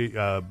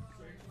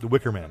 The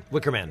Wicker Man.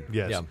 Wicker Man.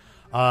 Yes. Yeah.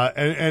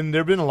 And there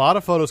have been a lot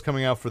of photos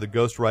coming out for the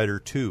Ghost Rider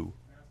 2.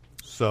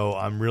 So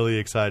I'm really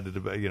excited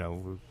about,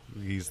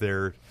 he's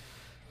there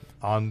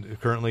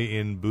currently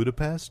in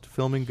Budapest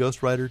filming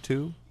Ghost Rider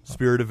 2,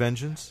 Spirit of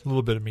Vengeance. A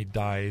little bit of me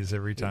dies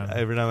every time.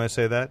 Every time I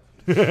say that.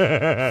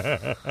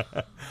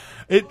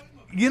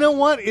 You know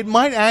what? It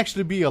might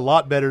actually be a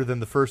lot better than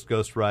the first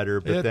Ghost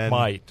Rider, but it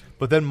might.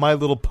 But then My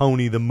Little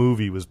Pony the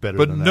movie was better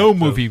than that. But no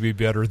movie would be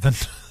better than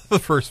the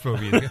first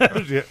movie.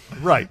 Yeah,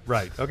 right.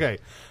 Okay.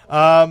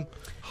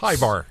 High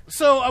bar.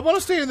 So I want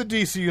to stay in the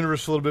DC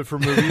universe a little bit for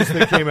movies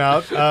that came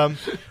out.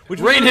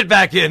 Rein it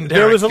back in,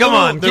 Derek. Come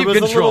on, keep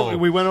control.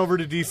 We went over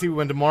to DC. We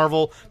went to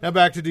Marvel. Now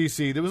back to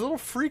DC. There was a little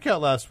freak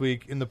out last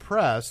week in the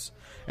press.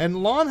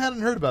 And Lon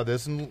hadn't heard about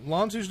this, and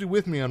Lon's usually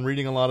with me on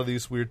reading a lot of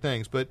these weird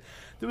things. But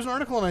there was an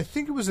article, and I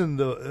think it was in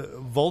the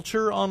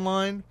Vulture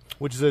Online,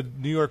 which is a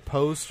New York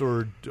Post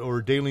or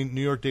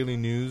New York Daily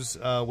News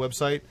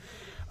website.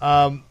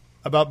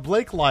 About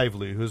Blake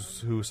Lively,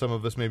 who some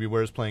of us may be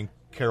aware is playing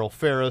Carol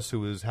Ferris,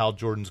 who is Hal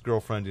Jordan's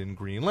girlfriend in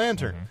Green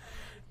Lantern. Mm-hmm.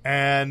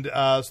 And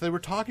so they were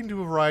talking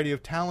to a variety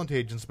of talent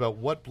agents about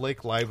what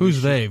Blake Lively...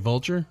 Who's they?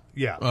 Vulture?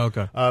 Yeah. Oh,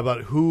 okay.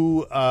 About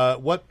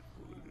what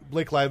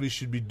Blake Lively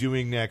should be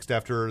doing next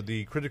after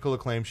the critical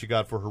acclaim she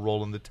got for her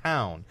role in The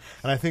Town.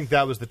 And I think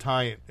that was the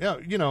tie.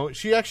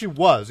 She actually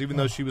was, even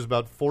though she was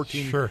about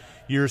 14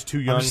 years too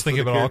young. I'm just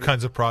thinking about all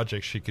kinds of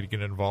projects she could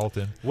get involved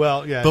in.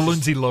 Well, yeah. The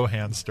Lindsay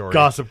Lohan story.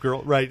 Gossip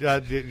Girl, right.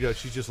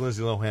 She's just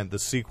Lindsay Lohan, the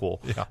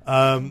sequel,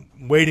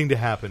 waiting to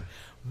happen.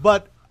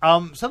 But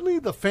suddenly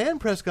the fan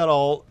press got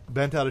all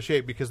bent out of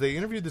shape because they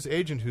interviewed this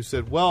agent who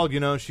said, well,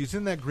 she's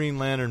in that Green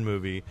Lantern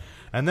movie,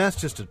 and that's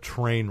just a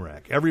train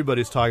wreck.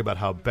 Everybody's talking about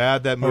how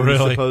bad that movie's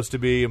supposed to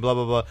be and blah,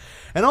 blah, blah.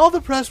 And all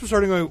the press was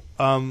starting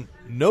going,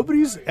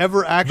 nobody's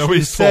ever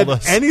actually said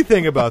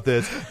anything about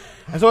this.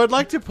 And so I'd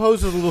like to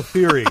pose a little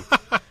theory.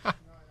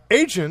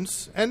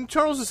 Agents, and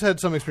Charles has had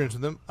some experience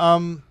with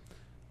them,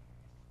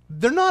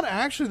 they're not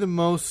actually the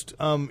most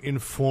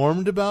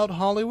informed about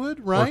Hollywood,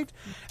 right?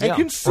 And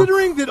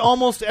considering that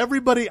almost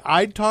everybody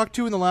I'd talked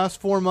to in the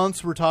last 4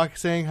 months were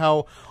saying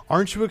how,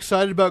 aren't you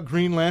excited about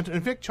Green Lantern?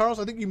 In fact, Charles,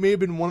 I think you may have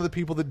been one of the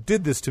people that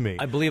did this to me.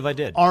 I believe I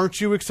did. Aren't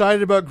you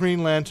excited about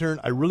Green Lantern?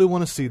 I really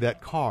want to see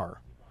that car.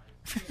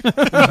 So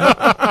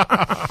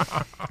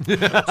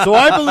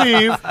I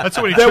believe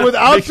that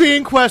without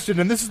being questioned,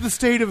 and this is the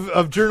state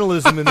of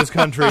journalism in this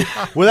country,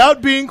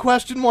 without being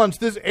questioned once,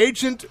 this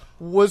agent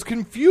was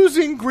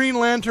confusing Green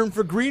Lantern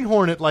for Green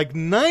Hornet like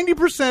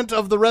 90%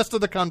 of the rest of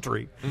the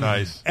country.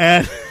 Nice.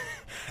 And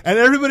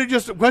everybody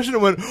just questioned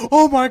it and went,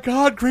 oh my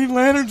God, Green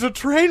Lantern's a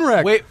train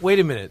wreck. Wait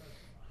a minute.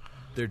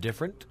 They're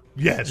different?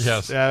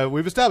 Yes.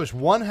 We've established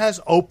one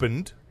has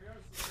opened.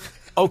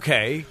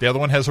 Okay. The other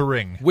one has a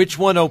ring. Which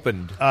one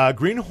opened?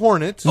 Green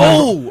Hornet.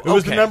 It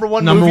was the number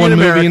one movie in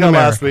America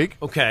last week.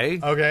 Okay.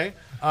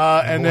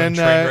 And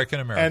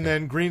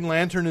then Green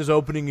Lantern is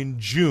opening in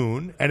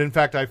June. And in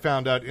fact, I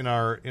found out in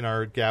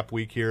our Gap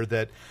week here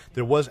that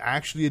there was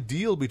actually a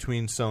deal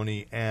between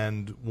Sony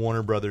and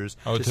Warner Brothers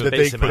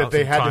that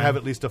they had to have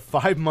at least a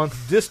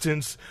 5-month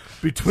distance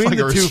between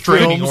the two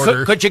films.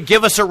 So could you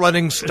give us a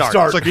running start?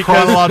 It's like a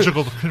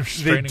chronological.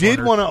 They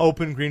did want to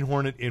open Green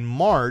Hornet in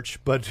March,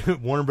 but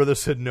Warner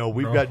Brothers said no.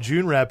 We've got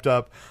June wrapped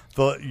up.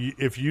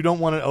 If you don't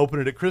want to open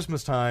it at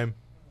Christmas time,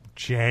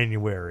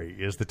 January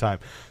is the time.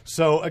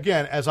 So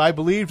again, as I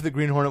believed that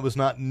Green Hornet was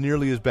not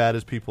nearly as bad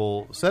as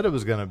people said it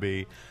was going to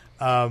be,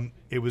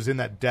 it was in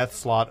that death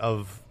slot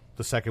of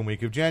the second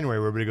week of January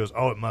where everybody goes,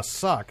 oh, it must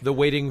suck. The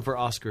waiting for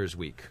Oscars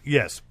week.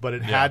 Yes, but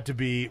it had to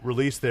be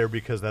released there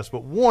because that's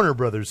what Warner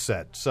Brothers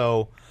said.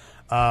 So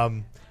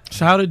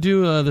how to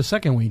do the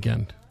second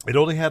weekend? It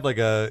only had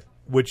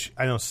which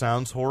I know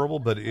sounds horrible,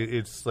 but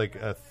it's like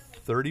a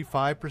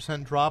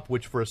 35% drop,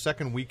 which for a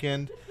second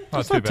weekend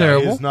not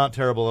terrible. Is not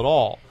terrible at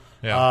all.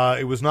 Yeah.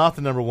 It was not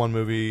the number one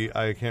movie.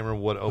 I can't remember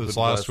what opened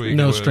last week.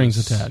 No strings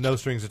attached. No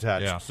strings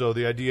attached. Yeah. So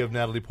the idea of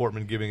Natalie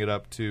Portman giving it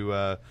up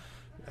to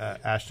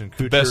Ashton Kutcher.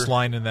 The best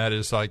line in that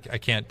is like, "I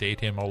can't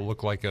date him. I'll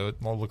look like a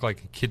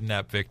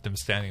kidnapped victim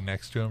standing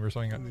next to him or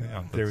something."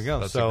 Yeah, there we go.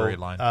 That's a great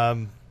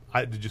line.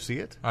 Did you see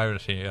it? I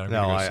haven't seen it.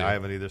 No, I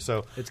haven't either.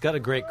 So it's got a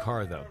great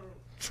car though.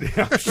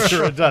 Yeah,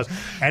 sure it does,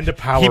 and a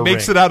power. He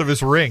makes ring. it out of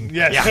his ring.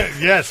 Yes,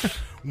 yes.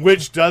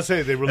 Which does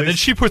say they released. And then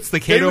she puts the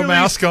Kato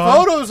mask on.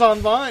 Photos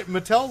online.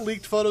 Mattel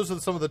leaked photos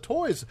of some of the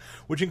toys,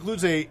 which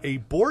includes a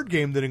board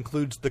game that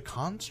includes the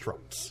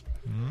constructs.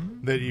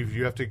 That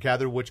you have to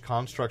gather which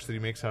constructs that he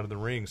makes out of the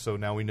ring. So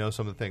now we know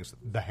some of the things.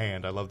 The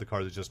hand. I love the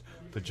card that's just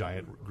the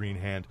giant green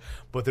hand.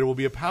 But there will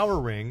be a power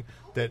ring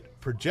that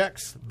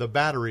projects the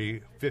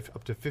battery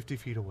up to 50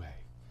 feet away.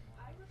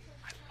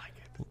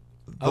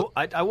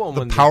 I want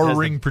the one. The power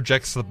ring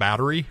projects the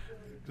battery.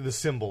 The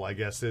symbol, I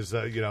guess, is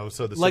so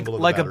the symbol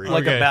of the battery.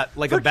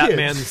 Like a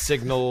Batman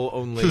signal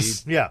only.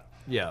 Yeah,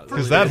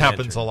 because that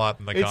happens a lot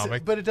in the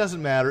comic. But it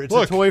doesn't matter. It's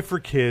a toy for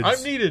kids.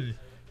 I'm needed.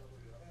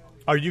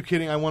 Are you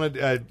kidding? I wanted.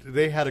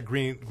 They had a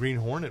Green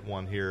Hornet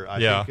one here.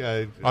 I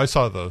think, I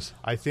saw those.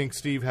 I think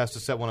Steve has to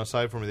set one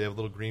aside for me. They have a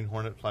little Green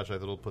Hornet flashlight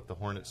that'll put the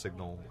Hornet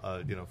signal,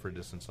 for a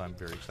distance. I'm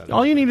very excited.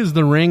 All you need is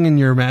the ring and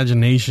your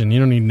imagination. You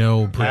don't need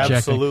no projecting.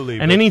 Absolutely.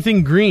 And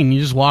anything green,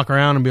 you just walk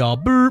around and be all,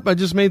 burp, I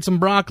just made some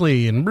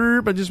broccoli, and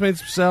burp, I just made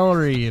some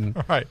celery.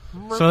 And right.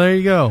 So there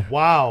you go.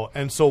 Wow.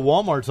 And so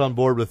Walmart's on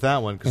board with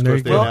that one because they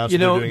announced they're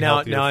doing now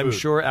healthier I'm food.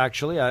 sure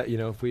actually,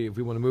 if we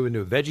want to move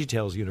into a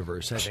VeggieTales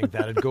universe, I think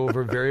that'd go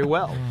over very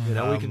well.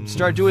 We can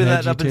start doing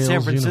that up in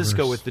San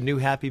Francisco with the new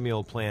Happy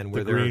Meal plan,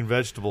 where the green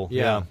vegetable.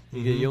 Yeah,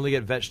 you only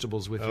get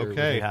vegetables with your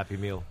Happy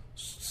Meal.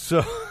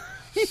 So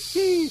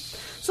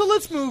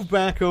let's move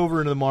back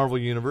over into the Marvel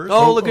universe.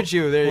 Oh, look at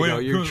you! There you go.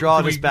 You're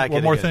drawing us back.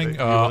 One more thing: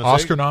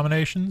 Oscar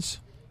nominations.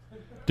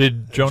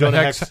 Did Jonah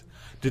Hex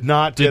did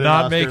not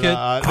make it?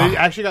 They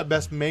actually got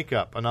Best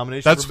Makeup, a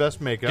nomination for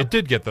Best Makeup. It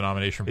did get the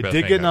nomination for Best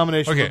Makeup. It did get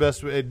nomination for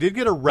Best. It did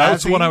get a Razzie.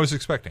 That's the one I was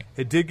expecting.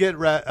 It did get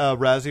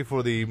Razzie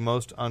for the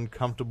most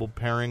uncomfortable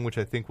pairing, which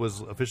I think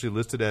was officially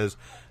listed as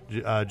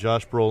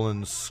Josh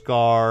Brolin's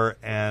Scar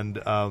and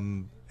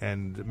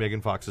and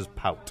Megan Fox's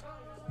pout.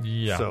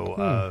 Yeah.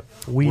 So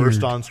Weird.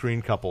 worst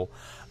on-screen couple.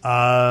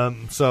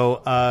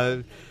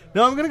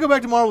 No, I'm going to go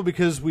back to Marvel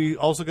because we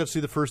also got to see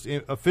the first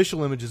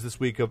official images this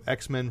week of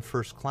X-Men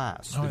First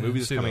Class. The movie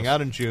is coming out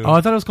in June. Oh,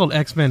 I thought it was called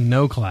X-Men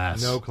No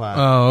Class. No Class.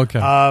 Oh,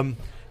 okay.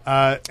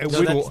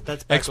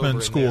 That's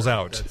X-Men School's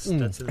out.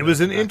 It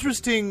was an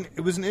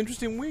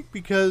interesting week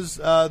because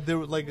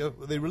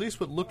they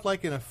released what looked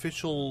like an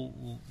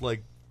official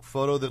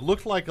photo that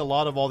looked like a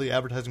lot of all the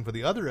advertising for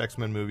the other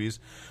X-Men movies,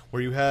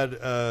 where you had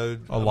a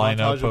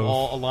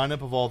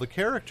lineup of all the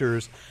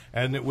characters,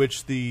 and at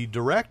which the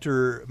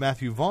director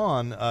Matthew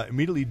Vaughn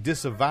immediately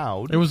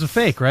disavowed. It was a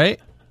fake, right?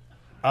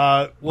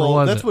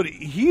 Well, that's what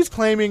he's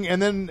claiming,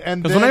 and then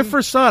because when I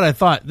first saw it, I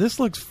thought this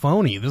looks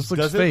phony. This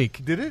looks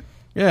fake. Did it?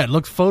 Yeah, it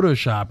looks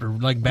Photoshopped or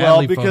badly photoshopped.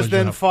 Well, because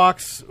then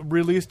Fox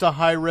released a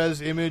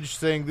high-res image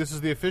saying this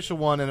is the official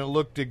one, and it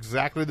looked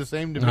exactly the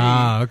same to me.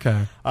 Ah,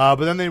 okay. But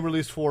then they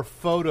released 4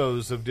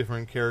 photos of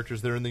different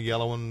characters. They're in the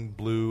yellow and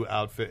blue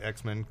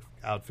X-Men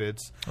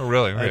outfits. Oh,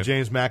 really? Right.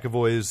 James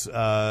McAvoy's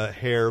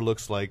hair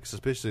looks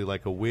suspiciously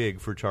like a wig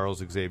for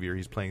Charles Xavier.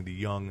 He's playing the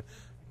young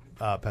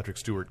Patrick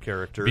Stewart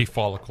character.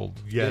 Befollicled.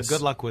 Yes. Yeah,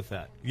 good luck with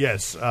that.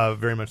 Yes,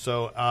 very much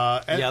so.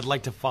 I'd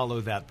like to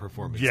follow that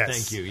performance. Yes.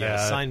 Thank you.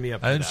 Yeah, sign me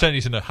up for I that. understand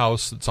he's in a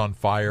house that's on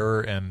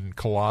fire, and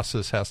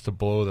Colossus has to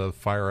blow the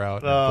fire out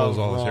and blows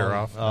all his hair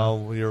off.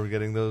 Oh, you're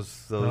getting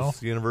those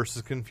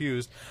universes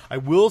confused. I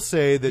will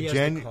say that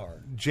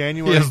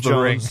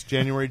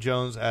January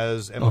Jones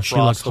as Emma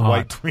Frost, the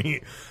White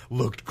Queen,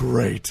 looked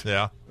great.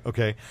 Yeah.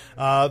 Okay.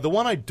 The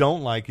one I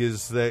don't like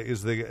is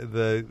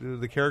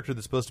the character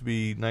that's supposed to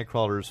be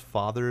Nightcrawler's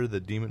father, the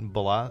demon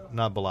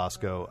not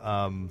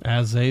Belasco.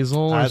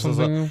 Azazel or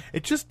something?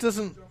 It just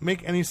doesn't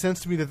make any sense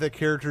to me that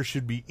character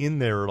should be in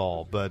there at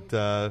all. But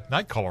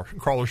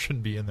Nightcrawler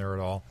shouldn't be in there at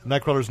all.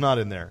 Nightcrawler's not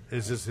in there.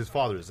 It's just his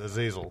father is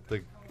Azazel.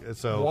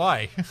 So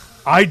why?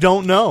 I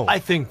don't know. I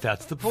think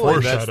that's the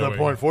point. That's the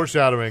point.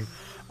 Foreshadowing.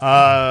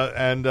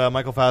 And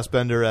Michael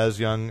Fassbender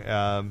as young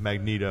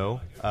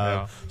Magneto.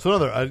 So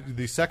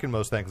the second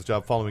most thankless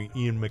job following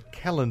Ian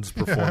McKellen's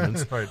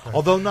performance. Right.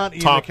 Although not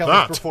Ian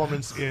McKellen's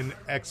performance in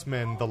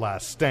X-Men The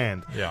Last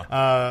Stand.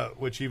 Yeah.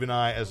 Which even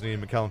I, as an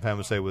Ian McKellen fan,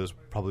 would say was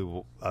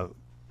probably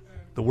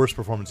the worst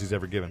performance he's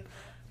ever given.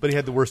 But he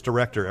had the worst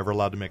director ever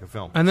allowed to make a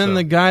film. And then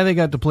the guy they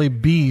got to play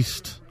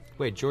Beast.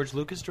 Wait, George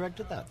Lucas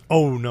directed that?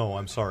 Oh, no,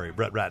 I'm sorry.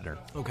 Brett Ratner.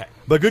 Okay.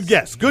 But good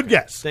guess. Thank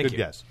you. Good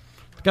guess.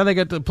 The guy that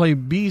got to play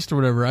Beast or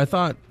whatever, I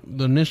thought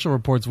the initial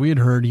reports we had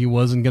heard he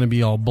wasn't going to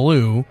be all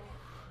blue.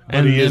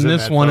 And in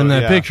this one, in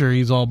that picture,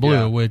 he's all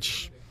blue,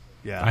 which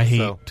I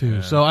hate, too.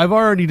 Yeah. So I've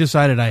already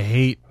decided I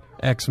hate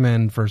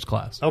X-Men First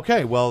Class.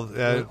 Okay, well...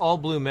 all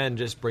blue men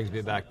just brings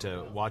me back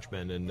to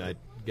Watchmen, and I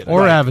get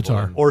or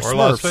Avatar. Or Smurfs.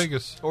 Las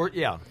Vegas. Or,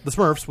 the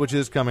Smurfs, which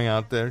is coming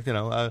out there,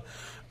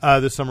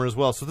 this summer as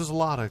well. So there's a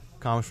lot of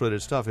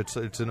comics-related stuff.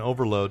 It's an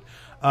overload.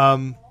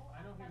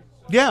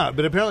 Yeah,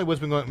 but apparently what's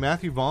been going on,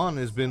 Matthew Vaughn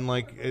has been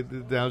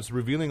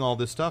revealing all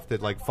this stuff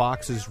that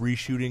Fox is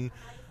reshooting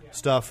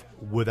stuff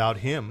without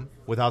him,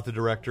 without the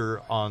director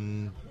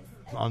on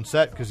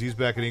set, because he's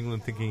back in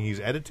England thinking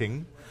he's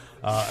editing,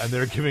 and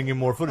they're giving him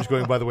more footage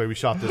going, by the way, we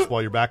shot this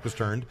while your back was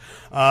turned.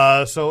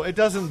 So it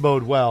doesn't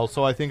bode well.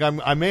 So I think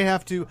I may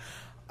have to...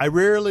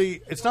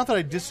 it's not that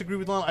I disagree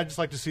with Lon, I just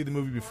like to see the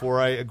movie before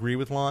I agree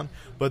with Lon,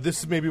 but this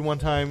is maybe one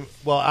time,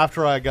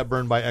 after I got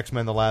burned by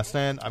X-Men The Last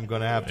Stand, I'm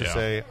going to have to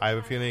say, I have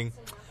a feeling,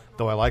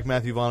 though I like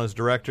Matthew Vaughn as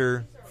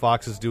director,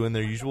 Fox is doing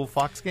their usual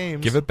Fox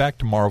games. Give it back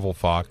to Marvel,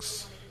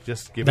 Fox.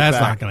 Just give it back.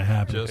 That's not going to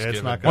happen.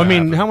 It's not going to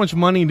happen. How much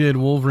money did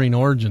Wolverine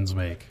Origins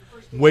make?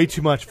 Way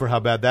too much for how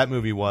bad that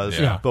movie was,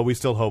 Yeah. But we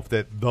still hope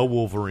that The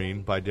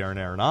Wolverine by Darren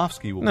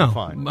Aronofsky will be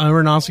fine.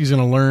 Aronofsky's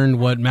going to learn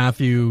what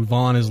Matthew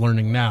Vaughn is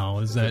learning now,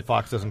 is that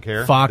Fox doesn't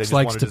care. Fox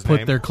likes to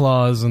put their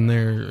claws in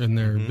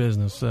their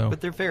business. So,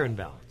 but they're fair and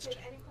balanced.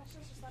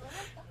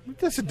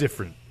 That's a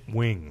different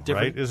wing,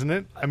 right? Isn't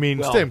it? I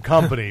mean, same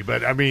company,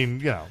 but I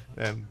mean, fair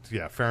and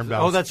balanced.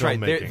 Oh, that's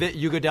right.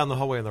 You go down the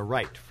hallway on the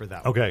right for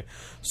that one. Okay,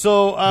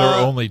 so there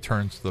are only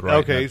turns to the right.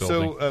 Okay,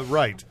 so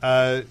right.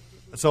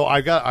 So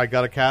I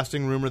got a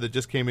casting rumor that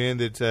just came in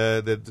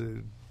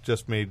that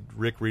just made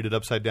Rick read it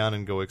upside down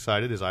and go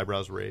excited. His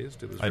eyebrows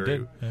raised. It was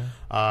very,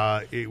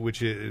 I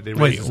did. They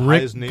raised his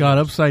Rick got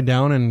upside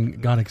down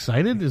and got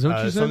excited. Is that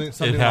what you said?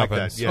 Something like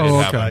that. Yeah,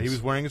 it happens. He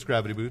was wearing his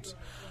gravity boots.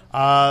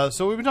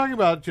 So we've been talking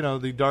about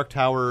the Dark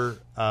Tower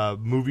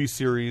movie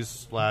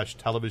series /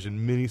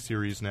 television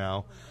miniseries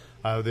now.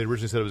 They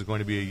originally said it was going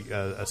to be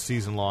a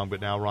season long, but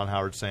now Ron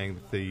Howard's saying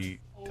that the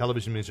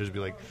television miniseries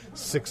will be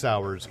 6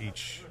 hours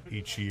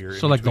each year.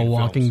 So like The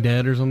Walking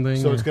Dead or something?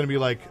 So it's going to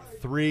be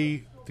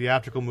 3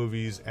 theatrical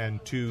movies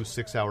and 2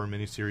 6-hour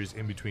miniseries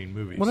in between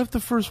movies. What if the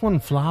first one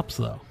flops,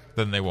 though?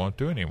 Then they won't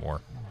do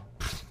anymore.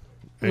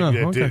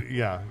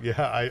 Okay.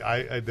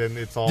 Then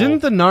it's all...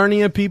 Didn't the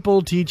Narnia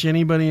people teach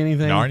anybody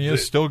anything?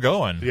 Narnia's still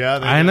going. Yeah,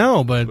 I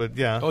know, but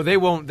yeah. Oh, they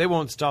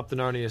won't stop the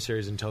Narnia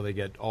series until they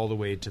get all the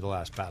way to the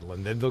last battle,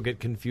 and then they'll get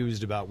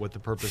confused about what the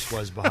purpose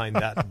was behind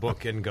that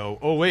book and go,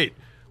 oh wait,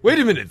 Wait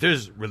a minute,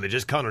 there's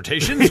religious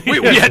connotations?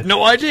 we had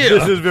no idea.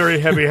 This is very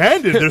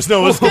heavy-handed. There's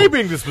no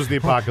escaping this was the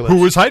apocalypse.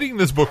 Who was hiding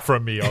this book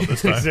from me all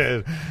this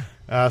time?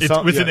 It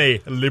was in a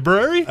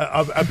library?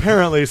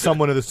 Apparently,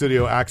 someone in the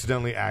studio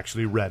accidentally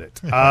actually read it.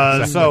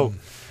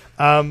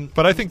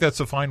 But I think that's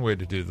a fine way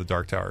to do the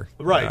Dark Tower.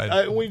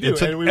 Right. We do.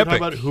 And we were talking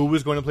about who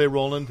was going to play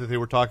Roland. They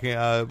were talking,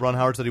 Ron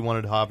Howard said he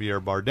wanted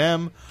Javier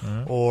Bardem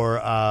or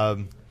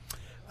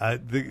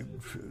the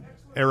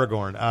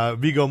Aragorn,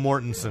 Viggo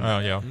Mortensen. Oh,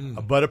 yeah.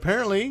 But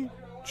apparently,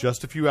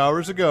 just a few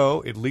hours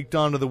ago, it leaked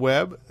onto the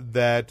web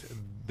that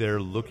they're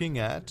looking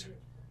at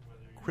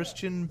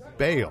Christian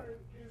Bale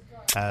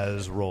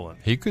as Roland.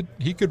 He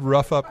could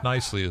rough up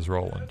nicely as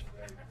Roland.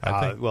 I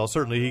think. Well,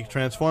 certainly he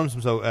transforms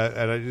himself.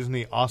 Isn't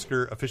he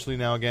Oscar officially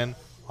now again?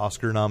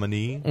 Oscar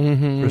nominee,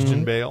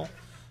 Christian Bale.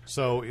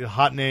 So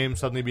hot name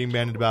suddenly being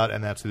bandied about,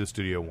 and that's who the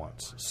studio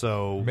wants.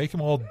 So make him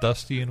all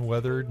dusty and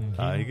weathered.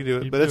 And he could do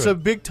it, but it's a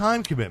big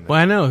time commitment. Well,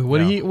 I know.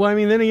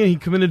 Then again, he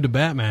committed to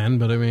Batman,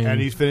 but and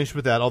he's finished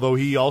with that. Although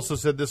he also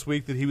said this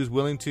week that he was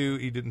willing to.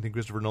 He didn't think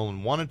Christopher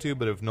Nolan wanted to,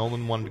 but if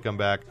Nolan wanted to come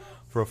back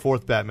for a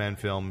fourth Batman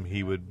film,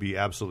 he would be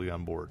absolutely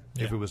on board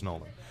if it was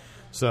Nolan.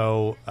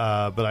 So,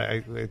 but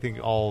I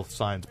think all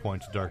signs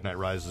point to Dark Knight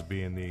Rises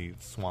being the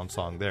swan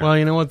song there. Well,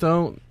 you know what,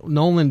 though?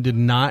 Nolan did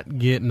not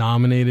get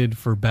nominated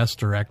for Best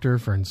Director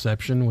for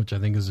Inception, which I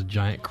think is a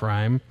giant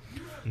crime.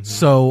 Mm-hmm.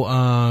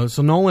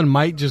 So Nolan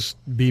might just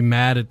be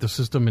mad at the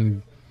system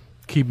and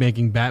keep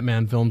making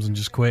Batman films and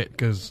just quit,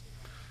 because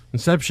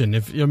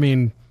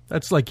Inception,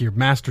 that's like your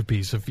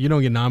masterpiece. If you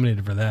don't get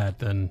nominated for that,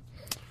 then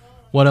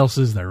what else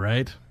is there,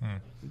 right?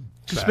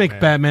 Just make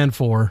Batman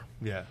 4.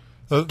 Yeah.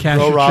 Cash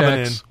throw your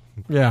Robin checks. in.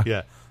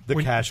 Yeah.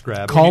 The cash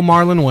grab. Call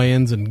Marlon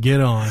Wayans and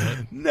get on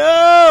it.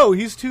 No,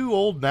 he's too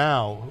old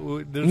now.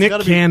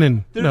 Nick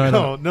Cannon.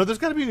 No, there's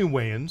got to be new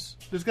Wayans.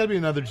 There's got to be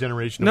another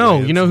generation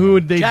of Wayans. You know who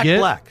would they Jack get?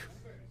 Black.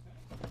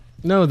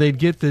 No, they'd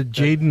get the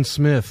Jaden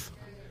Smith.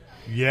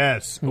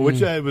 Yes,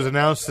 which was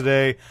announced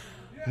today.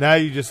 Now I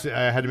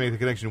had to make the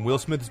connection. Will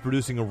Smith is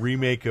producing a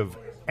remake of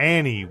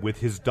Annie with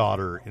his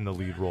daughter in the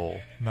lead role.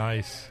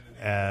 Nice.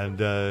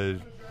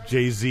 And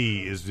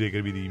Jay-Z is going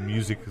to be the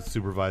music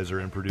supervisor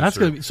and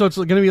producer. So it's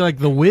going to be like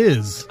The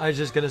Wiz. I was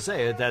just going to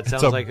say that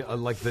sounds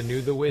like the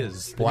new The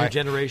Wiz, the new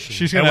generation.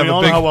 She's going to have we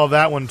all know how well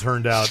that one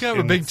turned out. She's going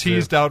to have a big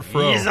teased out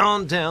fro. He's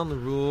on down the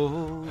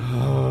road.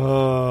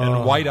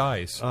 And white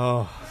eyes.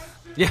 Oh.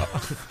 Yeah.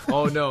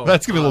 Oh, no.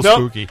 That's going to be a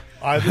little spooky.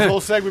 This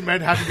whole segment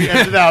might have to be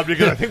edited out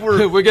because I think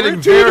we're getting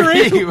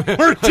teetering.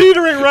 We're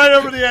teetering right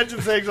over the edge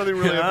of saying something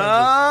really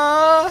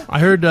offensive. I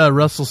heard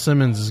Russell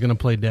Simmons is going to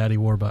play Daddy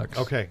Warbucks.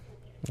 Okay.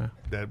 Yeah.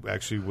 That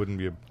actually wouldn't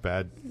be a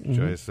bad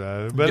choice.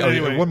 But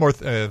anyway. One more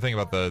thing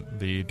about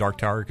the Dark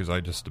Tower, because I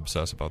just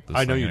obsess about this.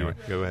 I know thing you anyway.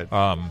 do. Go ahead.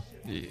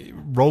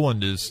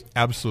 Roland is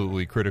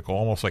absolutely critical,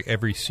 almost like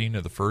every scene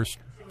of the first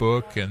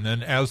book, and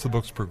then as the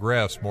books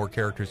progress, more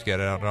characters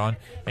get added on,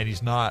 and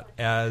he's not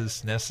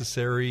as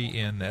necessary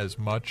in as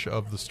much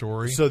of the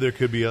story. So there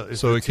could be it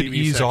could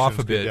ease off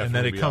a bit, and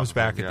then it comes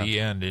back at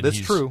the end, and That's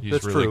he's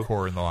That's really true.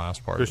 core in the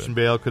last part. Christian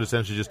Bale could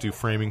essentially just do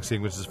framing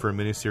sequences for a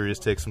miniseries,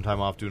 take some time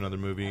off, do another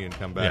movie, and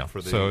come back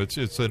for the. So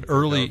it's an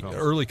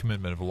early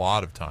commitment of a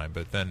lot of time,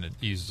 but then it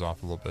eases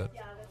off a little bit.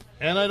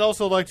 And I'd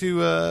also like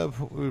to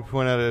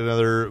point out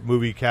another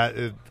movie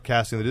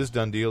casting that is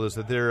done deal is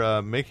that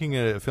they're making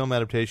a film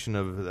adaptation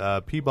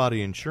of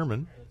Peabody and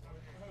Sherman.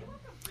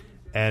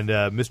 And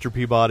Mr.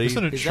 Peabody.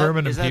 Isn't it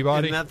Sherman and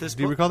Peabody? Isn't that this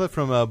Do you book? recall that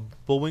from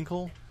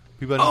Bullwinkle?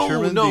 Peabody and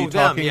Sherman? No, the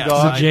talking yes.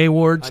 dog? The Jay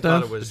Ward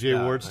stuff? The Jay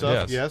Ward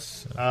stuff,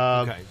 yes.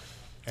 Okay.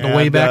 The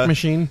Wayback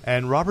Machine?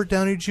 And Robert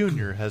Downey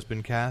Jr. has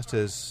been cast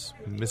as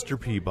Mr.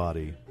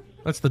 Peabody.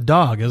 That's the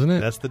dog, isn't it?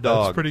 That's the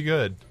dog. That's pretty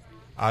good.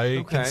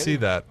 I can see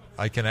that.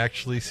 I can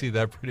actually see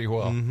that pretty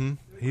well. Mm-hmm.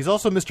 He's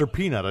also Mr.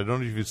 Peanut. I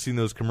don't know if you've seen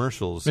those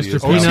commercials.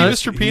 Mr. Peanut?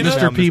 Mr. Peanut?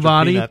 Mr.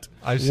 Peabody? Peanut.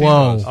 I've seen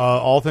Whoa. those.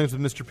 All things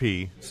with Mr.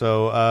 P.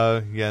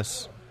 So,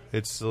 yes,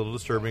 it's a little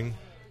disturbing.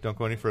 Don't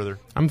go any further.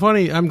 I'm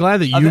glad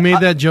that you made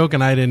that joke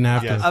and I didn't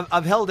have to.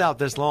 I've held out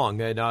this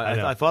long. And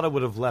I thought I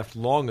would have left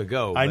long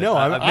ago. I know.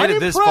 I've made it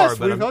this impressed.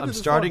 far, but We've I'm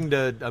starting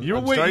to.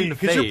 I'm starting to fade.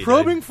 Because you're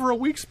probing for a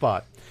weak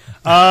spot.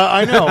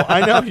 I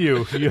know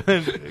you.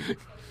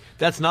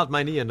 That's not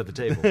my knee under the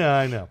table. Yeah,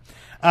 I know.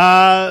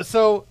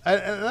 So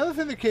another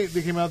thing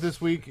that came out this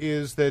week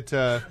is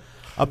that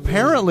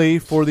apparently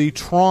for the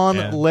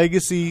Tron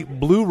Legacy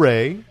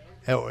Blu-ray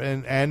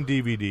and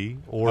DVD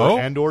or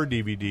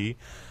DVD,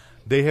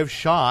 they have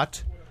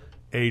shot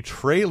a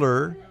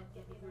trailer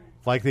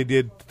like they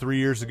did 3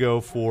 years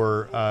ago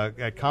for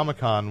at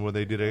Comic-Con where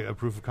they did a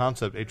proof of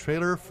concept, a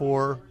trailer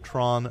for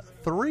Tron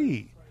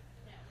 3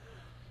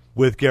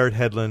 with Garrett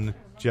Hedlund,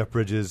 Jeff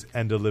Bridges,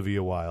 and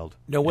Olivia Wilde.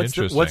 Now, what's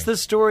the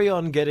story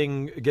on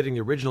getting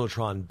the original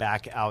Tron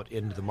back out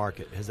into the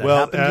market? Has that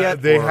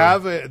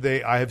happened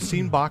yet? I have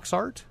seen box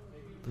art.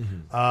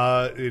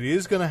 It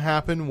is going to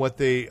happen.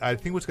 I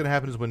think what's going to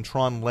happen is when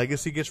Tron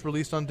Legacy gets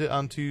released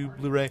onto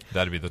Blu-ray,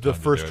 that'd be the time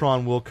first to do it.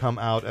 Tron will come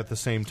out at the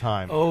same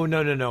time. Oh,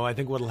 no. I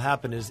think what will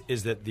happen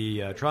is that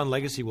the Tron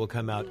Legacy will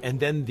come out, and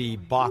then the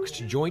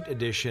boxed joint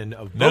edition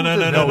of both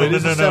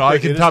No. I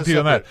can top you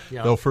on that.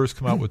 They'll first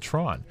come out with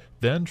Tron,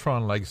 then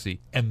Tron Legacy,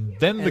 and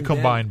then the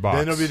combined box.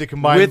 Then it'll be the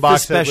combined with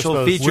box the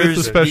special features, with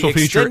the special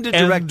feature extended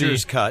and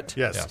director's cut.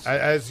 Yes.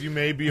 As you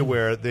may be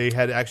aware, they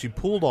had actually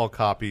pulled all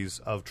copies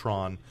of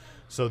Tron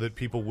so that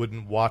people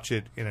wouldn't watch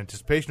it in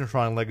anticipation of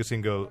Tron Legacy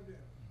and go,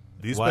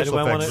 these special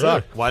effects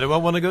suck. Why do I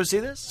want to go see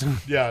this?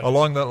 Yeah.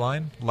 Along that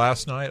line,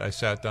 last night I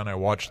sat down. I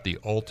watched the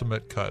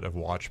ultimate cut of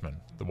Watchmen,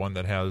 the one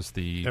that has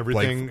the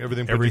everything put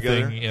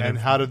together. And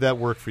how did that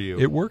work for you?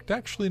 It worked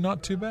actually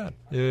not too bad.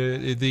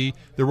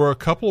 There were a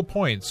couple of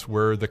points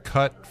where the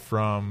cut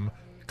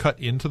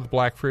into the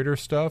Black Freighter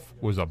stuff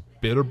was a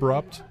bit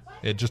abrupt.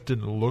 It just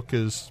didn't look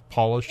as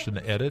polished an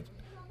edit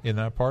in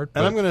that part.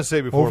 And I'm going to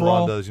say before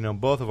overall, Lon does,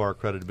 both of our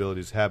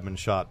credibilities have been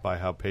shot by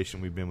how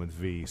patient we've been with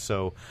V.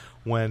 So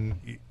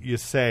when you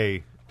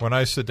say... When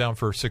I sit down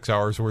for 6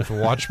 hours worth of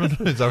Watchmen,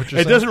 is that what you're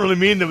saying? It doesn't really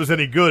mean that was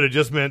any good. It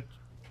just meant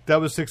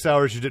that was 6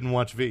 hours you didn't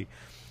watch V.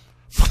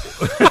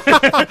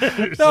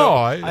 No,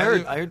 I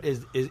heard.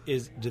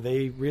 Do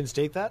they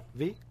reinstate that,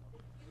 V?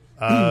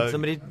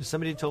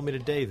 Somebody told me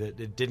today that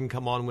it didn't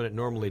come on when it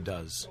normally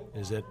does.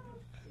 Is it?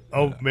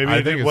 Oh, maybe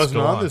it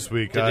wasn't on this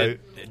week. It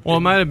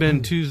might have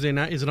been Tuesday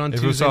night. Is it on if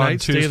Tuesday it was on night?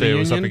 Tuesday, State of the it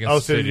was Union? up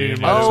against State of the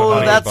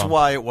Union. That's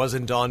why it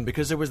wasn't on,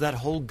 because there was that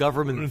whole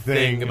government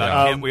thing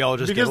about can't we all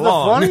just get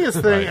along? Because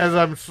the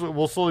funniest thing,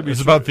 we'll slowly be...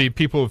 It's about the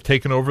people who've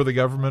taken over the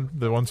government,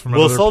 the ones from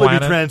another planet. We'll slowly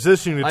be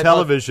transitioning to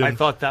television. I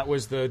thought that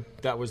was the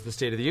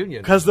State of the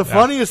Union. Because the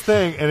funniest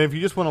thing, and if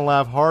you just want to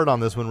laugh hard on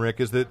this one, Rick,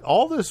 is that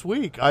all this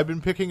week I've been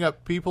picking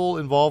up people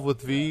involved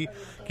with V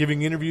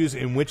giving interviews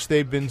in which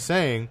they've been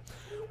saying,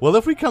 well,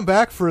 if we come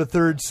back for a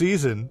third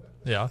season...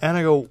 Yeah. And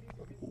I go,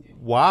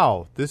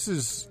 wow, this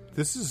is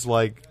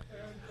like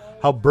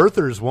how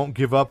birthers won't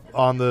give up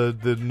on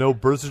the no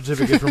birth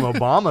certificate from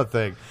Obama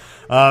thing.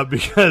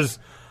 Because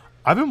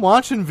I've been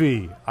watching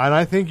V, and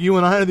I think you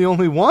and I are the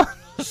only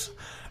ones.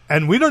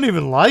 And we don't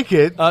even like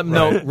it.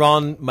 No,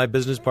 Ron, my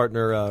business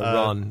partner,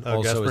 Ron,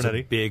 also is a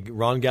Gasparnetti. big...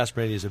 Ron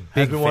Gasparnetti is a big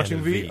Has been fan watching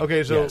of V?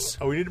 Okay, so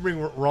we need to bring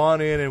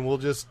Ron in, and we'll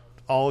just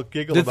all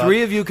giggle the about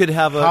three of you could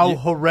have how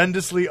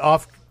horrendously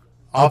off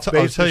I'll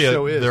base tell the you,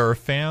 show is. there are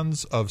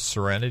fans of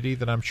Serenity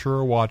that I'm sure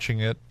are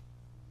watching it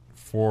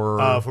for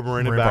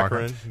Marina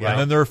Baccarin. Yeah. And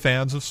then there are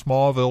fans of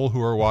Smallville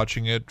who are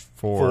watching it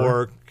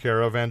for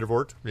Kara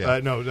Vandervoort. Yeah.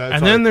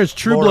 And then there's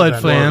True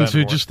Blood fans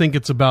who just think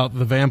it's about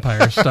the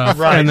vampire stuff,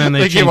 Right. And then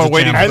they keep change on the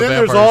waiting channel. And then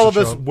there's vampires all of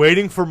to us show up.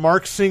 waiting for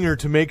Mark Singer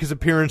to make his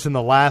appearance in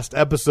the last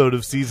episode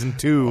of Season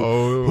 2,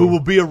 who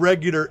will be a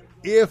regular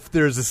if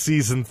there's a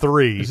Season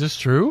 3. Is this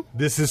true?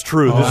 This is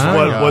true. This is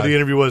what the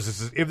interview was. This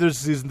is, if there's a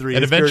Season 3.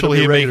 And his eventually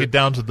character will he be make it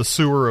down to the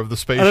sewer of the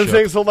spaceship. And I'm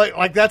saying, so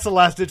like that's the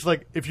last ditch.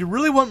 Like, if you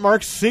really want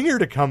Mark Singer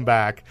to come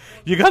back,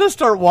 you got to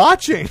start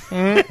watching.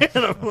 And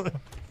I'm like,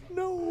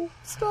 no,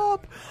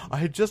 stop. I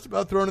had just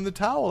about thrown in the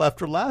towel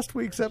after last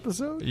week's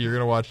episode. You're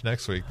going to watch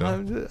next week,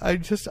 though.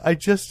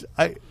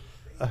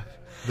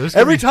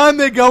 Every time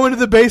they go into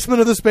the basement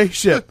of the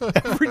spaceship,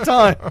 every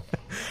time,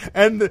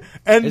 and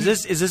is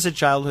this a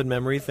childhood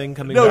memory thing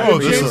coming no, back? No,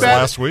 this is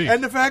last week.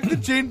 And the fact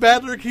that Jane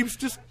Badler keeps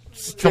just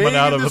coming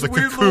out of this the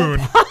weird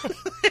cocoon.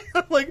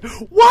 I'm like,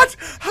 what?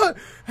 How?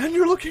 And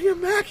you're looking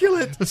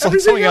immaculate. It's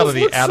like something out of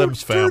the looks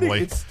Addams so dirty.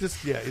 Family.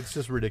 It's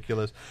just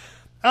ridiculous.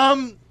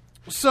 She's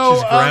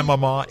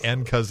grandmama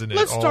and cousin.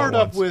 Let's start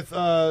up with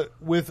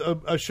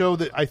a show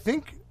that I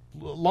think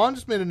Lon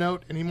just made a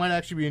note, and he might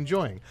actually be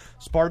enjoying.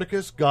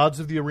 Spartacus, Gods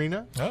of the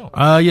Arena.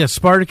 Oh, yes,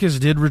 Spartacus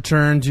did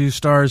return to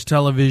Starz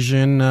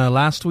Television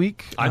last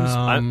week.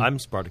 I'm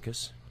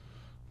Spartacus.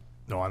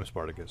 No, I'm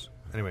Spartacus.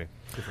 Anyway,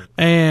 different.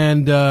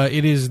 And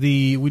it is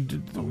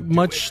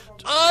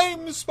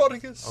I'm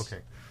Spartacus.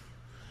 Okay.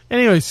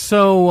 Anyway,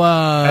 so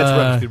That's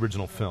reference to the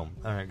original film.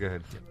 All right, go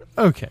ahead.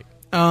 Okay.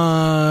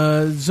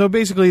 So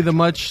basically, the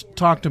much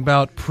talked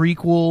about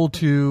prequel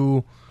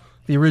to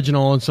the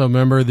original, and so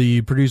remember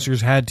the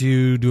producers had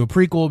to do a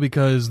prequel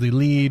because the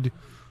lead,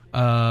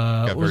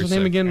 what was his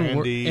name again?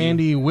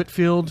 Andy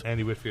Whitfield.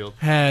 Andy Whitfield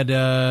had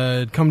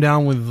come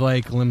down with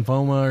like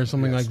lymphoma or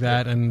something like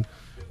that, and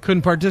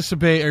couldn't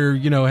participate, or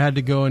had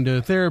to go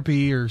into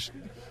therapy, or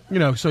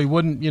so he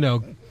wouldn't,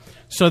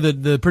 so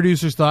that the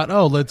producers thought,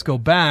 oh, let's go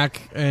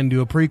back and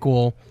do a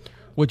prequel.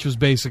 Which was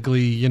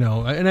basically,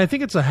 and I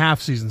think it's a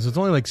half season, so it's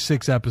only like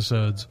 6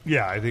 episodes.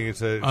 Yeah, I think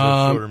it's a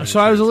shorter.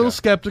 So I was a little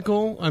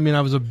skeptical. I mean,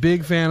 I was a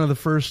big fan of the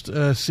first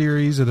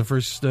series, or the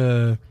first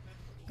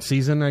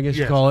season, I guess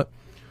you call it.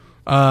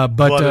 But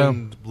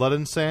Blood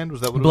and Sand, was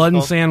that what it was Blood and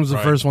called? Sand was the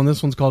first one.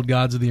 This one's called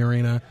Gods of the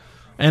Arena.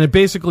 And it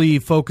basically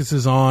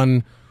focuses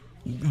on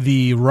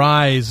the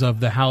rise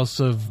of the House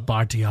of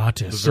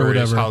Bartiatus, The or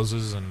various whatever.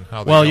 houses and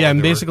how they Well, know yeah, what and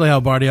they were. basically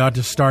how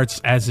Bartiatus starts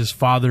as his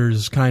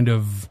father's kind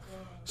of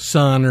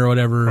son or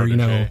whatever,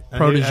 protege.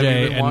 Have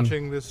you been and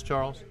watching this,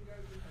 Charles?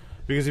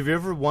 Because if you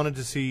ever wanted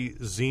to see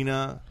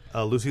Xena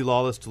Lucy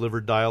Lawless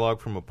delivered dialogue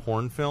from a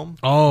porn film.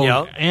 Oh,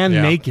 Yeah. and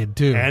Yeah. naked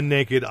too. And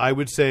naked, I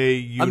would say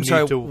you I'm need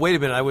sorry. to Wait a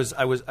minute. I was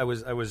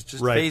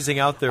just Right. phasing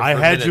out there. For I a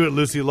had minute. you at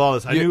Lucy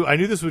Lawless. I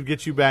knew this would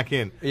get you back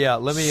in. Yeah,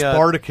 let me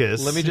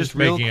Spartacus. Let me just He's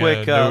real making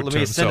quick. a note Let to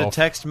me send a himself.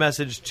 text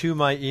message to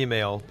my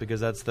email because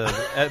that's the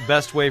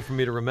best way for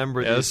me to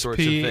remember these sorts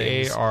of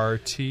things.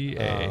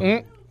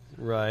 SPARTA.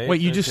 Right. Wait,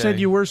 you just okay. said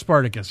you were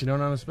Spartacus. You don't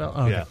know how to spell?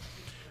 Oh, okay.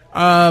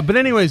 Yeah, But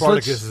anyways,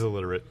 Spartacus is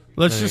illiterate.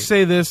 let's just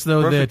say this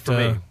though Perfect that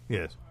for me.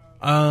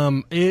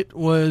 Yes. it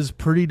was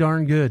pretty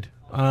darn good.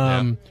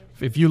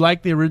 If you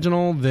like the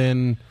original,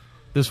 then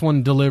this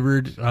one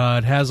delivered.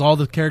 It has all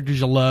the characters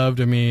you loved.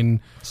 I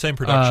mean, Same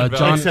production value.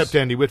 John- Except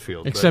Andy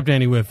Whitfield. except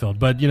Andy Whitfield,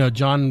 but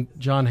John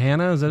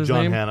Hannah, is that his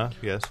John name? Hannah,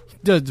 yes.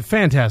 Does a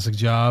fantastic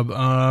job.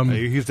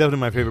 He's definitely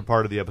my favorite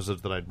part of the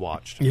episodes that I'd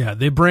watched. Yeah,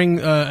 they bring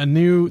a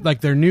new,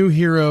 like their new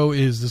hero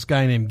is this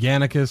guy named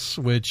Gannicus,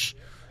 which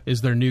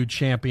is their new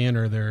champion,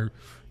 or their,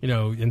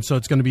 and so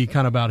it's going to be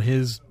kind of about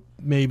his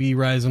maybe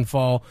rise and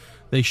fall.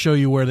 They show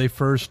you where they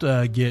first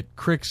get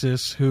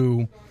Crixus,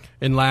 who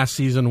in last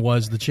season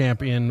was the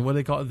champion. What do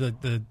they call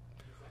it? The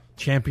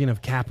champion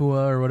of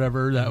Capua or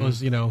whatever. That was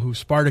who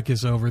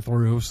Spartacus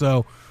overthrew.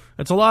 So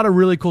it's a lot of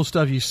really cool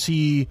stuff. You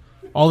see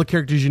all the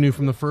characters you knew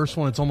from the first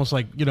one. It's almost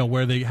like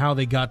how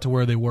they got to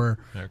where they were.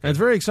 Okay. And it's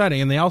very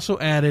exciting. And they also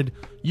added,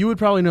 you would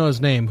probably know his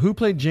name. Who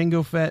played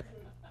Jango Fett?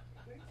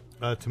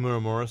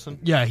 Tamura Morrison.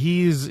 Yeah,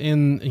 he's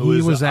in. Who He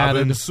is was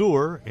added. Aben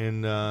Sur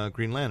in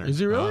Green Lantern. Is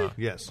he really?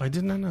 Yes. I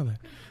did not know that.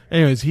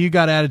 Anyways, he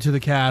got added to the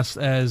cast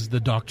as the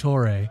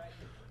Doctore.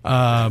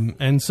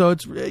 And so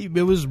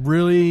it was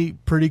really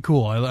pretty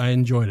cool. I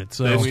enjoyed it.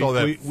 So They installed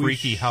that we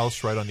freaky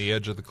house right on the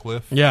edge of the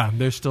cliff. yeah,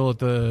 they're still at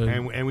the.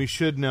 And we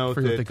should note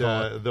Forget what they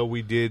call that though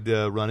we did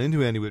run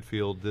into Andy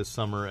Whitfield this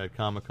summer at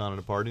Comic-Con at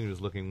a party, and he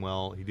was looking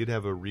well. He did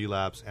have a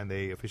relapse, and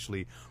they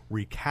officially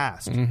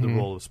recast the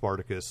role of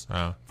Spartacus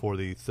for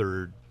the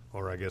third,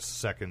 or I guess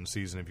second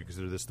season, if you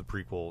consider this the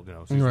prequel,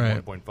 season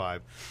Right.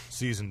 1.5.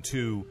 Season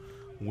 2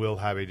 will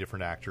have a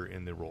different actor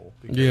in the role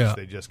because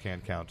they just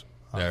can't count.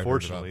 Yeah, I heard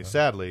Unfortunately, about that.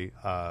 sadly,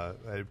 a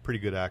pretty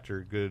good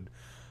actor, good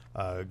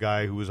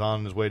guy who was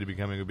on his way to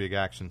becoming a big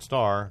action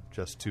star,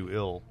 just too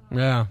ill.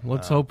 Yeah,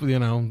 let's hope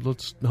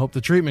let's hope the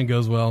treatment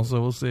goes well.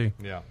 So we'll see.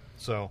 Yeah.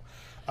 So,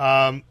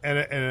 and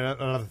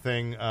another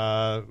thing,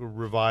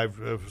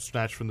 revived,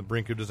 snatched from the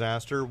brink of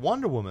disaster,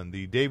 Wonder Woman,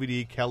 the David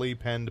E. Kelly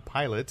penned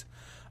pilot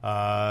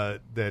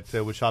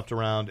that was shopped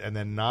around and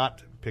then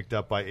not picked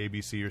up by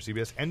ABC or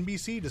CBS.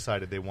 NBC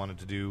decided they wanted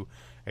to do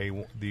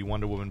the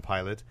Wonder Woman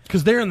pilot.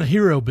 Because they're in the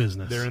hero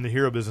business. They're in the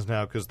hero business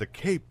now because the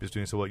Cape is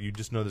doing so well. You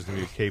just know there's going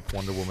to be a Cape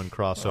Wonder Woman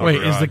crossover.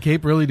 Wait, is the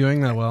Cape really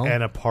doing that well?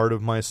 And a part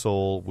of my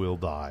soul will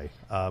die.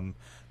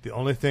 The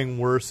only thing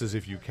worse is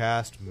if you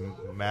cast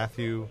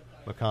Matthew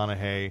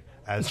McConaughey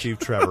as Chief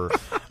Trevor.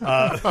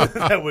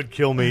 That would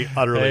kill me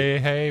utterly.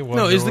 Hey,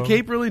 no, is the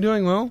Cape really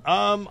doing well?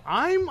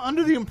 I'm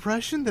under the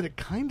impression that it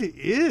kind of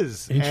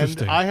is.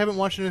 Interesting. And I haven't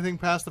watched anything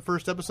past the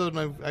first episode,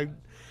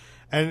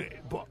 and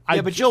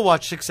but you'll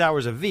watch 6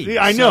 hours of V.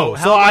 I know.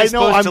 So, how am I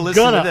supposed to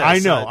listen to this? I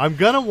know. I'm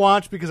gonna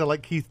watch because I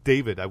like Keith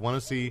David. I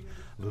want to see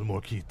a little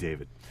more Keith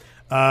David.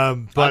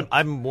 But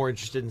I'm more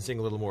interested in seeing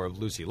a little more of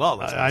Lucy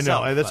Lawless. I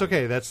know myself, that's but-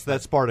 okay.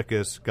 That's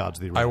Spartacus. God's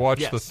the I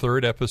watched Yes. the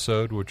third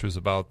episode, which was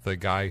about the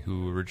guy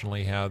who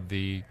originally had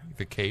the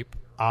cape,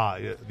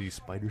 the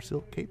Spider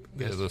Silk Cape.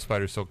 the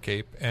Spider Silk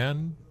cape,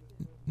 and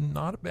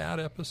not a bad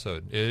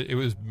episode. It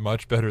was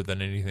much better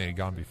than anything that had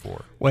gone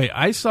before. Wait,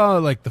 I saw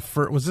like the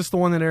first. Was this the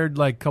one that aired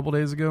like a couple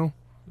days ago?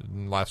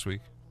 Last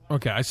week.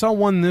 Okay, I saw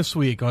one this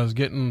week. I was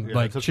getting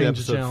like it's okay,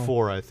 changed the episode channel.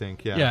 4, I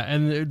think. Yeah. Yeah,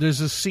 and there's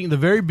a scene, the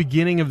very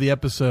beginning of the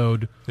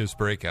episode. His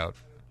breakout.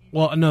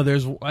 Well, no,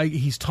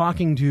 he's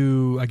talking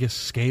to, I guess,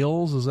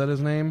 Scales. Is that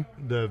his name?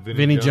 The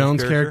Vinnie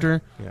Jones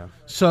character. Yeah.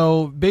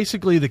 So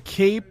basically, the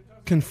Cape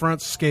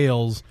confronts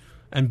Scales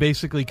and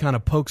basically kind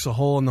of pokes a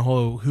hole in the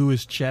whole "who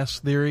is chess"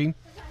 theory.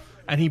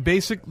 And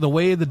the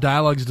way the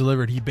dialogue's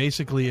delivered, he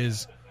basically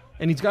is,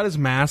 and he's got his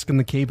mask and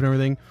the cape and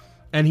everything.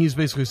 And he's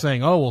basically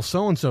saying, "Oh, well,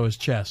 so and so is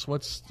chess.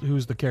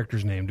 Who's the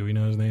character's name? Do we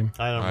know his name?"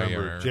 I don't remember.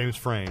 remember. James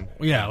Frayne.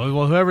 Yeah,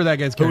 well, whoever that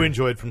guy's Who character.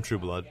 enjoyed from True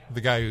Blood.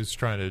 The guy who's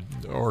trying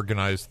to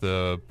organize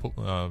the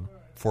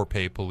for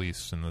pay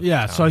police in the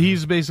Yeah, town. so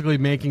he's basically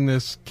making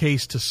this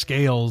case to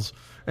Scales,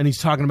 and he's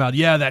talking about,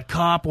 that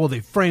cop, well,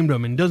 they framed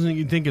him, and doesn't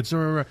you think it's...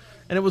 And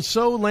it was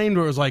so lame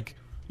where it was like,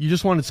 you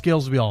just wanted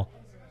Scales to be all,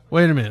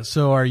 wait a minute,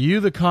 so are you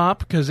the cop?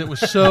 Because it was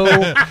so...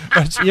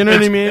 you know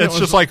what I mean? It's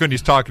just like when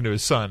he's talking to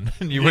his son,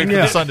 and you wait for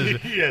the son to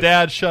Yes.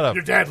 Dad, shut up.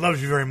 Your dad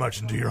loves you very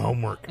much and do your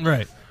homework.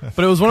 Right.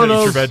 But it was one of Eat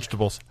your those...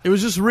 vegetables. It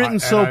was just written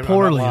And so I'm not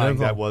poorly. lying,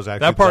 That's all. that was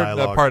actually That part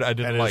dialogue, I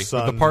didn't and like. his But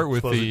the son part with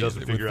supposedly the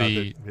doesn't figure out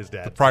that his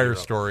dad the prior figured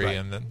out. story, Right.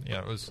 and then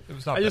it was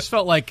not. I bad. just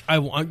felt like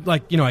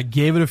I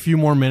gave it a few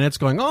more minutes,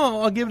 going,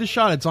 "Oh, I'll give it a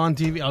shot. It's on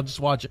TV. I'll just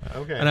watch it."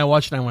 Okay. And I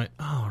watched it, and I went,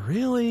 "Oh,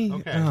 really?"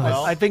 Okay, Oh.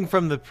 well- I think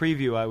from the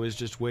preview, I was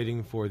just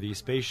waiting for the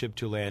spaceship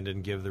to land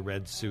and give the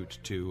red suit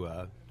to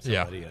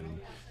somebody. Yeah. And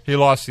He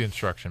lost the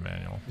instruction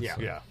manual.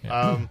 Yeah.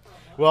 So,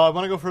 Well, I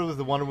want to go further with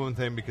the Wonder Woman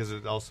thing because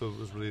it also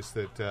was released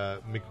that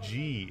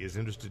McGee is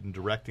interested in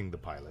directing the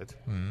pilot.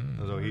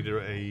 So he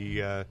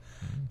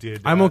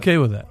did. I'm okay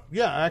with that.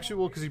 Yeah, actually,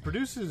 well, because he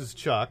produces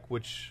Chuck,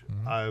 which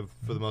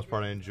for the most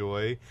part, I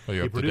enjoy. Are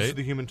you He up to produces date?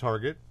 The Human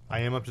Target. I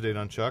am up to date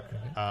on Chuck.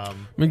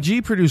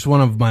 McGee produced one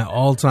of my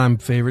all-time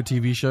favorite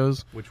TV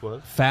shows, Which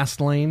was?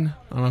 Fastlane.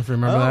 I don't know if you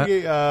remember that.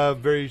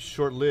 Okay, very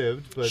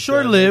short-lived. But,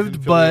 Short-lived,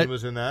 Nathan but- Fillion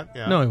was in that.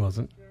 Yeah. No, he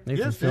wasn't.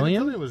 Nathan Yes, Fillion?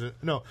 Nathan Fillion was in.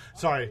 No,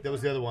 sorry, that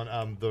was the other one.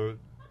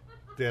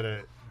 They had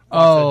a.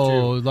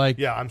 Oh, like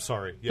yeah. I'm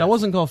sorry. Yes. that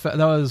wasn't called. That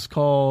was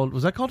called.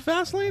 Was that called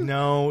Fastlane?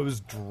 No, it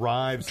was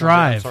Drive. something.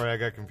 Drive. I'm sorry, I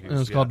got confused. It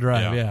was Yeah. called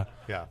Drive. Yeah.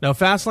 Yeah. Now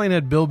Fastlane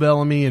had Bill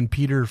Bellamy and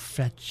Peter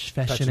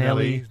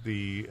Facinelli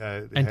the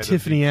head and of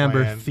Tiffany the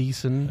Amber clan,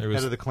 Thiessen. It head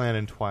was of the clan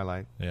in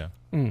Twilight. yeah.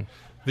 It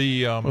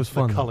was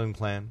fun. The Cullen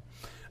clan.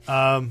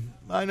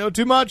 I know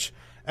too much.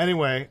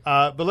 Anyway,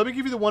 but let me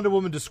give you the Wonder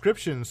Woman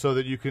description so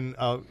that you can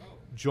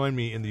join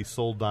me in the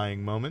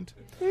soul-dying moment.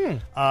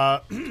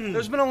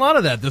 There's been a lot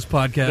of that this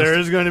podcast. There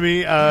is going to be,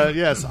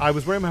 yes, I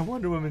was wearing my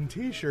Wonder Woman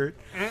T-shirt.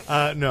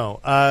 No.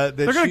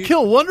 They're going to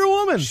kill Wonder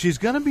Woman. She's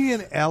going to be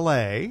in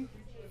L.A.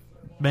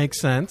 Makes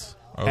sense.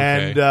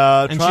 Okay.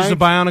 and She's a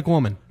bionic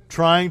woman.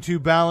 trying to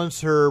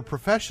balance her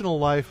professional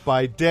life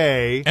by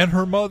day and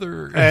her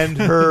mother. and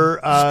her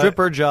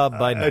stripper job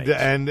by night.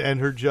 and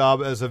her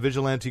job as a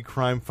vigilante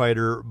crime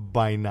fighter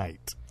by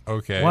night.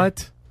 Okay.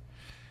 What?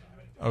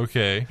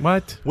 Okay.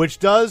 What? Which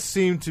does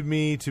seem to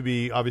me to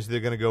be obviously they're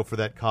going to go for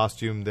that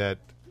costume that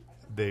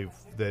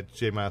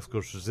J.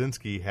 Michael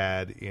Straczynski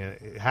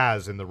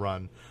has in the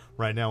run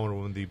right now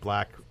when the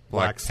black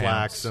Black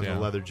slacks pants, and yeah. the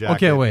leather jacket.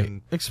 Okay, wait.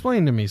 and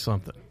Explain to me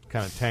something.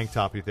 kind of tank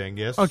toppy thing.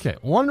 Yes. Okay,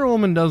 Wonder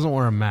Woman doesn't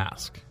wear a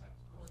mask.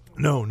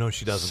 No,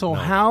 she doesn't. So no.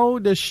 how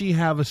does she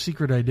have a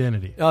secret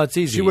identity? Oh, it's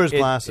easy. She wears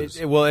glasses.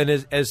 Well, and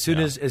as soon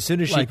as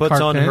she Like puts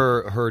Clark on Kent?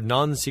 her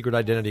non-secret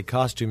identity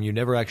costume, you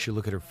never actually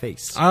look at her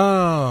face.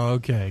 Oh,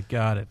 okay,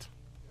 got it.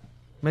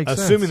 Makes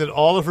sense. Assuming that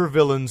all of her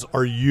villains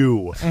are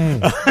you.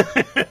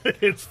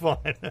 It's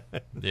fine.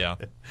 Yeah.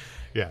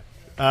 Yeah.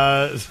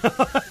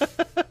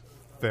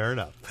 Fair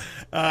enough.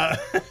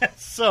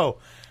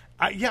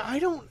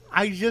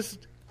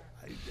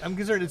 I'm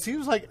concerned. It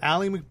seems like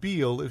Ally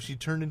McBeal if she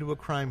turned into a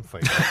crime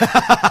fighter.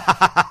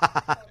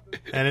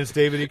 And it's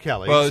David E.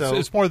 Kelly. Well, so,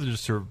 it's more than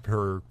just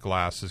her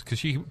glasses because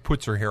she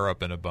puts her hair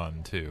up in a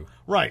bun too.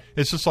 right.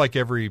 It's just like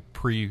every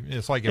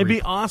It'd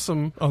be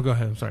awesome. Oh, go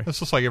ahead. I'm sorry. It's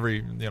just like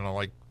every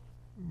like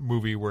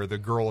movie where the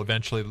girl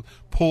eventually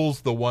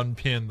pulls the one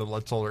pin that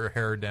lets all her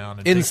hair down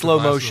and In takes the slow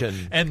glasses motion.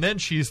 off, and then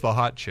she's the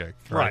hot chick.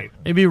 Right.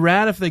 It'd be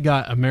rad if they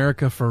got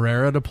America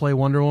Ferrera to play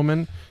Wonder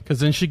Woman, because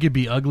then she could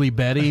be Ugly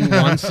Betty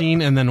one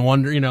scene, and then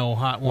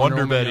hot Wonder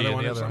Woman Betty the in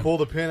other the one. other. Pull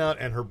the pin out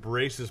and her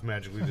braces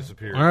magically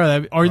disappear. All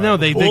right, no,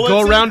 they Bullets go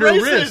and around her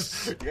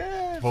braces! wrist.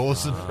 Yes.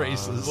 Bullets and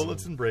braces.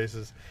 Bullets and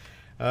braces.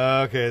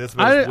 Okay, that's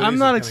about as I'm Bluey's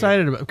not coming.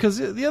 excited about, because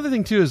the other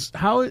thing too is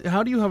how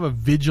do you have a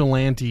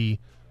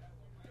vigilante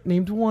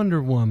named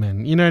Wonder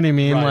Woman? You know what I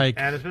mean? Right. Like,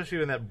 and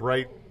especially in that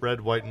bright red,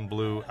 white, and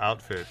blue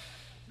outfit.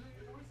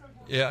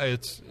 Yeah,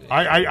 it's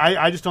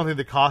I just don't think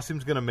the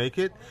costume's going to make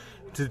it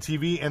to the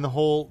TV. And the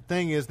whole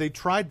thing is they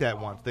tried that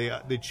once.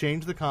 They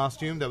changed the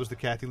costume. That was the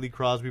Kathy Lee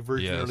Crosby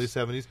version in the early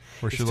 70s.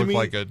 where she It's, to looked me,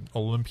 like an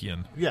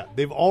Olympian. Yeah,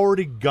 they've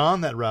already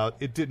gone that route.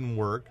 It didn't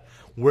work.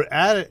 We're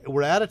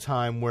at a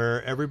time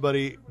where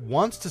everybody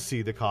wants to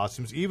see the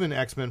costumes, even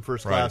X-Men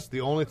First Class. Right.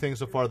 The only thing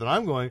so far that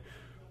I'm going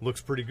looks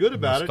pretty good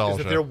about it is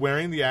Nostalgia. that they're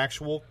wearing the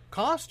actual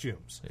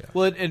costumes. Yeah.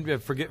 Well,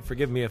 and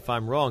forgive me if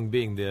I'm wrong,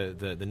 being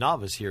the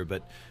novice here,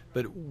 but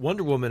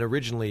Wonder Woman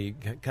originally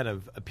kind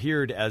of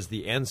appeared as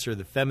the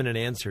feminine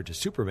answer to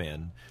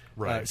Superman,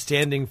 Right.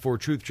 standing for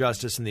truth,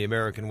 justice, and the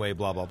American way,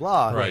 blah blah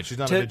blah. Right, she's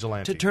not a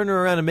vigilante. To turn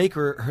her around and make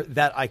her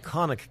that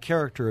iconic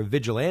character of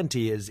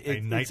vigilante is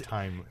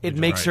nighttime It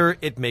makes her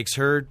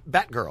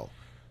Batgirl.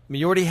 I mean,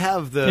 you already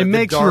have the. it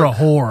makes her a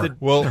whore.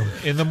 Well,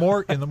 in the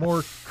more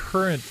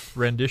current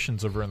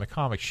renditions of her in the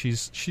comics,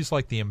 she's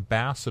like the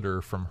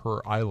ambassador from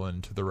her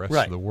island to the rest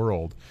Right. of the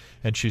world,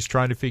 and she's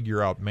trying to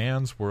figure out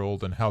man's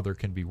world and how there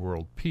can be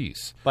world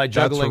peace by That's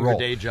juggling her role.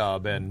 day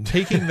job and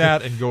Taking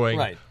that and going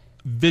Right.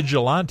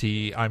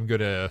 vigilante. I'm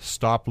going to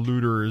stop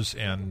looters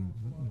and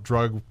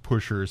drug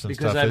pushers and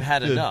Because stuff. I've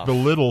had it enough.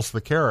 belittles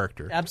the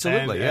character.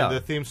 absolutely, And the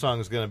theme song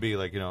is going to be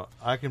like,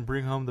 I can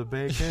bring home the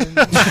bacon,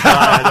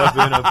 fry it up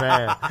in a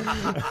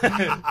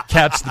pan.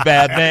 Catch the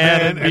bad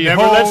man and, and be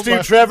never home. let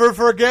Steve Trevor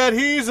forget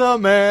he's a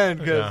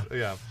man. 'Cause,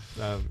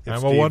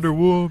 I'm a Wonder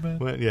Woman.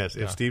 Well, yes,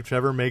 if Steve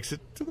Trevor makes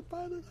it to the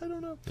pilot, I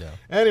don't know. Yeah.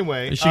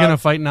 Anyway, Is she going to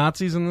fight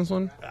Nazis in this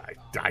one?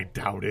 I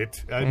doubt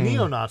it.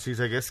 Neo-Nazis,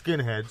 I guess,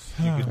 skinheads.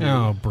 You could do.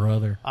 Oh,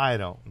 brother. I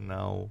don't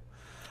know.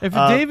 If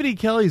David E.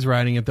 Kelly's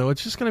writing it, though,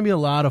 it's just going to be a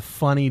lot of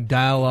funny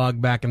dialogue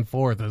back and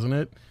forth, isn't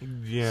it?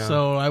 Yeah.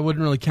 So I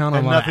wouldn't really count on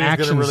And a lot of nothing's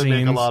action going to really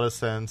scenes. make a lot of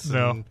sense.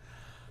 No. And-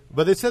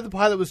 but they said the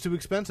pilot was too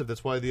expensive.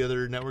 That's why the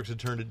other networks had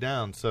turned it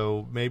down.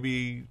 So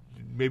maybe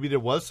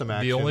there was some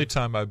action. The only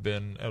time I've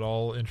been at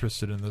all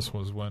interested in this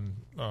was when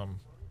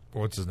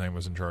what's his name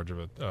was in charge of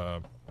it.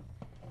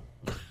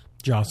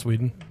 Joss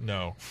Whedon.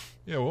 No.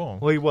 Yeah, well.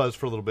 Well, he was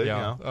for a little bit.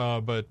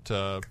 Yeah,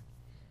 but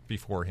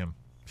before him.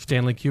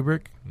 Stanley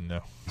Kubrick. No.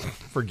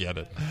 Forget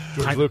it.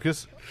 George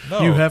Lucas. No.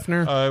 Hugh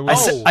Hefner.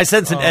 I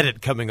sense an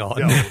edit coming on.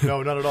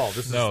 No, not at all.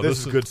 This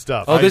is good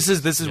stuff. Oh, this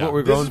is what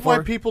we're going for? This is why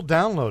people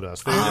download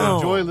us. They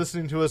enjoy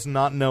listening to us,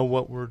 not know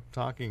what we're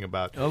talking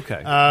about.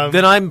 Okay.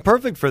 Then I'm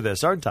perfect for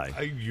this, aren't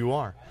I? You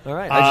are. All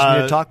right. I just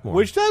need to talk more.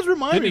 Which does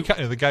remind me.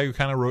 The guy who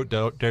kind of wrote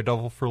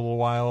Daredevil for a little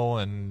while,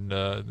 and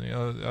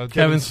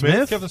Kevin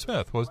Smith? Kevin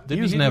Smith.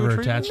 He was never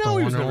attached to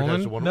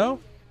Wonder Woman. No?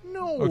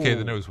 No. Okay,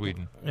 then it was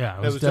Whedon. Yeah,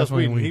 it was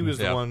definitely Whedon. Whedon. He was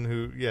the one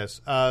who,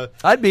 yes.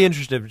 I'd be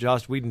interested if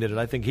Joss Whedon did it.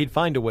 I think he'd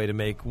find a way to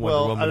make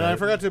Wonder Woman. And I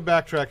forgot to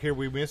backtrack here.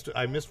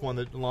 I missed one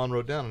that Lon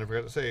wrote down, and I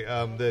forgot to say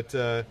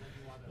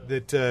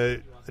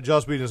that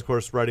Joss Whedon is, of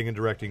course, writing and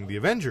directing The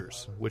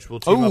Avengers, which will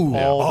team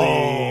up all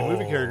the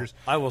movie characters.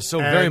 I will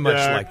very much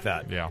like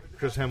that. Yeah.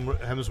 Chris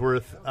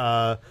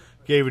Hemsworth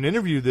gave an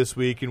interview this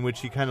week in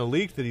which he kind of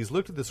leaked that he's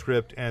looked at the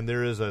script, and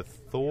there is a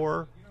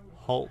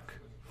Thor-Hulk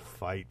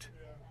fight.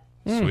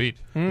 Sweet.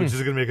 Which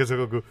is going to make us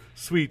go,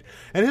 sweet.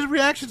 And his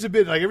reaction's a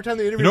bit like every time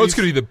the interview. You know what's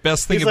going to be the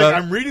best thing he's about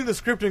like, I'm reading the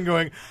script and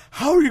going,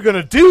 how are you going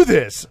to do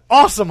this?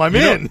 Awesome, I'm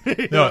in.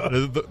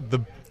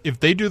 If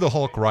they do the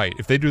Hulk right,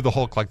 if they do the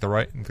Hulk like the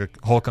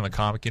Hulk in the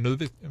comic,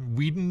 the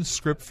Whedon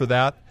script for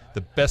that,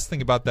 the best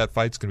thing about that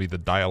fight's going to be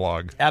the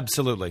dialogue.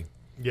 Absolutely.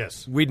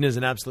 Yes. Whedon is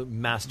an absolute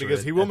master.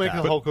 Because he will make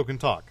the Hulk who can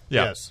talk.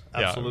 Yeah. Yes,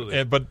 absolutely.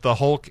 Yeah. But the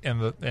Hulk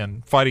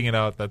and fighting it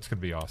out, that's going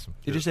to be awesome.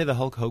 Did you say the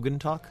Hulk Hogan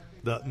talk?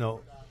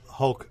 No,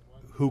 Hulk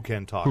who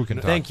can talk. Who can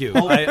talk. Thank you.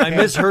 I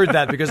misheard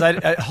that because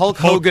Hulk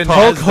Hogan.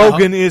 Hulk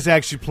Hogan is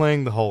actually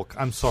playing the Hulk.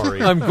 I'm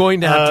sorry. I'm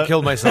going to have to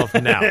kill myself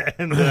now.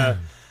 And,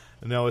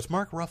 no, it's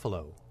Mark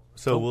Ruffalo.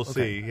 So we'll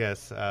see.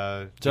 Yes.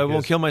 So I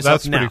won't kill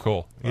myself now. That's pretty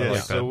cool. Yes.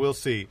 Like so we'll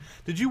see.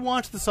 Did you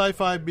watch the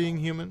Sci-Fi Being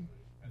Human?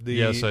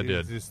 Yes, I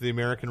did. It's the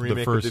American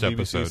remake first of the BBC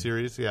episode.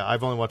 series. Yeah,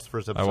 I've only watched the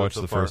first episode. I watched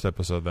so the far. first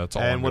episode. That's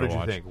all. And what did you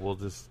watch. think? We'll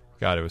just.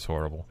 God, it was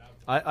horrible.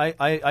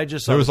 I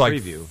just saw There was the like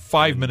preview.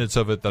 5 minutes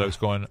of it that I was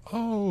going,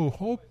 oh,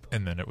 hope,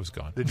 and then it was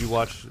gone. Did you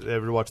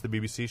ever watch the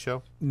BBC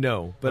show?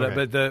 No, but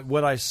Okay.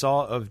 what I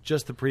saw of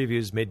just the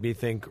previews made me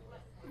think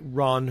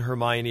Ron,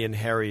 Hermione, and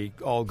Harry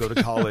all go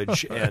to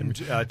college and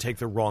take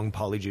the wrong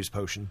polyjuice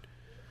potion.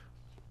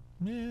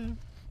 Yeah,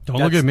 Don't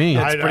look at me.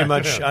 That's pretty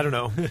much. I don't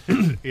know.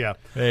 Yeah.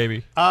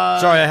 maybe.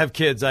 Sorry, I have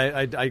kids.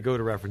 I go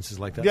to references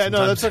like that. Yeah, no,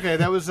 sometimes. that's okay.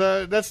 That was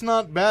that's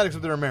not bad,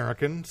 except they're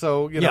American.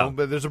 So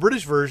but there's a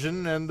British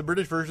version, and the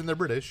British version they're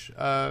British.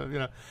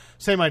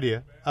 Same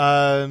idea.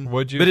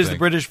 What'd you? But think? is the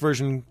British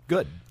version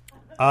good?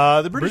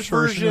 The British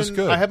version is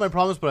good. I have my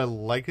problems, but I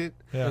like it.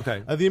 Yeah.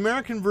 Okay. The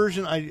American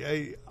version,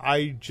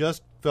 I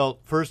just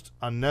felt first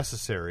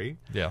unnecessary.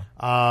 Yeah.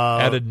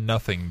 Added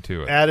nothing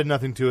to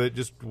it.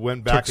 Just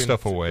went back and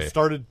stuff away.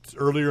 Started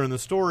earlier in the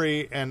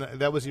story, and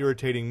that was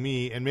irritating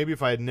me. And maybe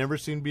if I had never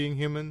seen Being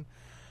Human,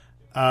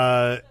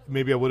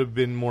 maybe I would have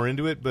been more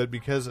into it. But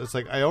because it's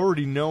like I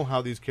already know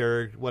how these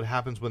characters, what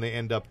happens when they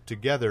end up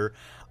together,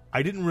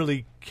 I didn't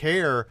really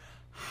care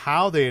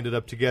how they ended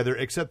up together,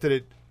 except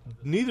that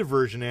neither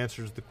version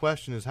answers the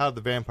question: is how did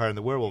the vampire and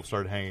the werewolf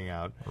start hanging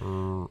out?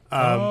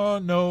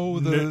 No,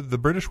 the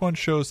British one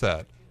shows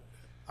that.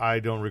 I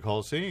don't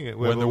recall seeing it.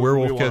 When the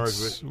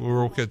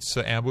werewolf gets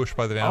ambushed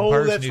by the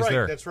vampires, that's and he's right.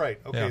 there. That's right.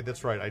 Okay, Yeah.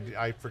 that's right.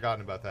 I've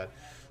forgotten about that.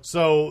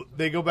 So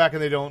they go back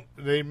and they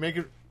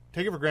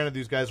take it for granted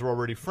these guys are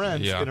already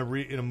friends Yeah. in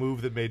a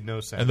move that made no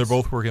sense. And they're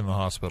both working in the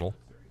hospital.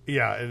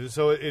 Yeah, and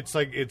so it's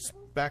like it's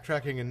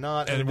backtracking and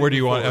not. And where do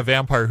you want a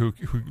vampire who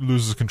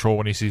loses control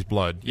when he sees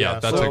blood? Yeah, Yeah,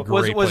 that's so a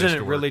great place Wasn't to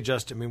it work. really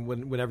just? I mean,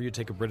 whenever you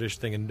take a British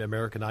thing and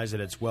Americanize it,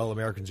 it's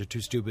Americans are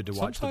too stupid to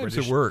watch Sometimes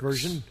the British it works,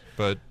 version.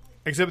 but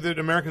Except that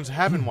Americans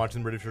have been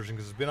watching the British version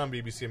because it's been on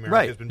BBC America.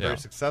 Right. It's been Yeah. very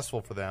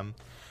successful for them.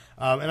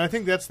 And I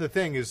think that's the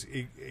thing is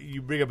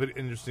you bring up an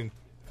interesting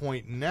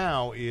point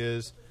now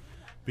is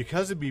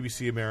because of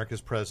BBC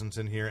America's presence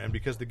in here and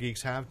because the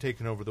geeks have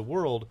taken over the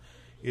world,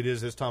 it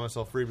is, as Thomas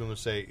L. Friedman would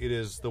say,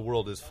 the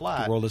world is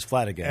flat. The world is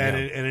flat again.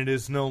 And, yeah. it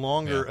is no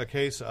longer a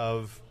case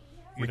of,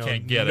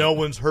 can't get no it.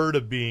 one's heard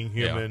of Being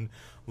Human.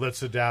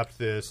 Let's adapt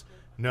this.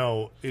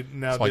 No, it's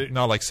like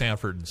not like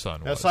Sanford and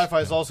Son. Now, was. Sci-Fi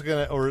is also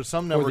going to, or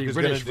some or network the is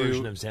going British to do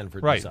version of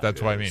Sanford. Right, and Son.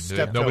 that's what I mean.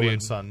 Steptoe Nobody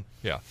and Son.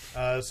 Yeah,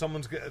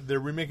 They're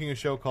remaking a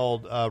show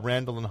called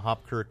Randall and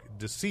Hopkirk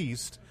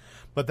Deceased,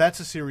 but that's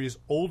a series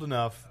old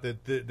enough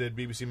that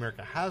BBC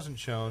America hasn't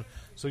shown.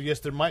 So yes,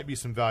 there might be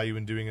some value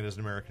in doing it as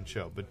an American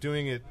show, but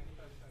doing it,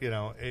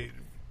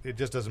 it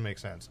just doesn't make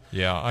sense.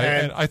 yeah.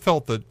 And I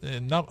felt that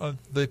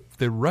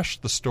they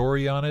rushed the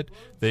story on it.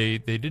 They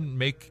didn't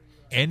make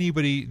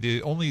anybody.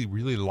 The only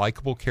really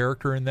likable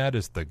character in that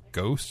is the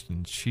ghost,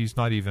 and she's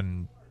not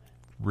even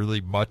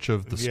really much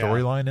of the Yeah.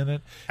 storyline in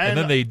it. And And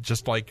then they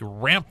just like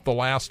ramped the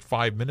last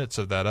 5 minutes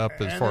of that up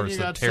as and far then as you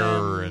the got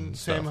terror and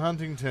Sam stuff.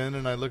 Huntington,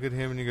 and I look at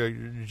him and you go,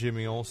 "You're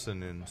Jimmy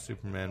Olsen in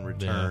Superman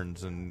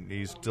Returns," and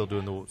he's still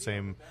doing the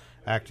same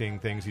acting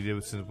things he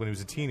did since when he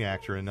was a teen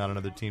actor and not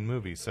another teen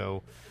movie.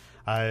 So,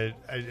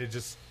 it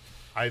just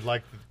I'd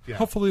like. Yeah.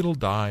 Hopefully it'll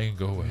die and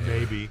go away.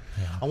 Maybe.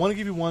 Yeah. I want to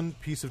give you one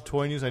piece of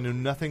toy news. I know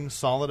nothing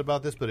solid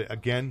about this, but it,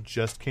 again,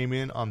 just came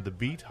in on The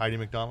Beat. Heidi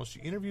McDonald. She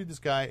interviewed this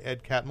guy,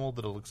 Ed Catmull,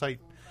 that'll excite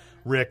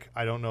Rick.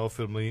 I don't know if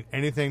it'll mean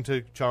anything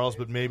to Charles,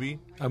 but maybe.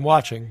 I'm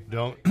watching.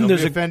 Don't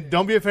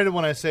be offended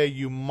when I say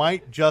you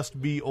might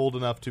just be old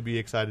enough to be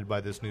excited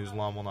by this news.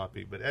 Lon will not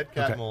be. But Ed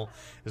Catmull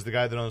is the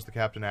guy that owns the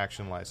Captain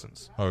Action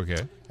license.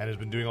 Okay. And has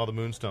been doing all the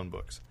Moonstone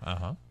books.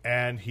 Uh-huh.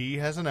 And he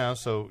has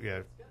announced,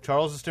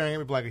 Charles is staring at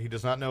me blankly. He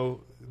does not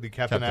know the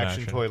Captain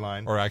Action toy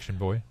line. Or Action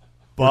Boy.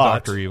 But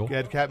Dr. Evil.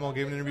 Ed Catmull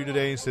gave an interview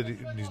today and said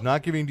he's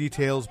not giving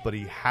details, but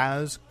he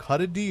has cut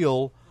a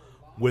deal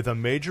with a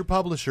major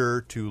publisher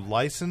to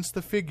license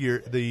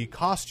the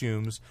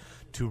costumes,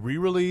 to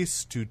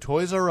re-release to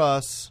Toys R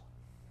Us,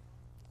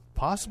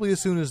 possibly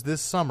as soon as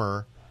this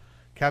summer.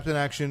 Captain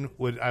Action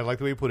I like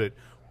the way you put it,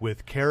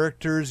 with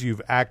characters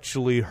you've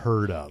actually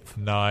heard of.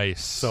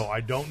 Nice. So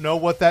I don't know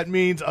what that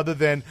means other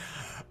than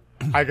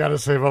I got to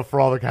save up for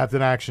all the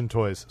Captain Action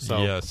toys.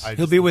 So yes.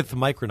 He'll be with the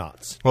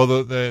Micronauts. Well,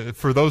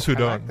 for those who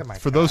don't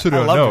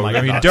know,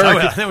 I mean,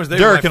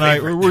 Derek and I,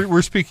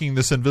 we're speaking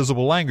this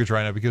invisible language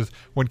right now because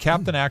when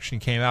Captain Action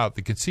came out,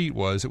 the conceit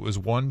was it was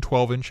one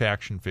 12-inch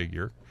action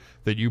figure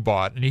that you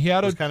bought, and he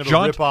had a kind of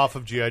a rip-off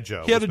of G.I.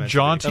 Joe. He had a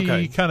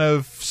jaunty kind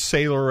of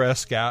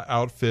sailor-esque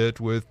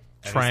outfit with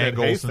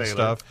triangles and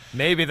stuff.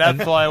 Maybe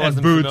that's why I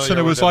wasn't and boots, familiar and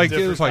it was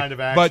with like kind of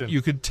action. But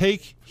you could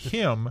take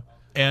him.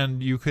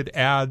 And you could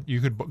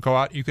go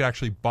out. You could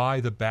actually buy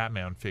the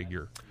Batman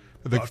figure,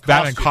 the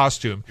Batman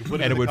costume,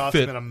 and it would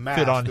fit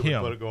on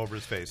him. Would go over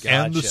his face.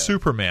 And the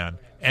Superman,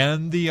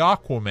 and the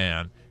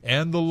Aquaman,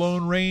 and the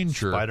Lone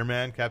Ranger,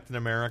 Spider-Man, Captain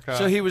America.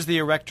 So he was the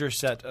erector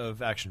set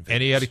of action figures.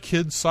 And he had a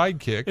kid's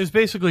sidekick. It was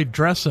basically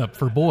dress up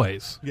for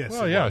boys. Yes.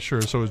 Well, yeah,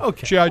 sure. So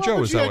G.I. Joe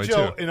was that way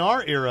too. In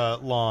our era,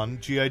 Lon,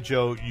 G.I.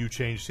 Joe, you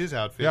changed his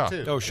outfit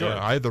too. Oh, sure.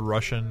 Yeah, I had the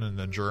Russian and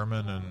the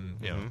German, and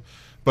you know.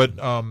 But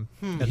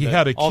he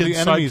had a kid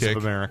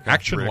sidekick,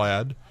 Action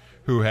Lad,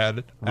 who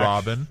had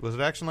Robin. Was it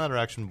Action Lad or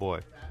Action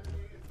Boy?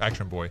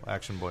 Action Boy.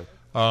 Action Boy.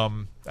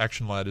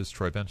 Action Lad is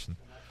Troy Benson.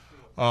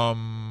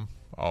 I'll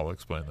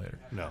explain later.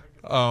 No.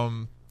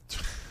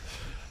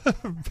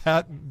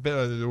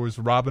 There was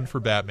Robin for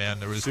Batman.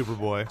 There was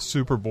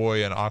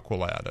Superboy, and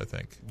Aqualad, I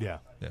think. Yeah.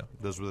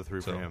 Those were the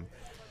three for him.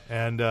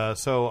 And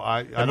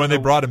and when they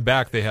brought him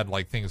back, they had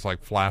things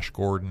like Flash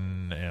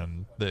Gordon,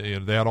 and they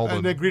had all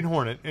the Green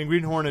Hornet. And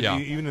Green Hornet,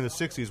 even in the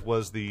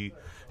 '60s,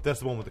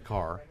 that's the one with the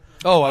car.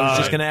 Oh, I was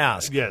just going to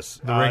ask.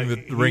 Yes,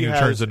 the ring that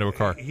turns into a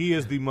car. He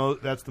is the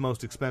most. That's the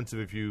most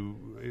expensive if you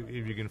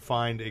can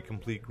find a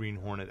complete Green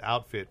Hornet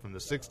outfit from the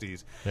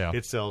 '60s. Yeah.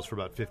 It sells for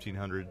about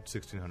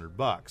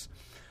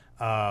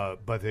 $1,500-$1,600.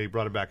 But they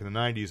brought it back in the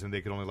 '90s, and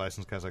they could only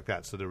license guys like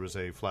that. So there was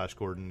a Flash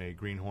Gordon, a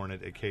Green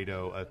Hornet, a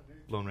Kato, a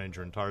Lone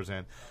Ranger, and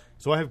Tarzan.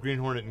 So I have Green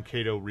Hornet and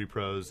Kato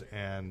repros,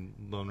 and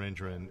Lone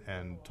Ranger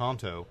and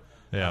Tonto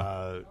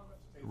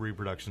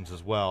reproductions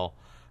as well.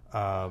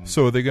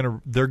 So they're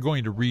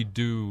going to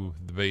redo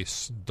the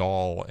base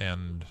doll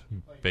and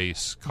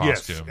base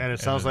costume. Yes, and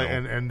it sounds like,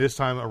 and this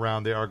time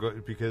around they are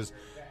going, because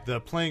the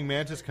Playing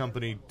Mantis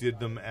company did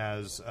them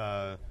as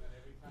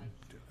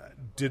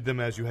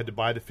you had to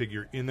buy the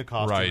figure in the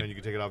costume, and you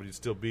could take it off and you'd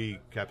still be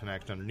Captain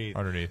Action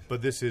underneath.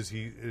 But this is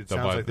it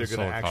sounds like they're going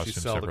to actually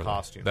sell the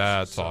costumes.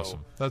 That's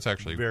awesome. That's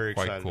actually very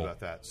quite excited cool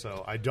about that.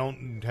 So I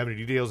don't have any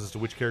details as to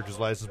which character's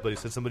licensed, but he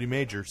said somebody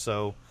major,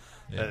 so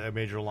a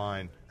major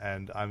line,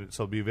 and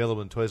so it'll be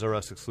available in Toys R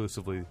Us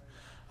exclusively,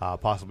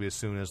 possibly as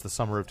soon as the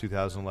summer of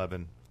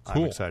 2011.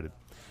 Cool. I'm excited.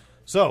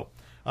 So.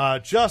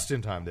 Just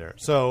in time there.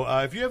 So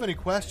if you have any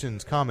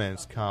questions,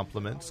 comments,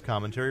 compliments,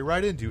 commentary,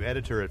 write into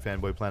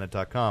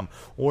editor@fanboyplanet.com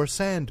or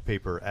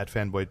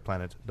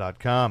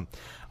sandpaper@fanboyplanet.com.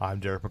 I'm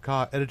Derek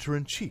McCaw,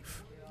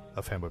 editor-in-chief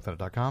of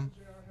fanboyplanet.com.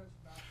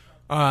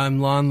 I'm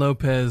Lon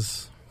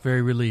Lopez,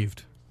 very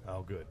relieved.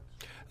 Oh, good.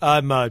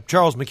 I'm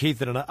Charles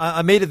McKeithen, and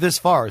I made it this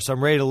far, so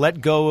I'm ready to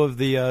let go of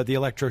the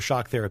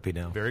electroshock therapy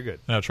now. Very good.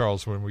 Now,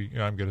 Charles, I'm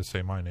going to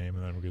say my name,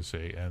 and then I'm going to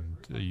say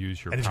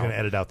use your. And he's going to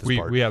edit out this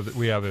part. We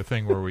have a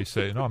thing where we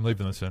say no. I'm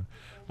leaving this in.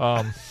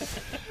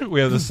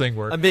 We have this thing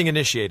where I'm being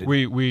initiated.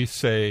 We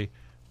say,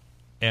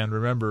 and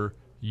remember,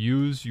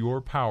 use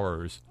your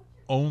powers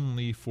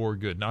only for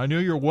good. Now, I know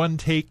you're one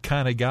take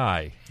kind of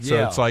guy,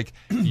 so it's like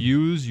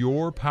use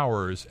your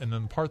powers, and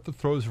then the part that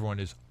throws everyone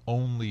is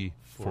only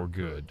for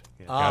good.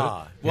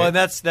 Well, and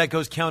that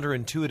goes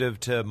counterintuitive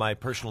to my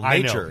personal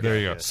nature. There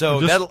you go. So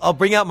I'll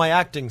bring out my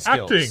acting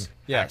skills. Acting.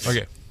 Yes.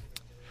 Okay.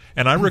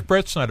 And I'm Rick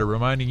Brett Snyder,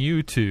 reminding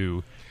you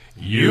to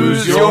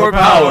use your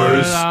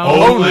powers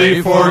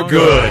only for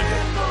good.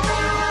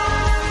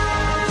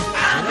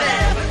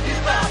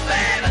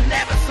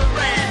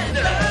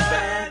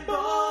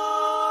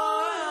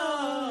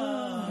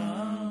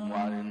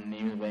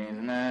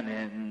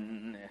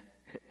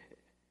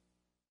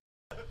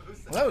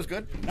 Well, that was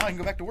good. Now I can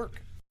go back to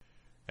work.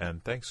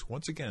 And thanks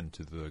once again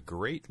to the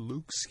great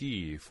Luke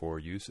Ski for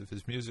use of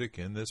his music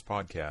in this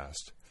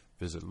podcast.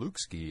 Visit Luke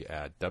Ski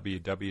at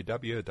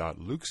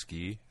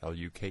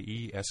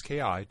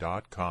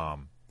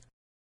www.lukeski.com.